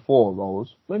 3 or 4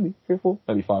 roles, maybe 3 or 4,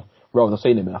 maybe 5 roles I've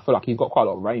seen him in, I feel like he's got quite a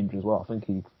lot of range as well. I think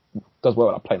he does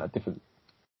well at playing like different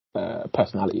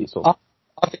personalities. Sort of.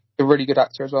 I think he's a really good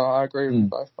actor as well. I agree with you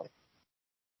both.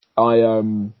 I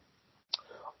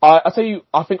tell you,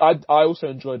 I think I also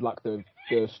enjoyed like the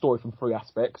story from 3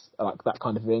 aspects, like that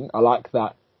kind of thing. I like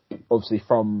that, obviously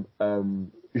from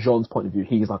Jean's point of view,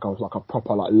 he's like a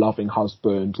proper like loving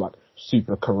husband, like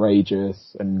super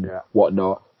courageous and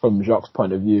whatnot. From Jacques'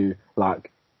 point of view,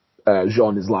 like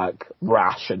Jean is like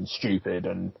rash and stupid,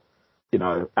 and you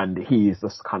know, and he's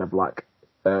just kind of like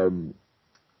doing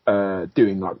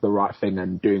like the right thing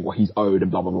and doing what he's owed and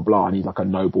blah blah blah blah, and he's like a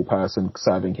noble person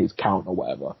serving his count or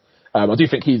whatever. I do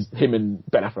think him and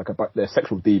Ben Affleck are both, they're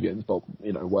sexual deviants, but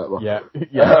you know, whatever. Yeah.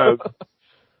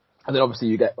 And then obviously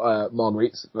you get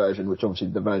Marguerite's version, which obviously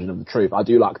the version of the truth. I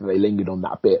do like that they lingered on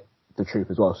that bit, the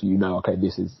truth as well, so you know, okay,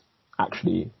 this is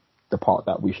actually the part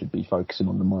that we should be focusing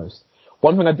on the most.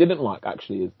 One thing I didn't like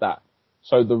actually is that,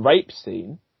 so the rape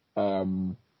scene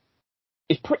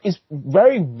is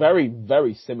very, very,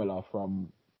 very similar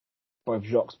from both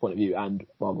Jacques' point of view and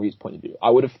Marguerite's point of view. I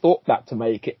would have thought that to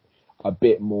make it a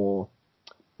bit more,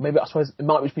 maybe I suppose it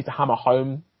might just be to hammer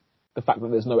home the fact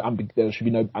that there should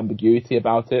be no ambiguity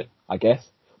about it, I guess.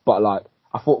 But like,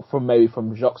 I thought from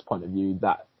Jacques' point of view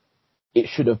that it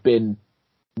should have been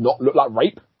not look like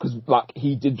rape, because like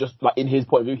he did just, like in his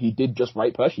point of view, he did just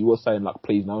rape her. She was saying like,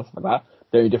 please no, stuff like that.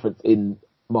 The only difference in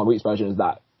Marguerite's version is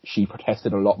that she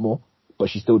protested a lot more, but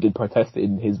she still did protest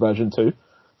in his version too.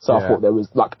 So I thought there was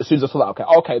like, as soon as I saw that,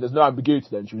 okay, there's no ambiguity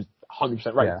then, she was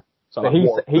 100% rape. Yeah. So but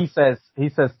like, he says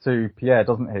to Pierre,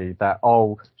 doesn't he, that,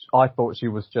 I thought she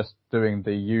was just doing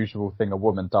the usual thing a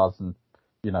woman does, and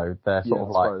you know, they're sort of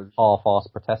like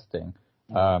half-assed protesting.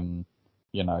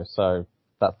 You know, so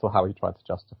that's how he tried to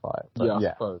justify it. But, I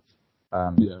suppose.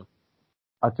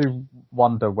 I do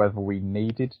wonder whether we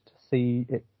needed to see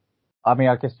it. I mean,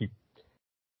 I guess you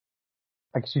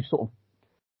sort of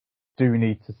do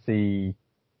need to see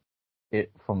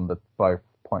it from the both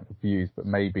point of views, but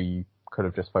maybe you could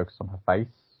have just focused on her face.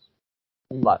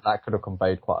 Like, that could have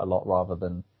conveyed quite a lot rather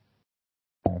than,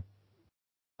 you know,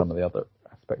 some of the other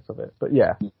aspects of it. But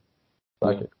yeah. It.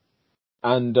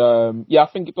 And I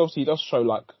think it obviously does show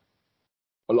like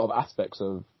a lot of aspects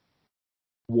of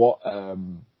what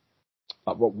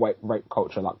rape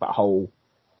culture, like that whole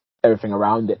everything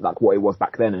around it, like what it was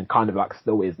back then and kind of like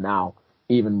still is now,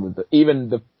 even with the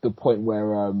point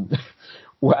where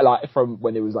where like from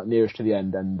when it was like nearest to the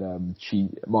end, and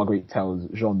Marguerite tells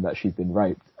Jean that she's been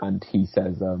raped, and he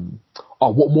says,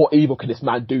 "Oh, what more evil can this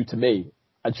man do to me?"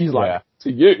 And she's like,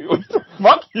 "To you? What the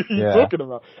fuck are you talking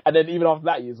about?" And then even after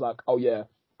that, he's like, "Oh yeah,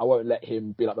 I won't let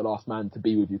him be like the last man to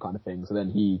be with you," kind of thing. So then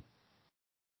he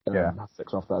has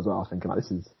sex after that as well. I was thinking, like,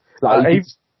 this is like,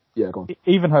 go on.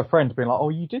 Even her friends being like, "Oh,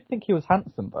 you did think he was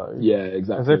handsome though." Yeah,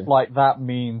 exactly. As if like that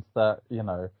means that, you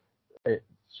know,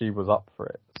 she was up for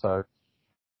it. So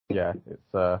yeah,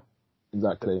 it's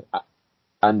exactly.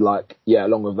 And like,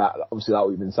 along with that, obviously, like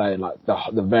we've been saying, like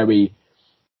the very,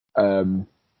 I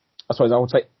suppose I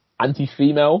would say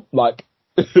anti-female like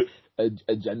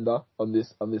agenda on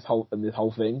this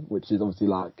whole thing, which is obviously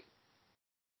like,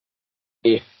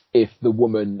 if the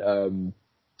woman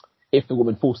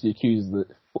falsely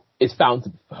is found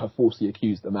to have falsely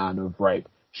accused the man of rape,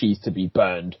 she's to be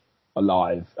burned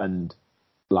alive, and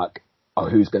like,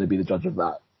 who's going to be the judge of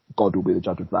that? God will be the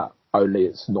judge of that. Only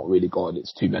it's not really God,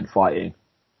 it's 2 men fighting.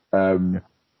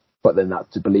 But then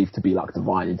that's believed to be like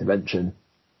divine intervention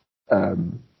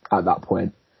at that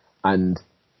point. And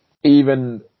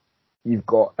even you've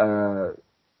got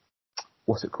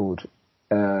what's it called?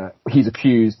 He's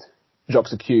accused.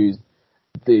 Jacques accused.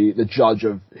 The judge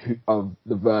of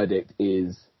the verdict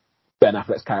is Ben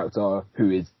Affleck's character,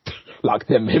 who is like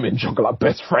him and Jacques are like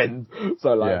best friends.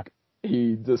 So like.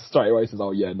 He just straight away says,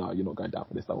 "Oh yeah, no, you're not going down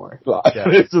for this. Don't worry." Like,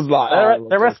 it's just like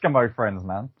they're Eskimo friends,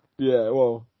 man. Yeah,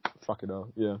 well, fucking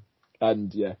hell, yeah,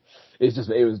 and it's just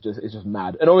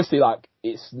mad. And obviously, like,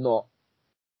 it's not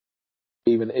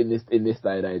even in this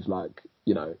day and age, like,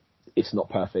 you know, it's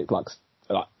not perfect. Like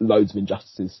loads of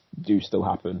injustices do still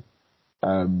happen,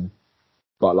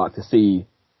 but like to see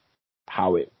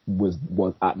how it was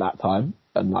at that time,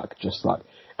 and like just like,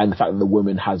 and the fact that the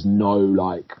woman has no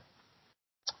like.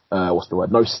 What's the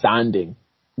word? No standing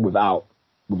without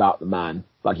the man.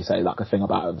 Like you say, like a thing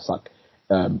about it, it's like,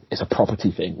 it's a property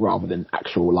thing rather than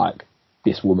actual, like,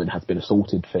 this woman has been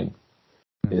assaulted thing.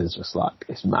 It's just like,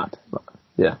 it's mad. But,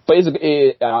 yeah. But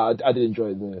I did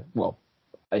enjoy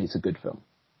it's a good film.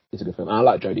 It's a good film. And I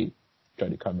like Jodie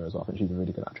Comer as well. I think she's a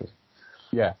really good actress.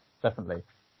 Yeah, definitely.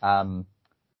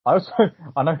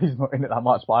 I know he's not in it that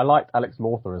much, but I liked Alex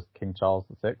Lawther as King Charles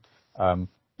VI.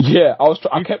 Yeah,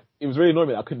 it was really annoying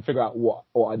me that I couldn't figure out what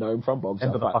I know him from, but obviously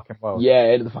End of the fucking world.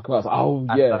 Yeah, End of the fucking world. I was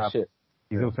like, oh, yeah, shit.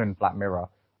 He's also in Black Mirror.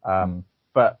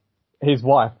 But his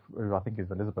wife, who I think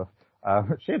is Elizabeth,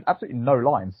 she had absolutely no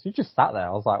lines. She just sat there.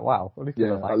 I was like, wow. At least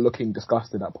looking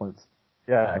disgusted at points.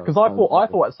 Yeah, because I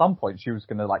thought at some point she was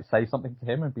going to like say something to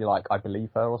him and be like, I believe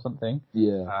her or something.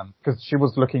 Yeah. Because she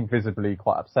was looking visibly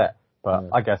quite upset. But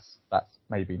I guess that's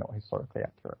maybe not historically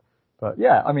accurate. But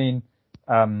yeah, I mean,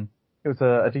 it was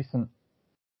a decent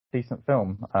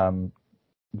film.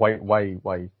 Way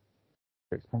too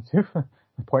expensive.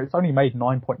 It's only made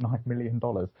 $9.9 million.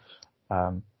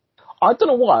 I don't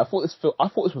know why. I thought this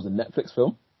was a Netflix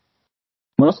film.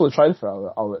 When I saw the trailer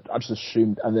for it, I just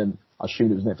assumed, and then I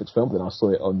assumed it was a Netflix film. Then I saw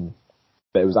it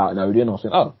that it was out in Odeon. I was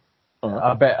like, oh, all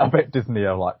right. I bet Disney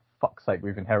are like, fuck's sake,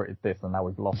 we've inherited this, and now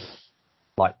we've lost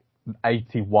like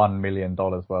 $81 million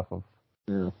worth of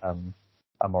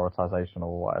amortization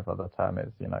or whatever the term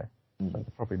is. You know, so they're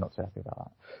probably not too happy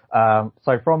about that.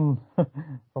 So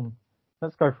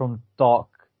let's go from dark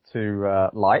to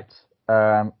light.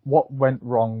 What went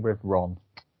wrong with Ron?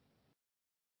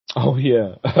 Oh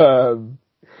yeah.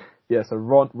 So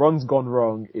Ron's Gone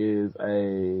Wrong is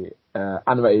a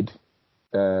animated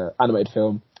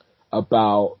film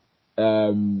about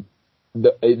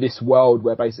this world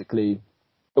where basically,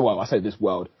 well, I say this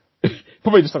world,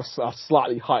 probably just a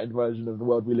slightly heightened version of the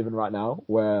world we live in right now,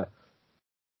 where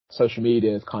social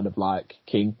media is kind of like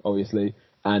king, obviously,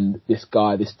 and this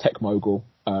tech mogul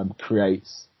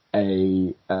creates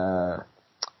a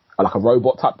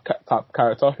robot type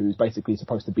character who's basically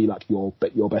supposed to be like your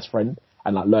best friend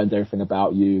and like learns everything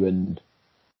about you and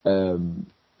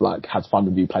like has fun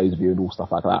with you, plays with you, and all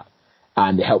stuff like that.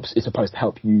 And it's supposed to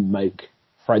help you make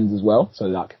friends as well. So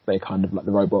like they kind of like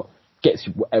the robot gets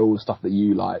you all the stuff that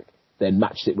you like, then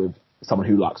matches it with someone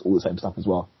who likes all the same stuff as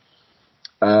well.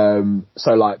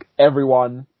 So like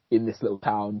everyone in this little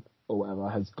town or whatever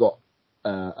has got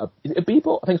is it a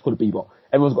Bebot? I think it's called a Bebot.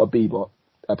 Everyone's got a Bebot,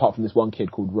 apart from this one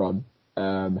kid called Ron,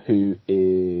 who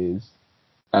is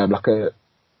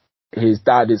his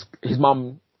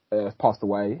mum passed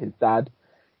away. His dad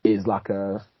is like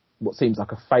what seems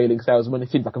like a failing salesman. It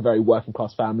seems like a very working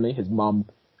class family. His mum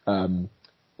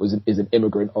is an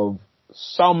immigrant of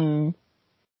some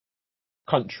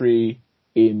country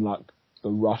in like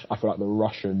I feel like the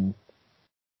Russian,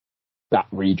 that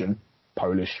region,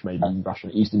 Polish, maybe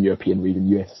Russian, Eastern European region,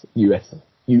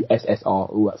 USSR,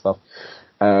 all that stuff.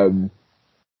 And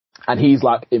he's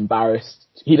like embarrassed.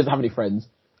 He doesn't have any friends.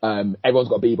 Everyone's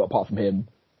got a Bebop apart from him.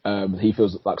 He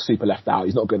feels like super left out.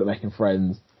 He's not good at making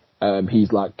friends.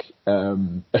 He's like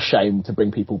ashamed to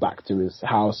bring people back to his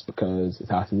house because his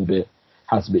house is a bit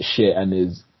shit, and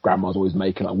his grandma's always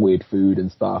making like weird food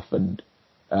and stuff and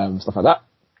stuff like that.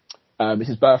 It's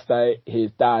his birthday.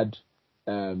 His dad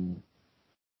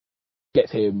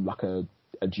gets him like a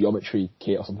geometry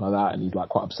kit or something like that, and he's like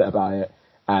quite upset about it.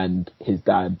 And his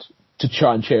dad, to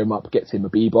try and cheer him up, gets him a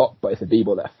Bebop, but it's a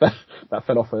Bebop that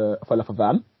fell off a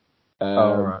van.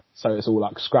 Right. So it's all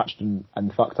like scratched and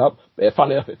fucked up. But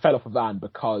funnily enough, it fell off a van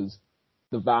because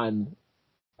the van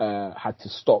had to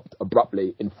stop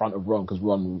abruptly in front of Ron because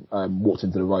Ron walked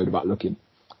into the road without looking.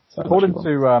 So according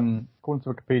to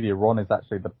Wikipedia, Ron is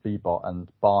actually the Bebot and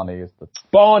Barney is the...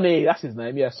 Barney, that's his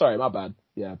name. Yeah, sorry, my bad.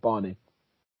 Yeah, Barney.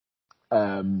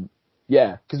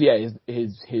 Yeah, because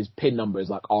his PIN number is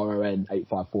like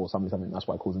RON854 something. That's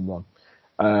why it calls him Ron.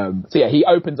 So yeah, he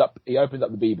opens up the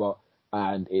Bebot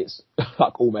and it's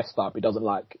like all messed up. It doesn't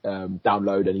like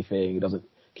download anything. It doesn't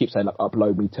keep saying like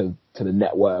upload me to the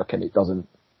network, and it doesn't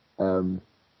and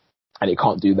it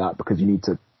can't do that because you need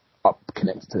to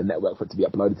connect it to the network for it to be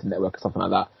uploaded to the network or something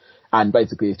like that. And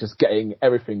basically, it's just getting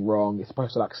everything wrong. It's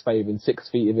supposed to like stay within 6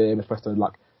 feet of him. It's supposed to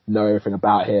like know everything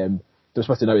about him. They're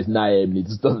supposed to know his name, and he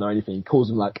just doesn't know anything. He calls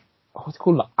him like, what's he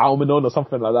called, like Almanon or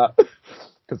something like that.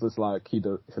 Because it's like he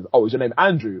says, "Oh, is your name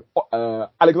Andrew?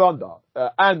 Alexander?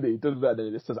 Andy?" And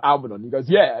then it says Almanon. He goes,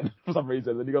 "Yeah." And for some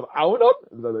reason, then he goes, "Almanon?"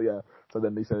 And so, yeah. So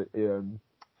then he said,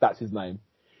 "That's his name."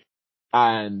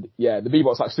 And yeah, the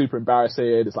Bebop's like super embarrassing.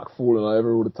 It's like falling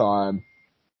over all the time.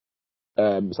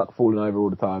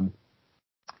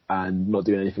 And not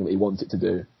doing anything that he wants it to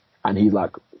do. And he's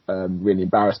like really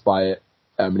embarrassed by it.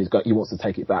 And he wants to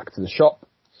take it back to the shop.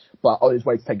 But on his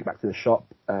way to take it back to the shop,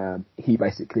 the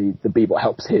Bebop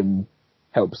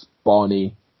helps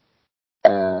Barney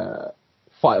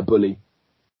fight a bully.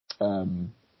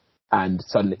 And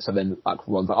so then like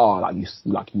Ron's like, "Oh, you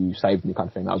saved me," kind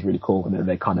of thing. That was really cool. And then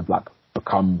they kind of like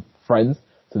become friends.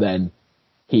 So then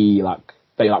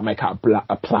they they like make out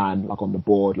a plan like on the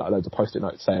board, like loads of post-it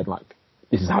notes saying like,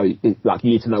 this is how you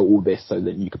need to know all this so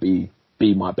that you could be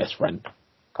my best friend,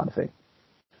 kind of thing.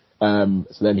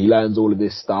 So then he learns all of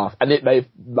this stuff, and they've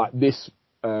like this,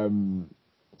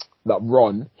 like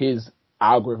Ron, his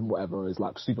algorithm, whatever, is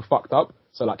like super fucked up.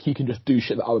 So like he can just do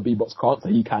shit that other B-bots can't. So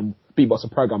he can B-bots a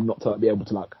program not to like, be able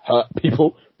to like hurt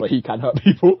people, but he can hurt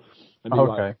people. And he,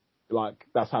 like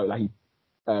that's how like he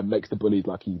makes the bullies,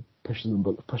 like he pushes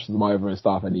them over and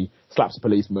stuff, and he slaps a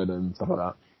policeman and stuff like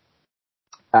that.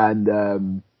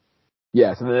 And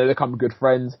yeah, so then they become good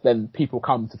friends. Then people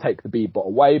come to take the B-bot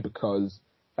away because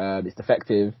it's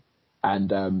defective, and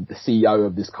the CEO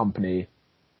of this company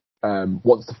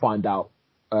wants to find out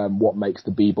what makes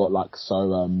the B-bot like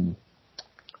so.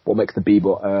 What makes the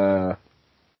B-bot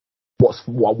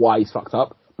why he's fucked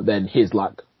up? But then his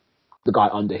like the guy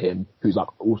under him, who's like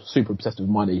all super obsessed with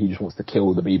money, he just wants to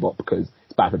kill the B-bot because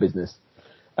it's bad for business.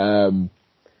 And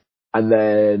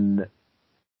then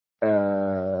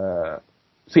so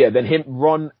yeah, then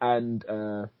Ron and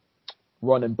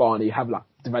Barney have like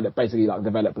developed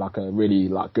like a really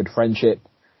like good friendship.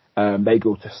 They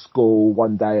go to school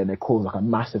one day and they cause like a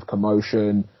massive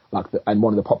commotion. And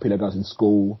one of the popular girls in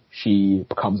school, she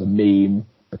becomes a meme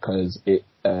because it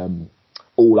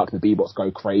all like the B-bots go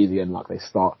crazy and like they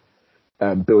start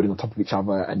building on top of each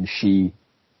other, and she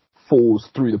falls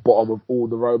through the bottom of all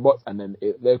the robots, and then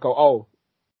they go, "Oh,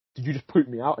 did you just poop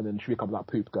me out?" And then she becomes like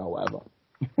poop girl, whatever.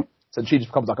 So she just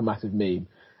becomes like a massive meme,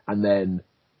 and then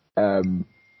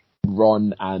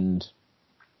Ron and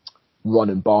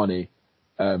Barney.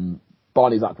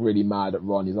 Barney's like really mad at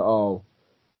Ron. He's like, "Oh,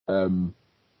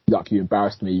 like you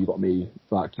embarrassed me. You got me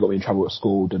in trouble at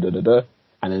school." Da da da da.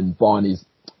 And then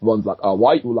Ron's like, "Oh,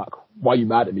 why are you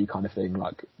mad at me?" kind of thing.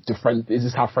 Like, is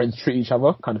this how friends treat each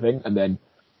other? Kind of thing. And then,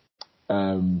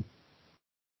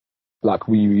 like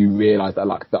we realise that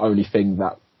like the only thing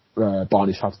that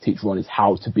Barney's trying to teach Ron is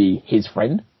how to be his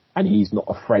friend, and he's not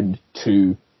a friend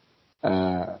to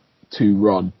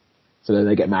Ron. So then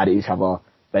they get mad at each other.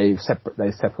 They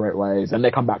separate ways, and they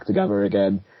come back together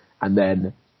again. And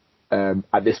then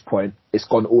at this point, it's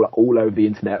gone all over the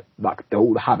internet, like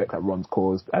all the havoc that Ron's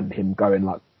caused, and him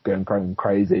going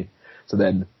crazy. So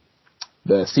then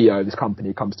the CEO of this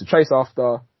company comes to chase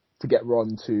after to get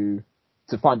Ron to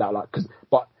find out, like,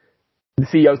 but the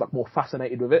CEO's like more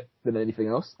fascinated with it than anything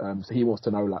else. So he wants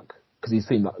to know, like, because he's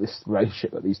seen like this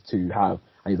relationship that these two have,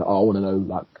 and he's like, "Oh, I want to know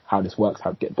like how this works, how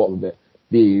to get bottom of it."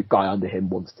 The guy under him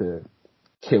wants to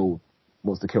kill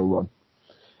Ron.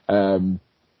 And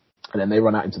then they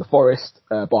run out into the forest,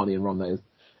 Barney and Ron, that is.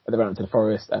 And they run out into the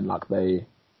forest and like they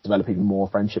develop even more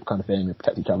friendship kind of thing. They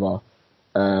protect each other.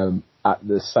 At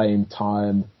the same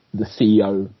time, the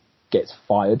CEO gets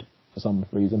fired for some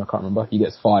reason. I can't remember. He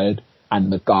gets fired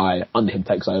and the guy under him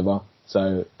takes over.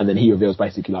 So, and then he reveals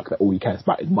basically like that all he cares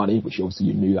about is money, which obviously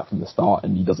you knew that from the start,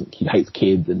 and he hates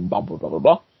kids and blah, blah, blah, blah,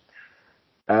 blah.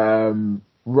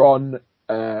 Ron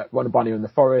and Barney are in the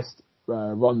forest.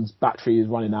 Ron's battery is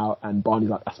running out and Barney's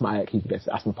like asthmatic, he gets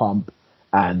the asthma pump,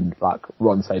 and like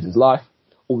Ron saves his life.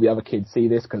 All the other kids see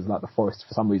this because like the forest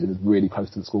for some reason is really close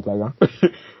to the school playground.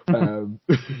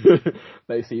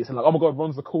 They see it and like, "Oh my god,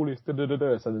 Ron's the coolest." Da, da, da,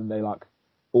 da. So then they like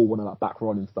all want to like back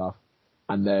Ron and stuff.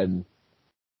 And then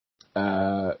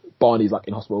Barney's like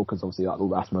in hospital because obviously like all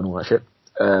the asthma and all that shit.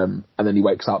 And then he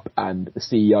wakes up and the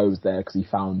CEO's there because he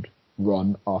found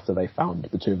Ron after they found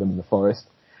the two of them in the forest.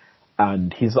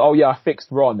 And he's, "Oh yeah, I fixed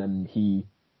Ron," and he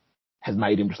has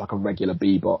made him just like a regular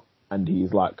B-bot, and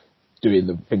he's like doing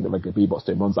the thing that regular B-bots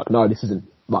do. Ron's like, "No, this isn't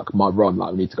like my Ron.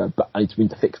 Like, we need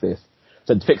to fix this."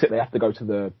 So to fix it, they have to go to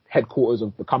the headquarters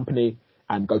of the company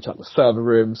and go to like the server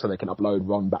room so they can upload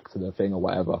Ron back to the thing or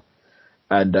whatever.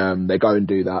 And they go and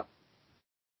do that.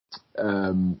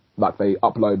 Like they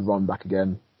upload Ron back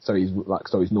again, so he's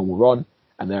normal Ron,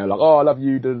 and they're like, "Oh, I love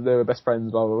you. They're best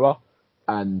friends." Blah blah blah.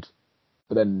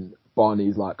 But then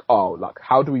Barney's like, "Oh, like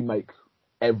how do we make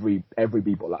every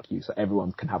B-bot like you so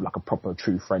everyone can have like a proper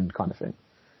true friend kind of thing?"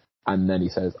 And then he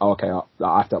says, "Oh, okay,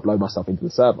 I have to upload myself into the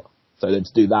server." So then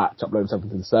to do that, to upload himself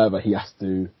into the server, he has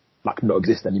to like not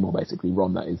exist anymore, basically,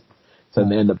 Ron that is. So then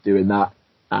they end up doing that,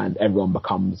 and everyone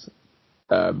becomes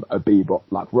a B-bot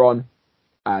like Ron.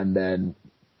 And then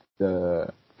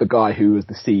the guy who was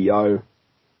the CEO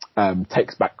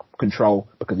takes back control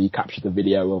because he captured the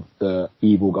video of the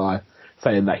evil guy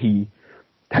saying that he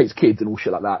hates kids and all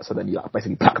shit like that. So then he like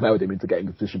basically blackmailed him into getting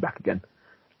the position back again.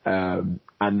 And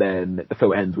then the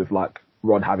film ends with like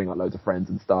Ron having like loads of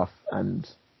friends and stuff, and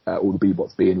all the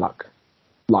B-bots being like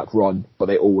Ron, but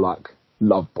they all like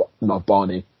love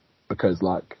Barney because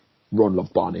like Ron loves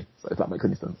Barney. So if that makes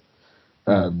any sense.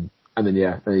 And then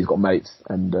then he's got mates,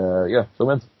 and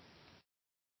film ends.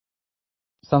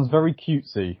 Sounds very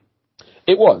cutesy.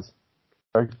 It was.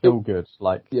 Very feel good.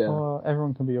 Like,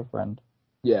 everyone can be your friend.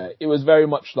 Yeah, it was very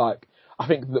much like, I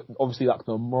think that obviously like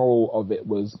the moral of it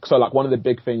was, so like one of the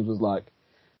big things was like,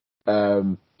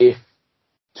 if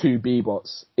two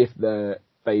B-bots, if their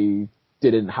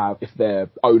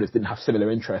owners didn't have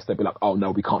similar interests, they'd be like, oh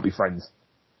no, we can't be friends.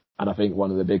 And I think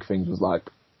one of the big things was like,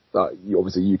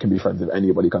 obviously you can be friends with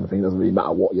anybody kind of thing. It doesn't really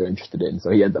matter what you're interested in. So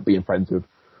he ends up being friends with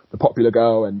the popular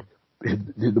girl and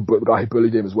the guy who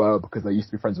bullied him as well, because they used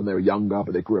to be friends when they were younger,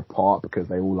 but they grew apart because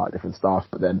they all like different stuff.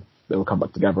 But then they will come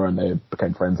back together and they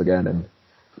became friends again and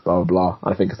blah, blah, blah.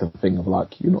 And I think it's a thing of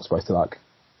like, you're not supposed to like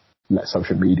let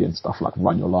social media and stuff like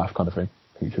run your life kind of thing.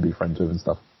 Who you should be friends with and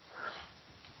stuff.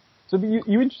 So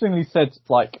you interestingly said,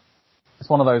 like, it's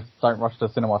one of those don't rush to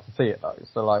the cinema to see it though.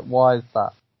 So like, why is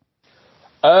that?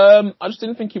 I just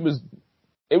didn't think it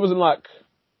wasn't like,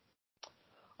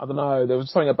 I don't know, there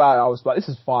was something about it, I was like, this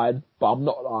is fine, but I'm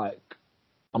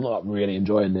not really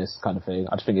enjoying this kind of thing.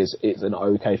 I just think it's an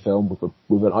okay film with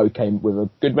a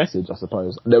good message, I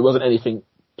suppose. There wasn't anything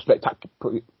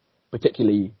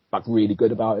particularly like really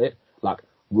good about it. Like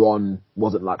Ron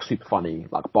wasn't like super funny,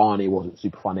 like Barney wasn't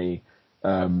super funny.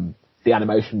 The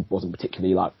animation wasn't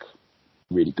particularly like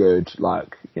really good,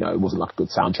 like, you know, it wasn't like a good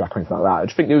soundtrack or anything like that. I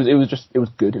just think it was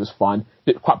good, it was fine.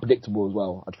 Quite predictable as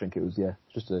well. I just think it was,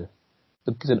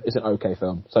 it's an okay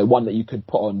film. So one that you could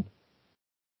put on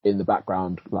in the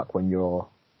background, like when you're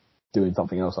doing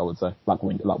something else, I would say, like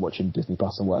watching Disney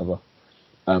Plus and whatever.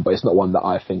 But it's not one that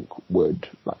I think would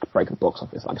like break the box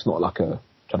office. Like, it's not like I'm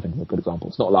trying to think of a good example.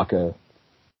 It's not like a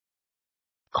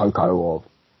Coco or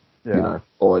you know,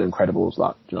 or an Incredibles.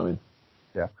 Like, do you know what I mean?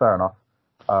 Yeah, fair enough.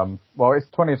 Well, it's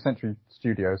 20th Century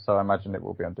Studios, so I imagine it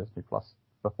will be on Disney Plus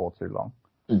before too long.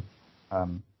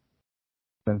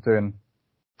 Been doing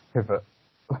pivot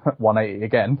 180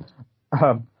 again.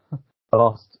 The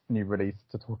last new release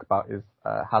to talk about is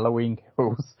Halloween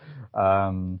Kills.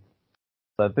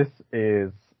 So this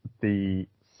is the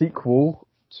sequel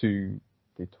to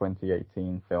the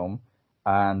 2018 film,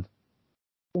 and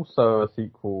also a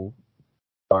sequel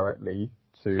directly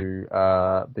to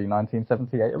the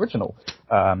 1978 original.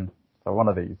 So one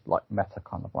of these like meta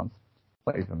kind of ones. It's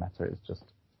not even meta, it's just...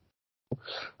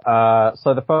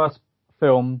 So the first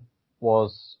film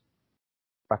was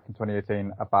back in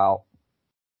 2018 about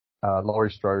Laurie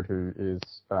Strode, who is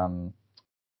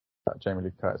Jamie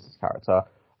Lee Curtis's character.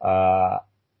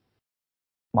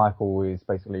 Michael is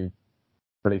basically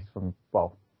released from,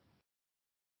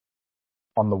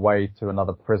 on the way to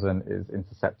another prison, is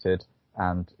intercepted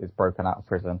and is broken out of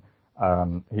prison.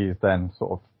 He is then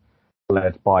sort of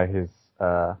led by his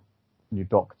new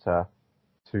doctor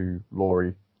to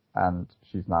Laurie, and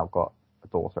she's now got a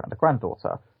daughter and a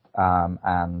granddaughter.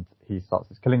 And he starts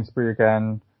his killing spree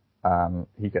again.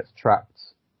 He gets trapped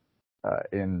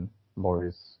in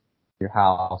Laurie's new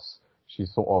house.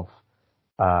 She's sort of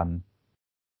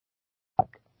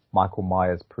like Michael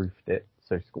Myers proofed it,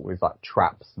 so she's got all these like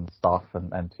traps and stuff,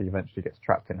 and she eventually gets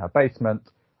trapped in her basement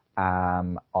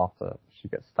after she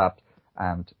gets stabbed,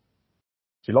 and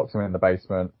she locks him in the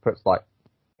basement, puts like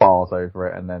bars over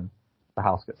it, and then the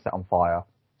house gets set on fire,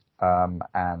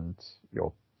 and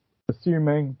you're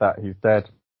assuming that he's dead.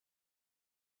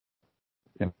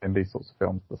 In these sorts of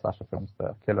films, the slasher films,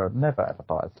 the killer never ever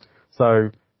dies.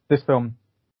 So this film,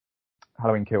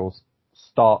 Halloween Kills,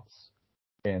 starts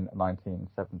in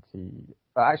 1970.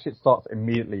 Actually, it starts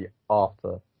immediately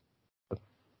after the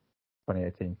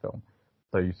 2018 film.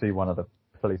 So you see one of the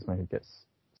policemen who gets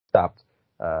stabbed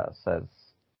says,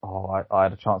 "Oh, I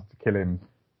had a chance to kill him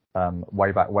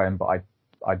way back when, but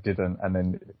I didn't." And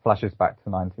then it flashes back to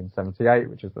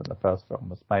 1978, which is when the first film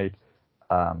was made,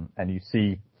 and you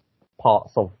see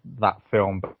parts of that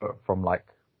film, but from like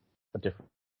a different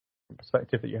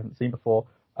perspective that you haven't seen before.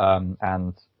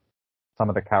 And some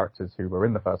of the characters who were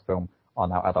in the first film are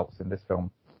now adults in this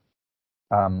film.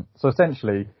 So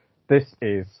essentially, this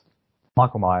is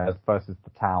Michael Myers versus the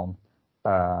town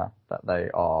that they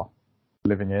are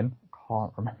living in.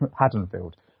 Can't remember,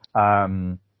 Haddonfield.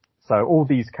 So all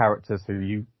these characters who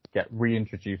you get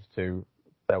reintroduced to,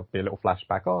 there'll be a little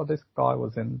flashback. Oh, this guy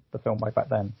was in the film way back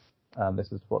then.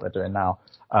 This is what they're doing now.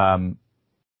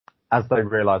 As they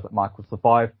realise that Michael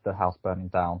survived the house burning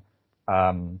down,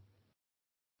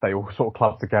 they all sort of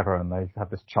club together and they have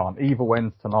this chant: "Evil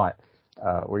wins tonight,"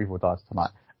 or "Evil dies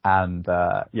tonight." And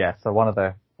so one of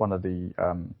the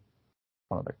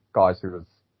guys who was,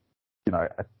 you know,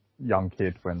 a young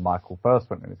kid when Michael first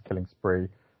went on his killing spree,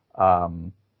 I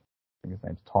think his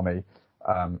name's Tommy.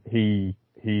 He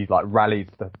like rallies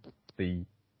the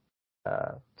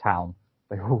town.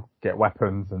 They all get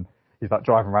weapons, and he's like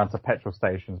driving around to petrol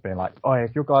stations being like, oh,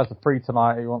 if you guys are free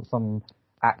tonight, you want some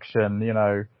action,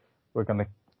 we're going to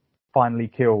finally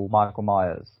kill Michael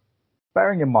Myers.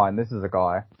 Bearing in mind, this is a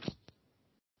guy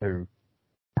who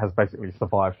has basically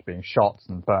survived being shot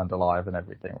and burned alive and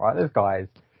everything, right? This guy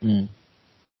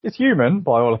is human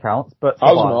by all accounts, but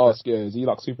I was going to ask, is he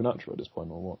like supernatural at this point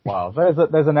or what? Well,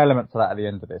 there's an element to that at the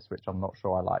end of this, which I'm not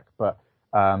sure I like, but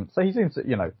so he seems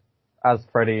to, as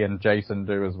Freddy and Jason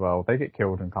do as well, they get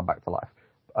killed and come back to life,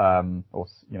 or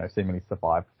seemingly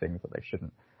survive things that they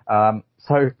shouldn't.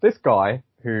 So this guy,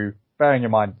 who, bearing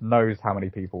in mind, knows how many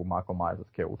people Michael Myers has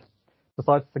killed,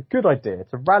 decides it's a good idea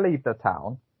to rally the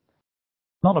town,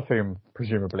 none of whom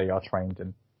presumably are trained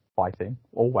in fighting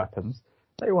or weapons.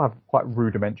 They all have quite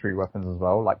rudimentary weapons as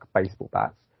well, like baseball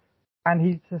bats. And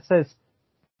he says,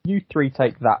 you three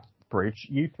take that bridge,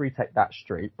 you three take that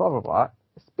street, blah, blah, blah.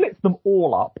 Splits them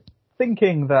all up,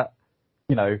 thinking that,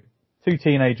 two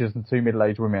teenagers and two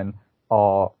middle-aged women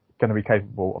are going to be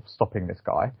capable of stopping this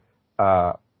guy.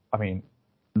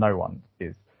 No one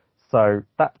is. So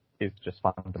that is just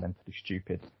fundamentally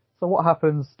stupid. So what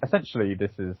happens, essentially,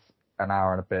 this is an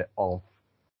hour and a bit of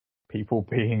people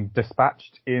being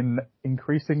dispatched in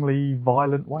increasingly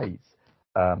violent ways.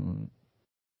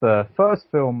 The first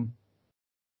film,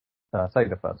 the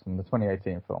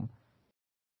 2018 film,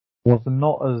 was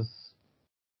not as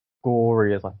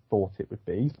gory as I thought it would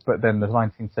be, but then the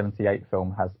 1978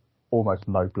 film has almost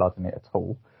no blood in it at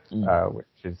all,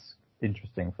 which is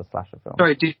interesting for slasher films.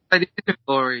 Sorry, did you say this is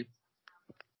gory?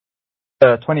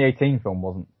 The 2018 film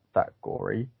wasn't that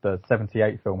gory. The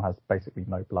 78 film has basically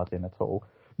no blood in at all.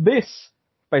 This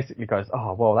basically goes,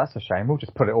 oh, well, that's a shame. We'll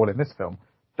just put it all in this film.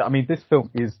 This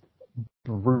film is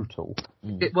brutal.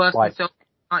 Is it worse than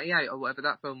 98 or whatever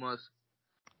that film was?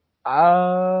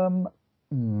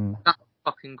 That's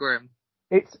fucking grim.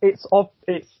 It's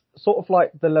sort of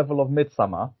like the level of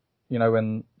Midsummer,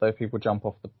 when those people jump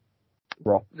off the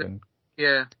rock and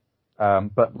yeah.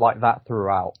 But like that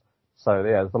throughout. So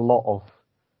yeah, there's a lot of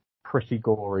pretty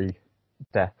gory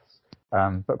deaths,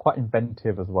 but quite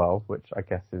inventive as well, which I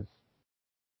guess is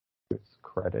its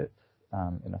credit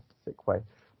in a sick way.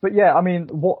 But yeah,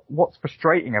 what's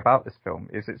frustrating about this film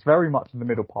is it's very much in the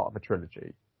middle part of a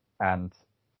trilogy, and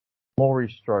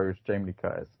Laurie Strode, Jamie Lee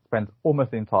Curtis, spends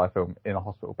almost the entire film in a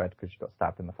hospital bed because she got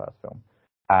stabbed in the first film.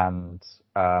 And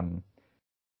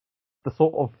the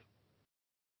sort of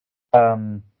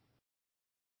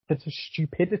the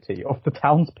stupidity of the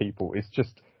townspeople is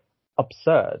just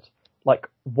absurd. Like,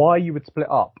 why you would split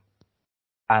up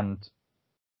and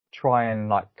try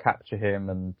and capture him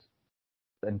and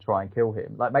try and kill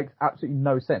him, makes absolutely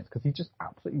no sense, because he just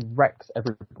absolutely wrecks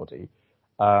everybody.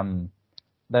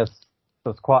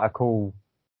 There's quite a cool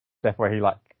death where he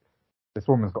this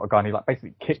woman's got a gun, he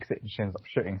basically kicks it and she ends up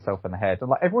shooting herself in the head,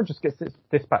 and everyone just gets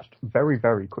dispatched very,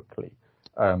 very quickly.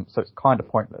 So it's kind of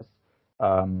pointless.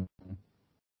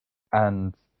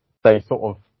 And they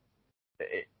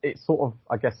it's sort of,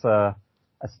 I guess, a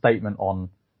statement on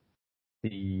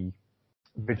the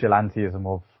vigilantism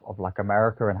of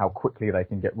America and how quickly they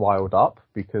can get riled up,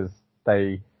 because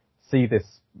they see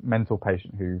this mental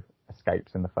patient who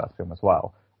escapes in the first film as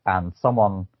well, and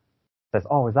someone says,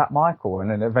 oh, is that Michael?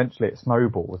 And then eventually it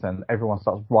snowballs and everyone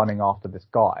starts running after this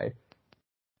guy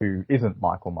who isn't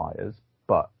Michael Myers,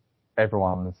 but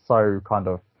everyone is so kind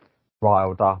of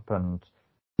riled up and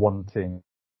wanting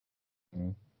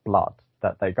blood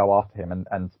that they go after him,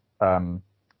 and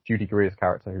Judy Greer's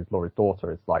character, who's Laurie's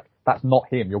daughter, is like, that's not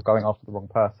him, you're going after the wrong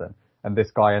person. And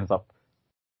this guy ends up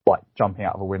jumping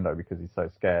out of a window because he's so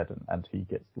scared, and he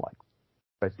gets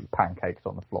basically pancaked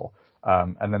on the floor.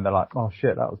 And then they're like, oh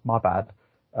shit, that was my bad.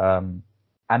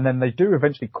 And then they do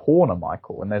eventually corner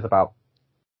Michael, and there's about,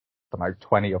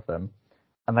 20 of them,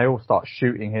 and they all start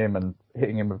shooting him and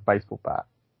hitting him with a baseball bat.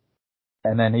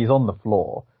 And then he's on the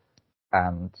floor,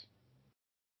 and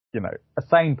a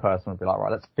sane person would be like,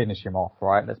 right, let's finish him off,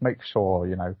 right? Let's make sure,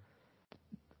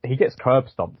 he gets curb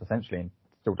stomped essentially and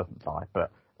still doesn't die,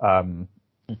 but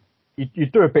you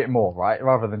do a bit more, right?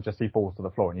 Rather than just he falls to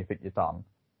the floor and you think you're done.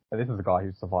 And this is a guy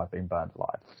who's survived being burned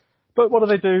alive. But what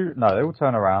do? No, they all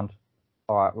turn around.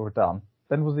 All right, we're done.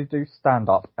 Then what does he do? Stand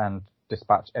up and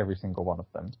dispatch every single one of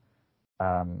them.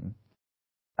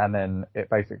 And then it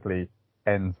basically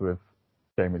ends with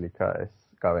Jamie Lee Curtis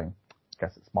going, I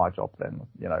guess it's my job then,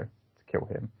 to kill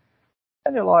him.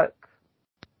 And you're like,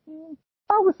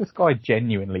 how is this guy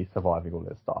genuinely surviving all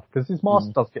this stuff? Because his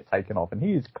mask does get taken off, and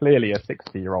he is clearly a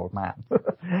 60-year-old man.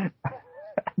 And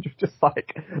you're just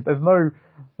like, there's no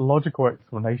logical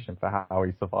explanation for how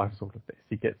he survives all of this.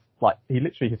 He gets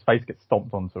his face gets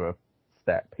stomped onto a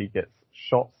step, he gets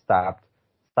shot, stabbed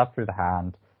through the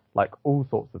hand, like all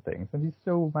sorts of things, and he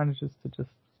still manages to just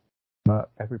murk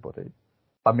everybody.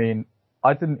 I mean,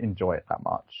 I didn't enjoy it that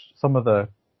much. Some of the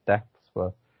deaths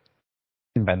were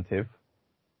inventive,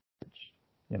 which,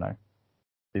 you know,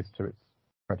 is to its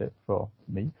credit for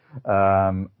me.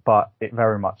 But it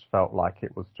very much felt like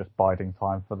it was just biding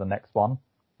time for the next one,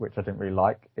 which I didn't really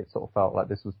like. It sort of felt like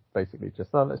this was basically just,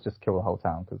 oh, let's just kill the whole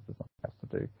town because there's nothing else to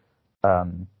do.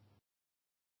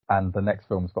 And the next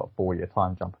film's got a 4-year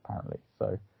time jump apparently.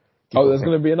 So. Oh, there's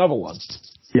going to be another one.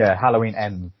 Yeah, Halloween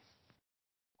Ends.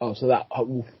 Oh, so that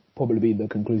will probably be the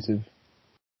conclusive.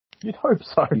 You'd hope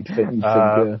so. You'd think,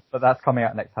 yeah. But that's coming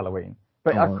out next Halloween.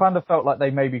 But I kind of felt like they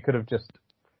maybe could have just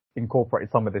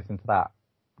incorporated some of this into that,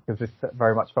 because this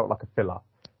very much felt like a filler.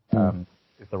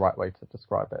 Is the right way to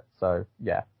describe it. So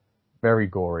yeah, very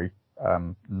gory.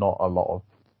 Not a lot of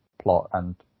plot,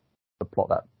 and the plot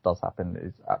that does happen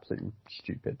is absolutely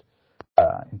stupid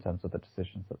in terms of the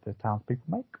decisions that the townspeople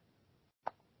make.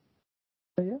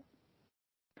 So yeah.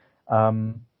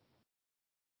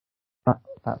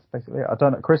 That's basically it. I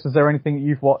don't know, Chris, is there anything that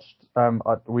you've watched?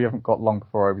 We haven't got long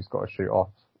before Obi's got to shoot off,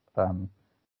 so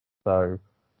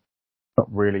not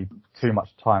really too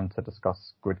much time to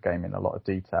discuss Squid Game in a lot of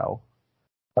detail.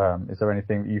 Is there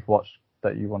anything that you've watched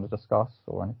that you want to discuss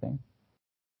or anything?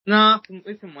 No,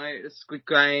 we can wait. The Squid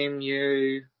Game,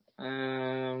 yeah,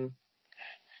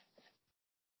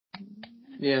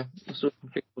 that's all I can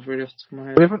think of really off the top of my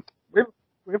head.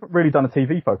 We haven't really done a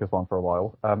TV focused one for a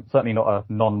while. Certainly not a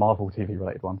non-Marvel TV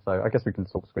related one. So I guess we can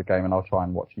talk Squid Game, and I'll try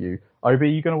and watch you. Obi, are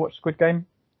you going to watch Squid Game?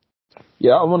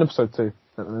 Yeah, I'm on episode 2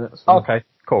 at the minute. So okay,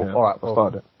 cool. Yeah, all right, I'll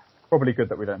start it. Probably good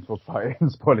that we don't talk about it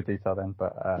in spoiler detail then.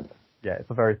 But yeah,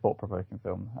 it's a very thought-provoking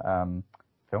film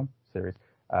series.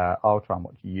 I'll try and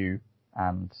watch you,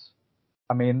 and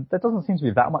I mean, there doesn't seem to be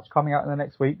that much coming out in the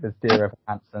next week. There's Dear Evan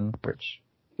Hansen, which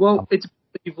it's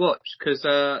what you've watched, because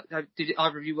did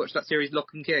either of you watch that series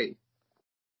Lock and Key?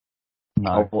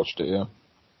 No, I've watched it. Yeah.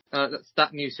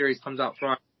 That new series comes out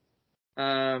Friday.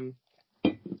 I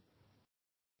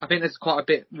think there's quite a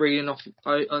bit reading off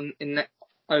in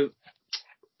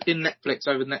Netflix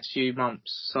over the next few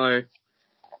months. So,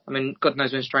 I mean, God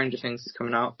knows when Stranger Things is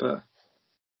coming out, but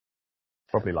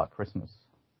probably like Christmas.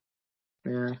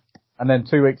 Yeah. And then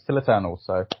 2 weeks till Eternals.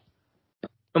 So.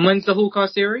 And when's the Hawkeye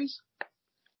series?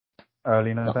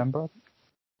 Early November.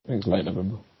 I think it's late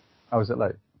November. Oh, is it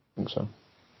late? I think so.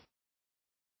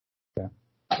 Yeah.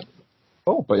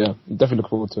 Oh, but yeah, definitely look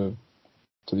forward to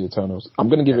the Eternals. I'm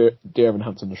going to give it Dear Evan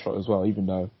Hansen a shot as well, even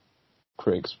though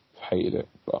critics hated it.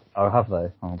 But oh, have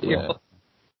they? Oh, yeah.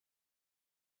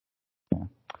 Yeah.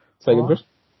 Say again, Chris?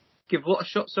 Give what a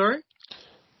shot? Sorry.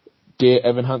 Dear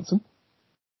Evan Hansen.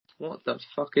 What the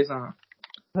fuck is that?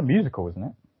 It's a musical, isn't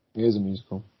it? It is a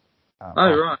musical.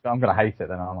 Right. I'm going to hate it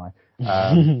then, aren't I?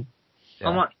 Yeah.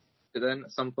 I might do it then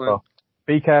at some point. Well,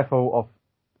 be careful of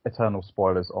Eternal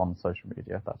spoilers on social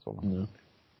media. That's all.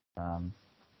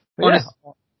 Honestly,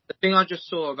 the thing I just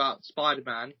saw about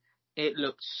Spider-Man, it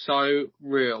looked so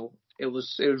real. It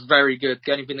was very good.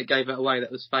 The only thing that gave it away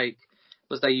that was fake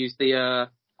was they used the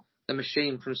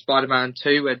machine from Spider-Man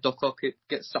 2 where Doc Ock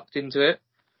gets sucked into it.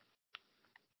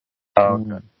 Oh,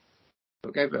 okay.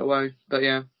 It gave it away, but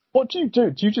yeah. What do you do?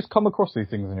 Do you just come across these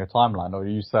things in your timeline, or are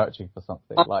you searching for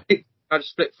something? I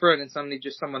just flip through it and suddenly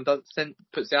just someone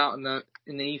puts it out in the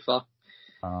ether.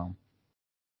 Oh.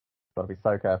 Got to be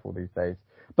so careful these days.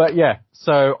 But yeah,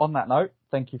 so on that note,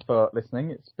 thank you for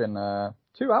listening. It's been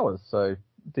 2 hours, so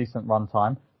decent run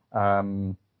time.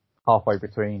 Halfway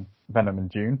between Venom and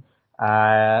Dune.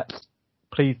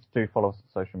 Please do follow us on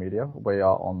social media. We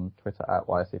are on Twitter at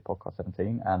YSC Podcast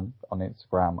 17 and on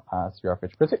Instagram as Your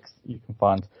Average Critics. You can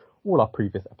find all our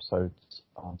previous episodes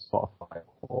on Spotify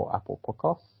or Apple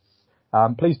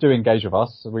Podcasts. Please do engage with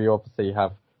us. We obviously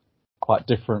have quite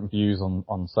different views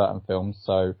on certain films.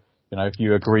 So, you know, if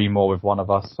you agree more with one of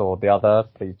us or the other,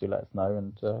 please do let us know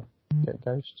and get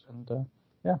engaged. And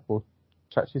yeah, we'll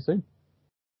chat to you soon.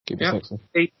 Keep it sexy.